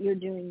 to what you're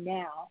doing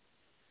now.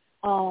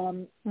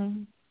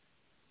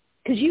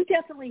 Because you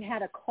definitely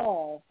had a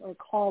call or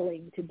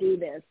calling to do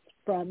this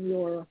from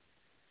your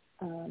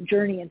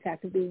journey, in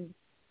fact, of being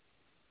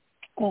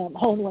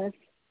homeless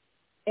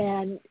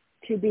and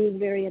to being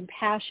very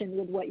impassioned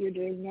with what you're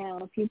doing now.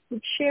 If you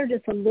could share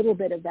just a little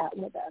bit of that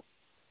with us.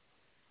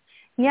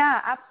 Yeah,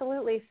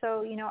 absolutely.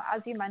 So, you know,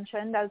 as you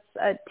mentioned, as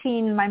a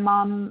teen, my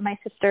mom, my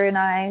sister, and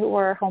I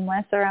were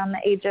homeless around the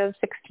age of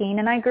 16,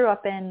 and I grew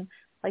up in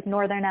like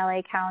northern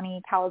LA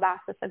County,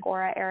 Calabasas,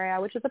 Agoura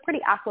area, which is a pretty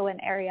affluent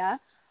area.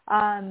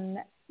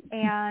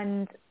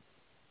 And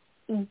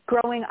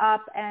growing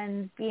up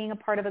and being a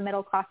part of a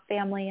middle-class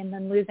family and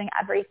then losing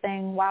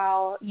everything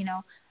while, you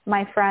know,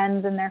 my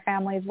friends and their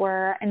families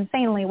were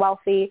insanely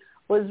wealthy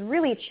was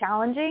really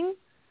challenging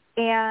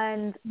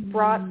and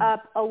brought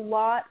up a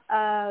lot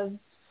of,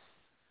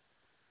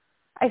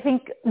 I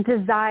think,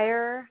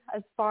 desire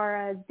as far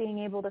as being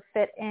able to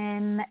fit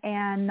in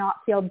and not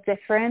feel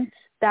different.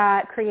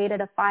 That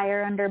created a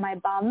fire under my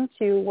bum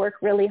to work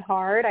really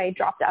hard. I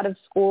dropped out of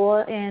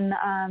school in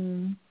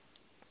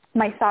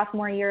my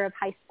sophomore year of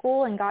high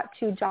school and got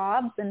 2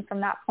 jobs, and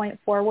from that point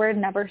forward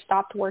never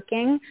stopped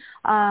working.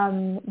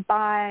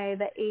 By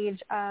the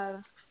age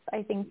of,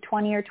 I think,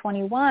 20 or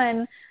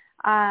 21,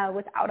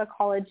 without a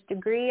college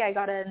degree, I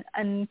got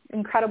an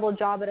incredible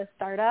job at a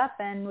startup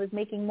and was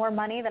making more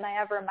money than I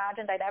ever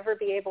imagined I'd ever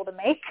be able to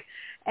make.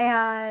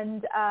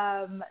 And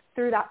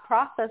through that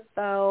process,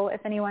 though, if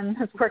anyone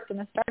has worked in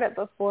a startup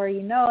before,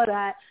 you know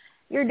that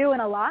you're doing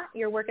a lot.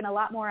 You're working a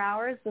lot more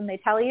hours than they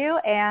tell you,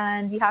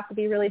 and you have to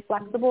be really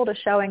flexible to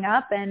showing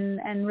up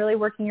and really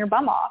working your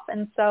bum off.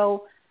 And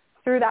so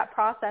through that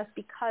process,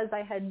 because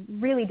I had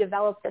really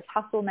developed this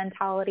hustle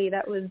mentality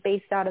that was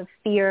based out of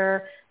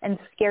fear and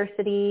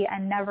scarcity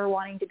and never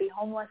wanting to be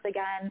homeless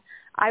again,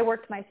 I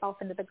worked myself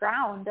into the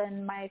ground,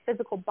 and my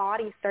physical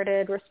body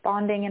started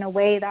responding in a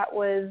way that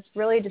was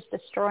really just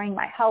destroying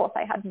my health.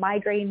 I had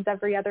migraines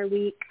every other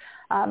week.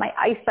 My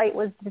eyesight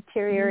was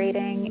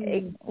deteriorating.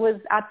 It was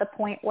at the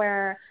point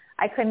where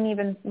I couldn't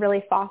even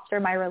really foster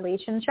my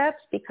relationships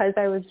because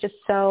I was just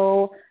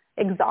so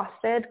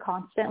exhausted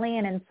constantly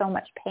and in so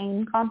much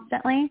pain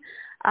constantly.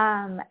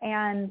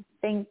 And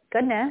thank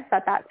goodness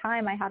at that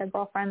time I had a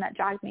girlfriend that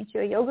dragged me to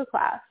a yoga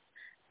class.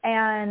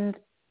 And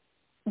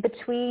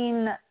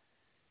between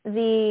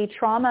the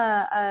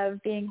trauma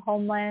of being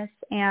homeless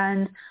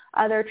and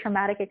other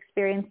traumatic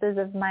experiences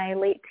of my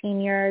late teen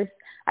years,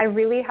 I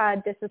really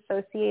had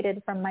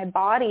disassociated from my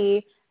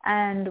body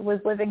and was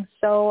living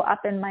so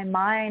up in my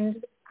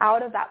mind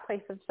out of that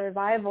place of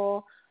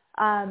survival.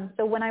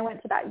 So when I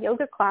went to that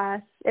yoga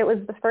class, it was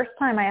the first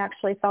time I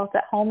actually felt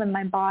at home in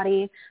my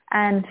body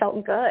and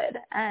felt good.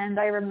 And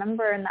I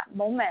remember in that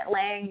moment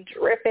laying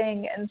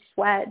dripping in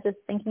sweat, just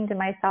thinking to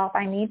myself,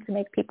 I need to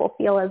make people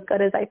feel as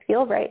good as I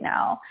feel right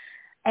now.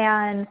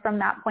 And from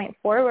that point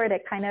forward,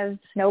 it kind of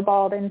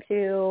snowballed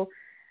into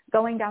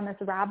going down this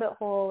rabbit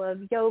hole of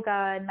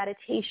yoga and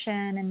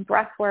meditation and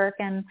breath work.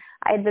 And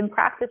I had been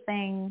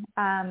practicing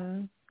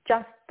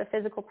just the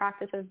physical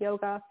practice of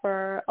yoga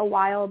for a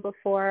while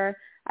before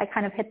I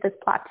kind of hit this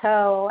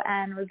plateau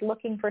and was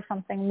looking for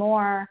something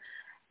more.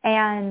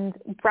 And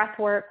breath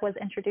work was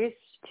introduced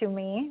to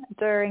me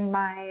during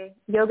my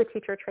yoga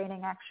teacher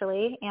training,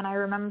 actually. And I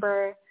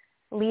remember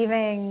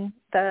leaving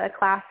the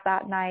class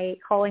that night,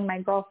 calling my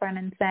girlfriend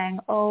and saying,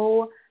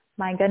 oh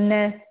my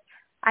goodness,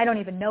 I don't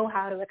even know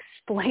how to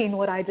explain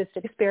what I just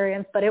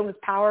experienced, but it was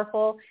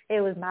powerful,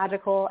 it was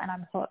magical, and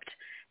I'm hooked.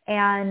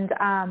 And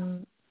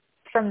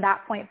from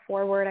that point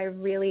forward, I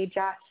really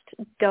just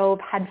dove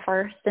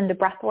headfirst into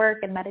breath work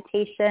and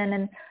meditation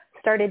and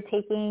started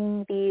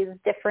taking these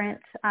different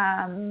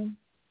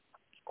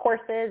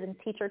courses and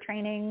teacher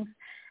trainings.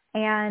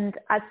 And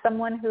as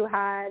someone who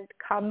had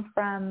come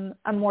from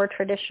a more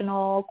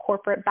traditional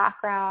corporate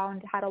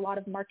background, had a lot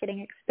of marketing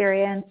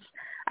experience,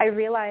 I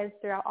realized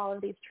throughout all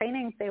of these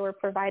trainings, they were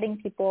providing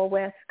people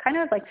with kind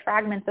of like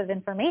fragments of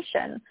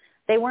information.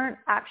 They weren't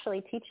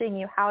actually teaching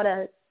you how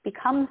to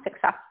become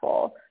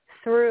successful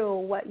through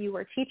what you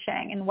were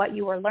teaching and what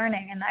you were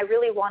learning. And I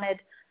really wanted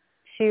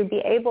to be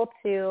able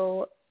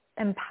to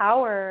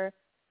empower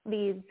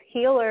these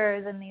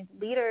healers and these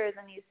leaders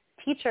and these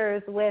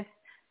teachers with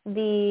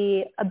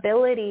the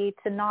ability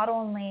to not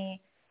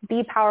only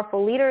be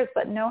powerful leaders,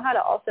 but know how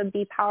to also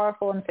be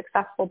powerful and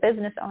successful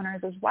business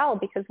owners as well,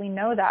 because we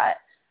know that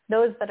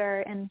those that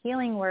are in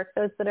healing work,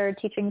 those that are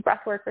teaching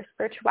breath work or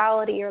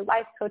spirituality or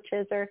life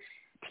coaches or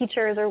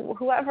teachers or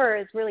whoever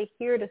is really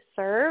here to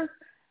serve,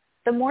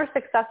 the more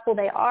successful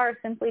they are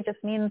simply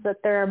just means that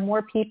there are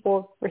more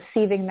people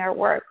receiving their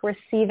work,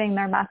 receiving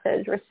their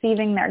message,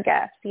 receiving their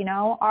gifts. You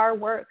know, our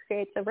work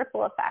creates a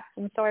ripple effect.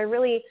 And so I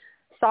really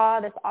saw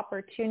this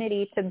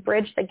opportunity to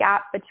bridge the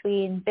gap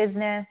between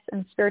business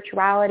and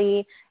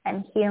spirituality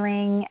and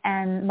healing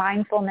and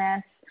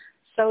mindfulness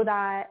so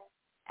that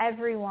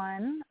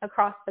everyone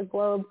across the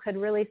globe could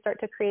really start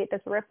to create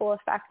this ripple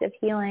effect of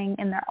healing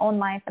in their own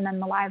life and then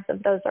the lives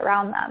of those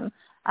around them.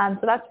 So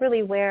that's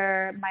really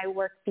where my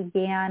work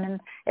began, and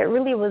it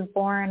really was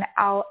born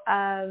out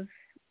of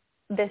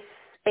this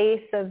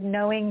space of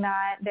knowing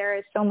that there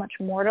is so much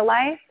more to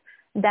life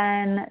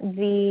than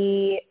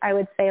I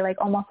would say, like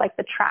almost like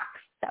the tracks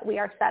that we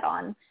are set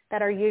on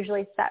that are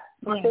usually set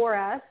for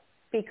us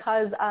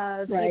because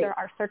of either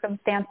our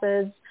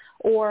circumstances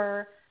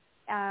or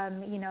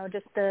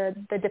just the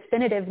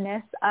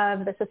definitiveness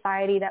of the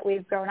society that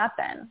we've grown up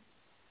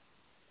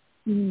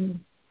in.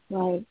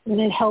 Right. And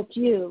it helped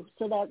you.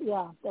 So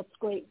that's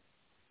great.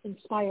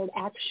 Inspired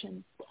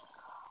action.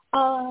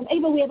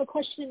 Ava, we have a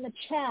question in the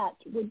chat.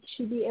 Would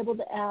she be able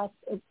to ask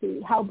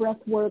how breath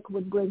work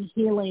would bring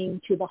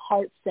healing to the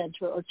heart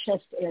center or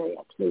chest area,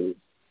 please?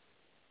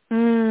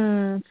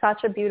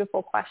 Such a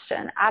beautiful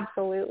question.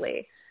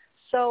 Absolutely.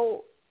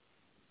 So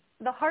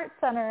the heart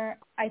center,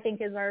 I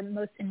think, is our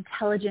most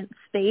intelligent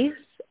space.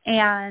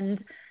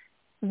 And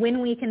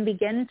when we can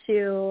begin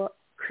to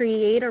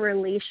create a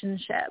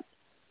relationship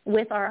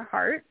with our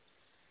heart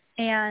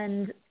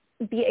and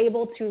be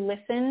able to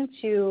listen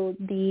to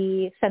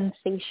the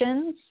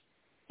sensations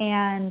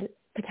and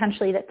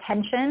potentially the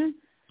tension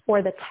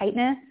or the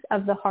tightness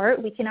of the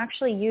heart, we can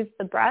actually use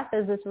the breath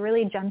as this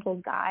really gentle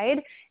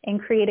guide in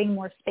creating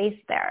more space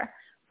there.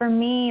 For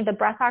me, the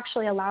breath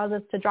actually allows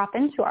us to drop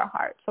into our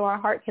heart, so our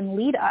heart can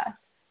lead us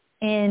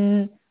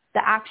in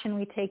the action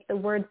we take, the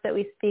words that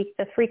we speak,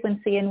 the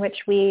frequency in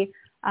which we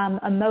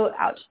emote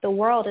out to the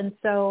world. And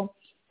so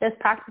this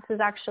practice is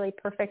actually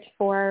perfect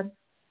for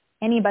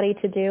anybody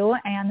to do,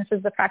 and this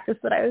is the practice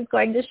that I was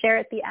going to share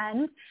at the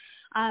end.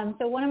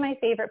 So one of my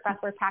favorite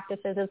breathwork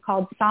practices is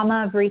called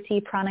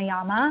Samavriti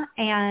Pranayama,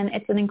 and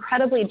it's an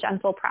incredibly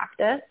gentle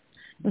practice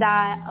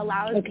that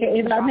allows you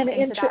to drop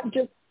into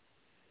that.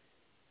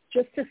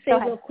 Just to say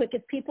real quick,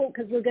 if people,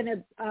 because we're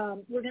gonna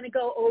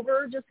go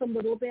over just a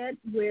little bit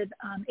with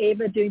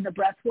Ava doing the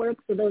breath work.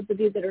 For those of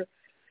you that are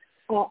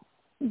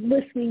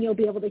listening, you'll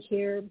be able to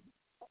hear.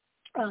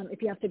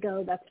 If you have to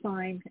go, that's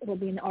fine. It will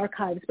be in the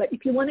archives. But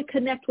if you want to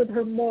connect with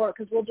her more,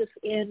 because we'll just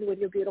end with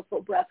your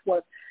beautiful breath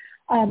work,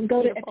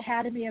 go to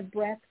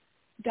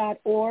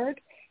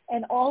academyofbreath.org.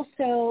 And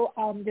also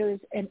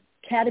there's an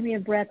Academy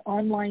of Breath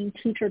online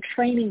teacher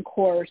training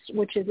course,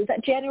 which is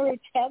that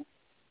January 10th?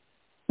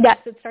 Yes,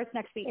 it starts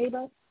next week.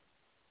 Ava?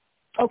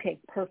 Okay,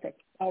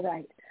 perfect. All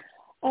right.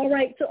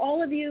 So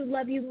all of you,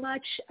 love you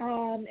much,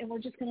 and we're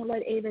just going to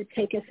let Ava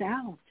take us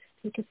out.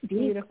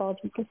 Beautiful.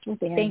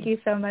 Thank you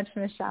so much,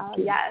 Michelle.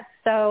 Yes.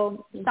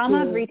 So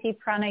Samavriti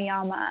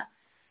Pranayama,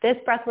 this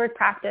breathwork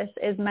practice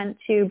is meant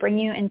to bring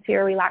you into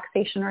your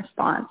relaxation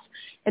response.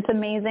 It's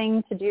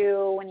amazing to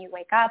do when you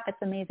wake up. It's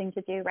amazing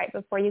to do right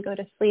before you go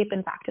to sleep.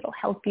 In fact, it'll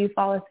help you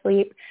fall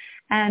asleep.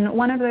 And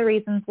one of the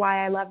reasons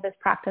why I love this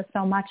practice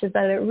so much is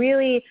that it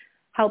really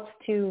helps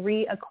to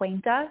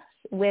reacquaint us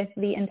with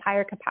the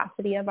entire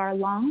capacity of our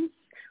lungs,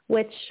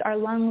 which our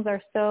lungs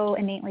are so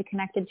innately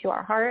connected to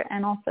our heart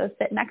and also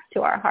sit next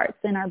to our hearts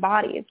in our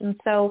bodies. And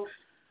so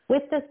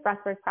with this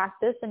breathwork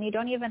practice, and you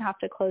don't even have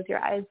to close your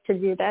eyes to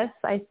do this.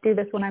 I do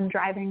this when I'm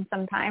driving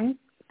sometimes.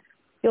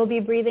 You'll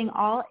be breathing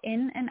all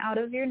in and out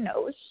of your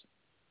nose.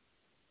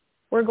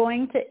 We're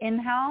going to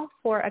inhale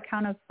for a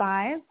count of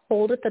 5,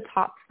 hold at the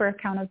top for a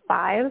count of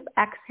 5,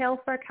 exhale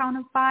for a count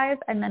of 5,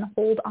 and then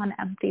hold on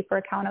empty for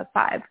a count of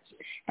 5.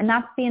 And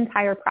that's the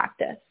entire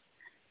practice.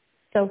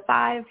 So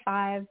 5,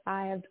 5,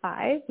 5,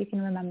 5. You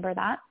can remember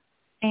that.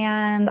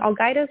 And I'll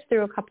guide us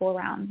through a couple of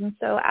rounds. And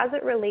so as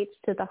it relates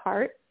to the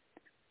heart,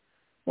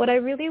 what I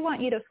really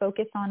want you to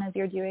focus on as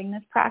you're doing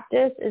this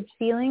practice is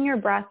feeling your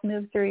breath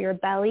move through your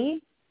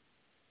belly,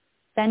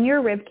 then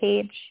your rib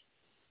cage,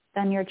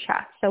 then your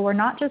chest. So we're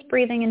not just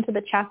breathing into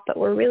the chest, but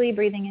we're really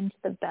breathing into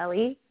the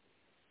belly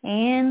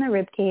and the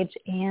rib cage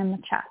and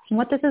the chest. And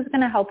what this is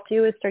going to help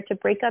do is start to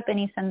break up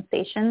any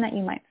sensation that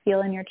you might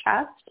feel in your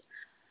chest.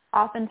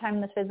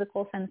 Oftentimes the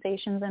physical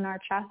sensations in our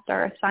chest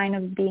are a sign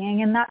of being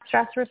in that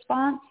stress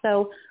response.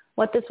 So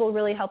what this will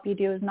really help you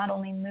do is not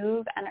only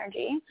move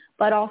energy,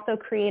 but also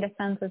create a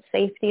sense of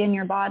safety in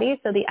your body.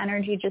 So the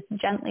energy just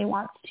gently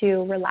wants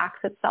to relax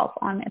itself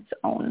on its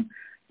own.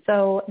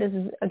 So this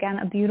is, again,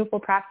 a beautiful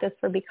practice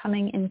for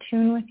becoming in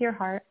tune with your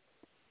heart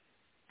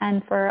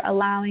and for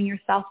allowing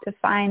yourself to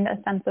find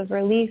a sense of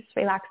release,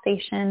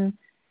 relaxation,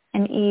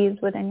 and ease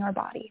within your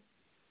body.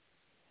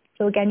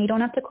 So again, you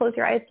don't have to close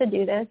your eyes to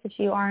do this. If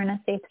you are in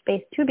a safe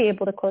space to be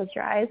able to close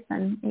your eyes,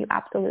 then you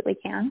absolutely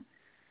can.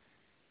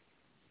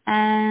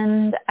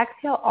 And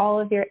exhale all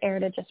of your air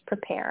to just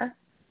prepare.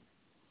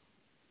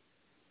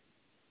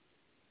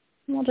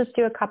 And we'll just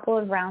do a couple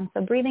of rounds.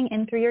 So breathing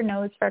in through your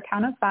nose for a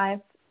count of 5.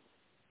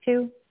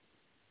 2,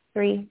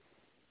 3,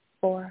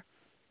 4,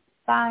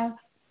 5.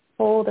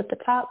 Hold at the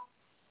top.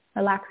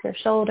 Relax your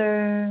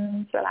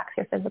shoulders. Relax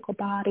your physical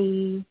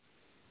body.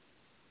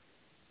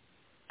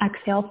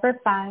 Exhale for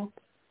 5,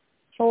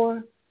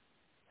 4,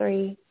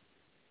 3,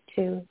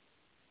 2,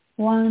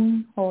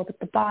 1. Hold at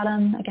the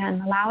bottom.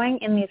 Again, allowing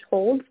in these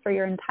holds for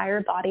your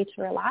entire body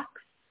to relax.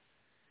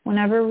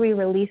 Whenever we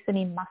release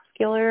any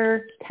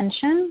muscular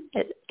tension,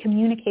 it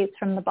communicates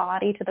from the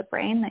body to the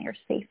brain that you're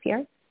safe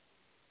here.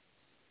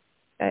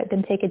 Good.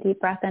 Then take a deep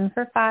breath in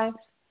for 5.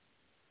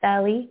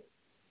 Belly,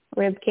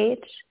 rib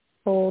cage,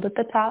 hold at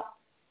the top.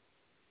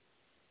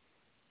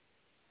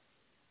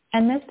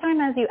 And this time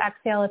as you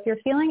exhale, if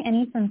you're feeling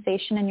any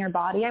sensation in your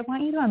body, I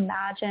want you to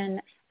imagine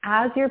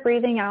as you're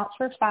breathing out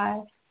for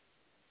 5,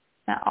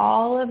 that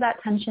all of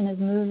that tension is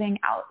moving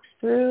out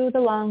through the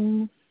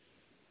lungs,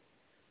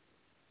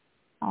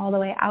 all the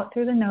way out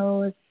through the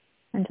nose,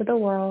 into the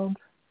world.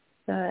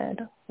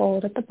 Good.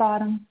 Hold at the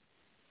bottom.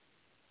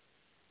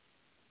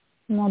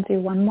 And we'll do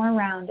one more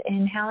round.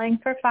 Inhaling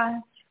for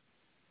 5,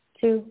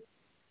 2,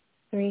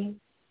 3,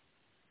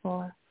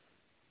 4,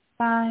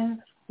 5.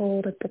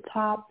 Hold at the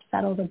top.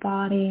 Settle the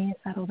body.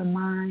 Settle the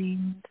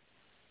mind.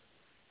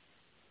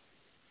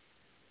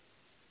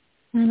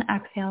 And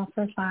exhale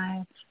for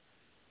 5,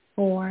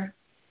 4,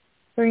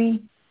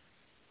 3,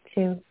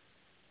 2,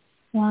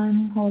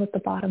 1. Hold at the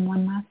bottom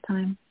one last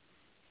time.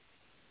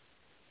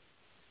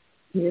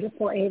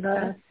 Beautiful,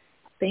 Ava.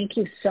 Thank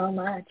you so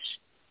much.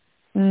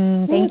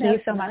 Thank you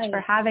so much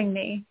for having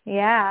me.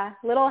 Yeah,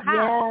 little house.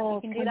 Yeah,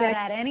 you can do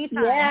that at any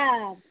time.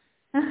 Yeah,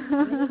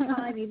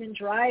 anytime, even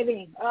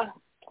driving. Oh,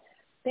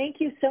 thank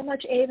you so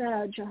much,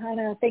 Ava.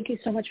 Johanna, thank you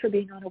so much for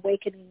being on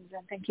Awakenings,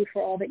 and thank you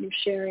for all that you're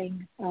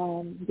sharing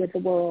with the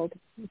world.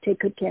 Take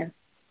good care.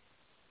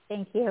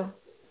 Thank you.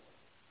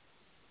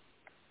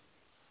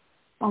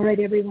 All right,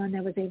 everyone,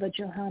 that was Ava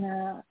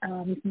Johanna.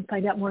 You can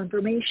find out more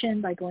information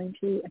by going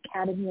to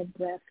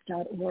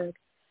academyofbreath.org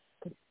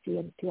to see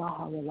and do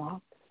aha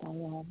relax.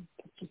 So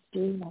just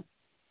doing a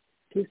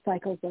few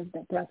cycles of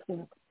that breath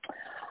work.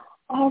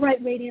 All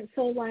right, Radiant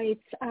Soul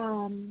Lights,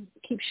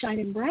 keep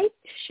shining bright,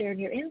 sharing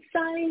your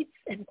insights,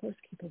 and of course,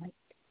 keep it light.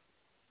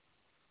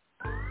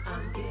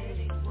 I'm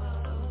getting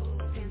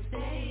woke and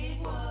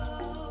staying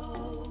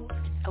woke.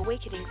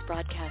 Awakenings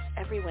broadcast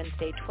every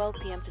Wednesday, 12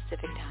 p.m.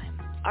 Pacific Time.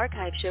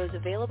 Archive shows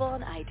available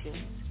on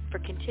iTunes. For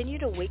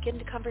continued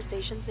awakened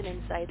conversations and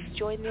insights,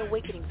 join the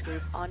Awakenings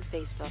group on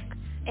Facebook.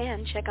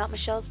 And check out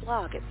Michelle's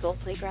blog at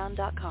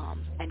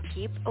soulplayground.com. And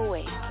keep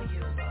awake.